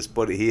acknowledge this,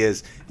 but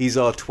he's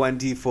our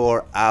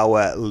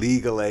 24-hour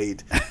legal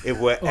aid. If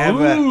we're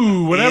ever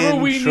whenever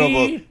in we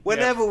trouble, need.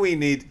 whenever we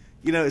need,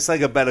 it's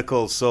like a Better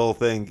Call Saul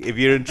thing. If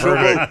you're in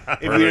trouble,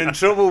 you're in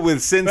trouble with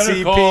Cincy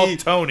Better call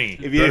Tony.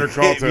 If you're in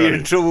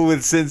trouble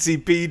with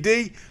Cincy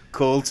PD,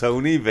 call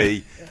Tony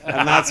V.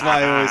 And that's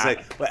why I always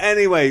say. But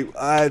anyway,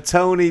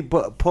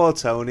 poor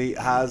Tony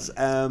has.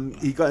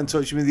 He got in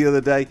touch with me the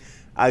other day.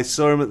 I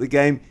saw him at the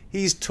game.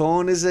 He's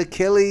torn his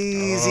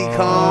Achilles. He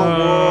can't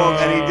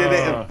walk, and he did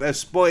it a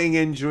sporting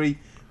injury.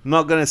 I'm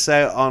not going to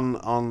say it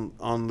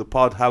on the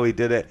pod how he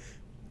did it,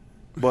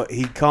 but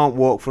he can't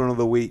walk for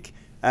another week.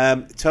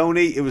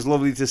 Tony, it was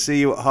lovely to see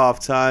you at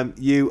halftime.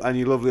 You and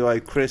your lovely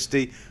wife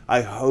Christy.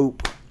 I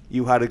hope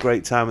you had a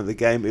great time at the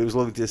game. It was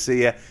lovely to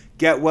see you.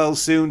 Get well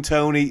soon,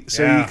 Tony,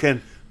 so you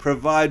can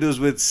provide us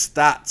with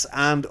stats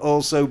and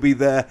also be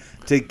there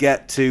to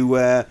get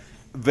to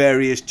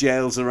various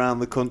jails around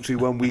the country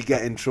when we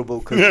get in trouble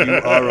because you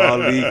are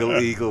our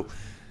legal eagle.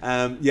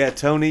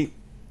 Tony,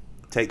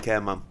 take care,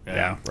 man.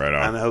 Yeah, right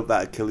on. And I hope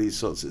that Achilles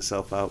sorts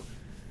itself out.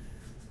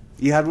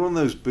 You had one of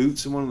those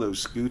boots and one of those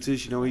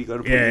scooters, where you got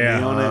to put your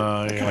knee on it.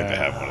 I'd like to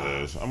have one of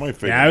those. I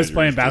might. I was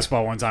playing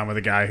basketball one time with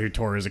a guy who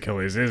tore his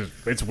Achilles.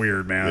 It's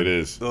weird, man. It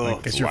is.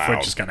 Because your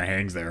foot just kind of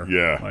hangs there.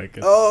 Yeah.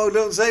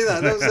 Don't say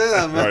that. Don't say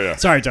that, man. Oh, yeah.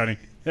 Sorry, Tony.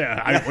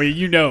 Yeah, well,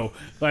 he knows,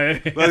 but I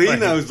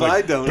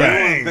don't.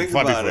 I don't think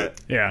about it.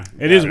 Yeah,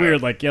 it is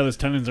weird. Those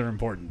tendons are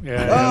important.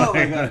 Yeah. Oh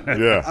my god.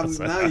 Yeah.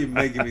 Now you're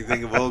making me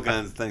think of all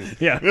kinds of things.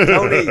 Yeah.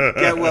 Tony,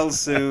 get well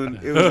soon.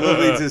 It was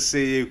lovely to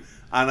see you.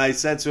 And I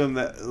said to him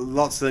that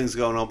lots of things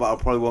going on, but I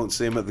probably won't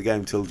see him at the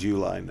game till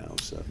July now.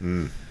 So,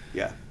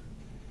 yeah.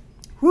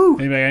 Woo.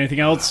 Anybody got anything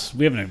else?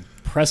 We have an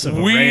impressive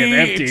array of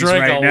empties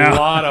drank right a now.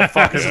 lot of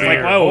fucking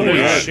beer.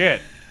 Holy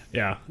shit.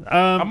 Yeah.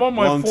 I'm on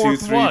my 1, 2,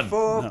 fourth 3, one.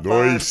 4, Nice.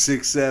 5,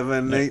 6,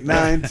 7, 8,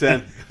 9,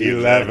 10,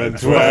 11,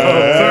 12.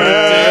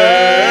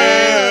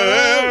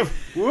 12.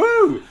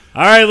 Woo!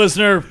 All right,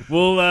 listener.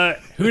 We'll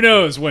who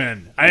knows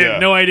when? I have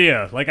no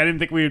idea. I didn't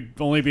think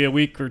we'd only be a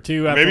week or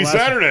two after Maybe last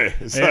Saturday.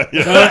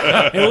 It'll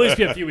at least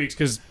be a few weeks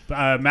because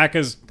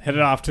Macca's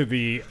headed off to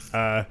the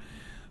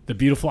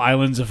beautiful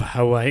islands of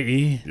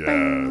Hawaii.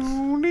 Yes.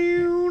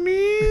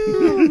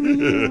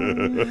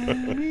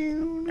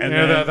 And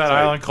that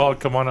island called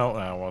Kimono. No,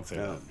 I won't say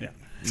that.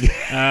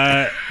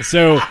 Yeah.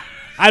 So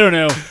I don't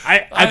know.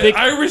 I think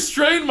I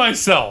restrained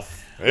myself.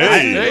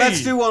 Hey.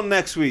 Let's do one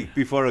next week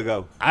before I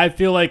go. I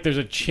feel like there's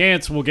a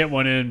chance we'll get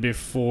one in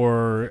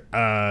before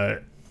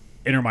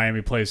Inter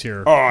Miami plays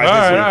here. Oh,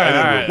 I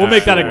right. We'll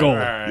make that a goal.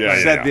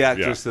 Yeah, The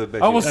actress to the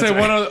bitch. I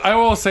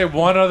will say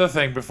one other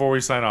thing before we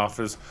sign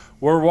off is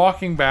we're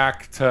walking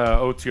back to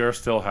OTR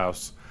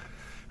Stillhouse,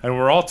 and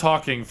we're all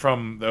talking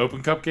from the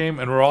Open Cup game,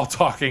 and we're all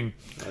talking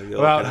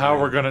about how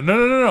we're gonna.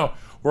 No.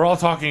 We're all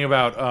talking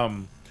about.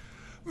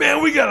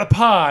 Man, we got a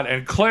pod,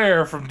 and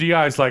Claire from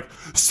DI's like,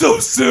 so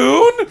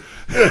soon?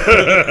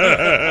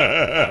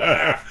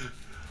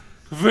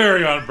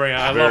 Very on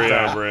brand. I love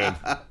that. Very on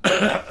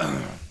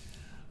brand.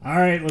 All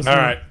right, listen. All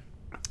right.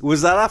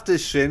 Was that after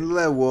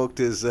Schindler walked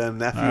his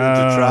nephew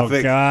into traffic?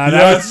 Oh God!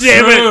 That's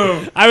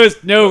Damn it! I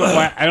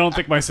don't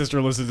think my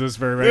sister listens to this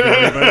very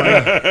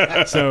regularly.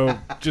 But so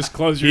just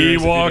close your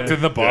ears. He walked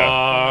in the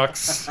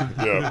box.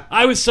 Yeah.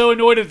 I was so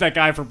annoyed at that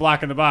guy for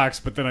blocking the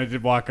box, but then I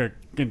did walk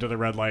into the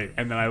red light,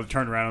 and then I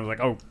turned around and was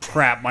like, "Oh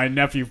crap! My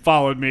nephew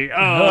followed me." Oh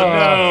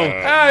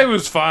no! It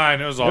was fine.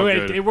 It was all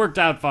good. It worked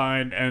out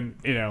fine, and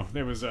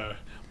there was a.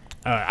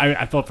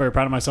 I felt very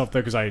proud of myself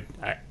though because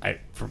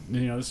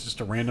this is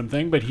just a random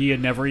thing, but he had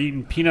never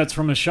eaten peanuts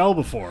from a shell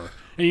before.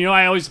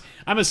 And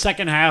I'm a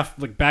second half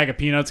bag of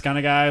peanuts kind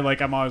of guy.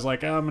 I'm always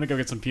like, I'm gonna go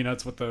get some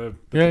peanuts with the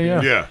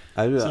Yeah.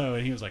 I do that. So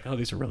he was like, oh,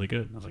 these are really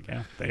good. And I was like,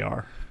 yeah, they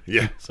are.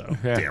 Yeah. So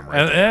Damn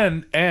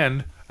right.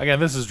 And again,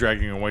 this is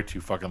dragging away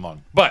too fucking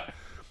long. But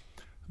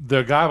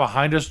the guy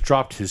behind us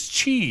dropped his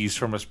cheese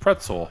from his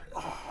pretzel.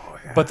 Oh,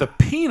 yeah. But the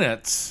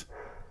peanuts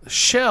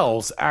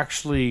shells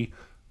actually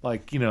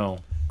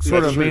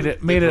sort of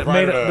provided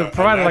like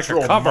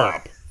a cover.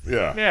 Mop.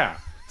 Yeah. Yeah.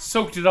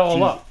 Soaked it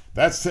all up.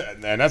 That's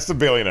the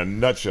Bailey in a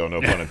nutshell,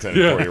 no pun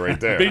intended for you right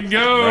there.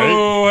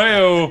 Bingo!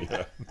 Right?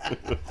 Hey-o.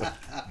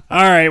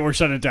 all right, we're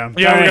shutting it down.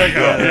 Yeah, we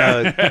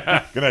gotta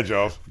go. Good night,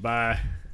 Joel. Bye.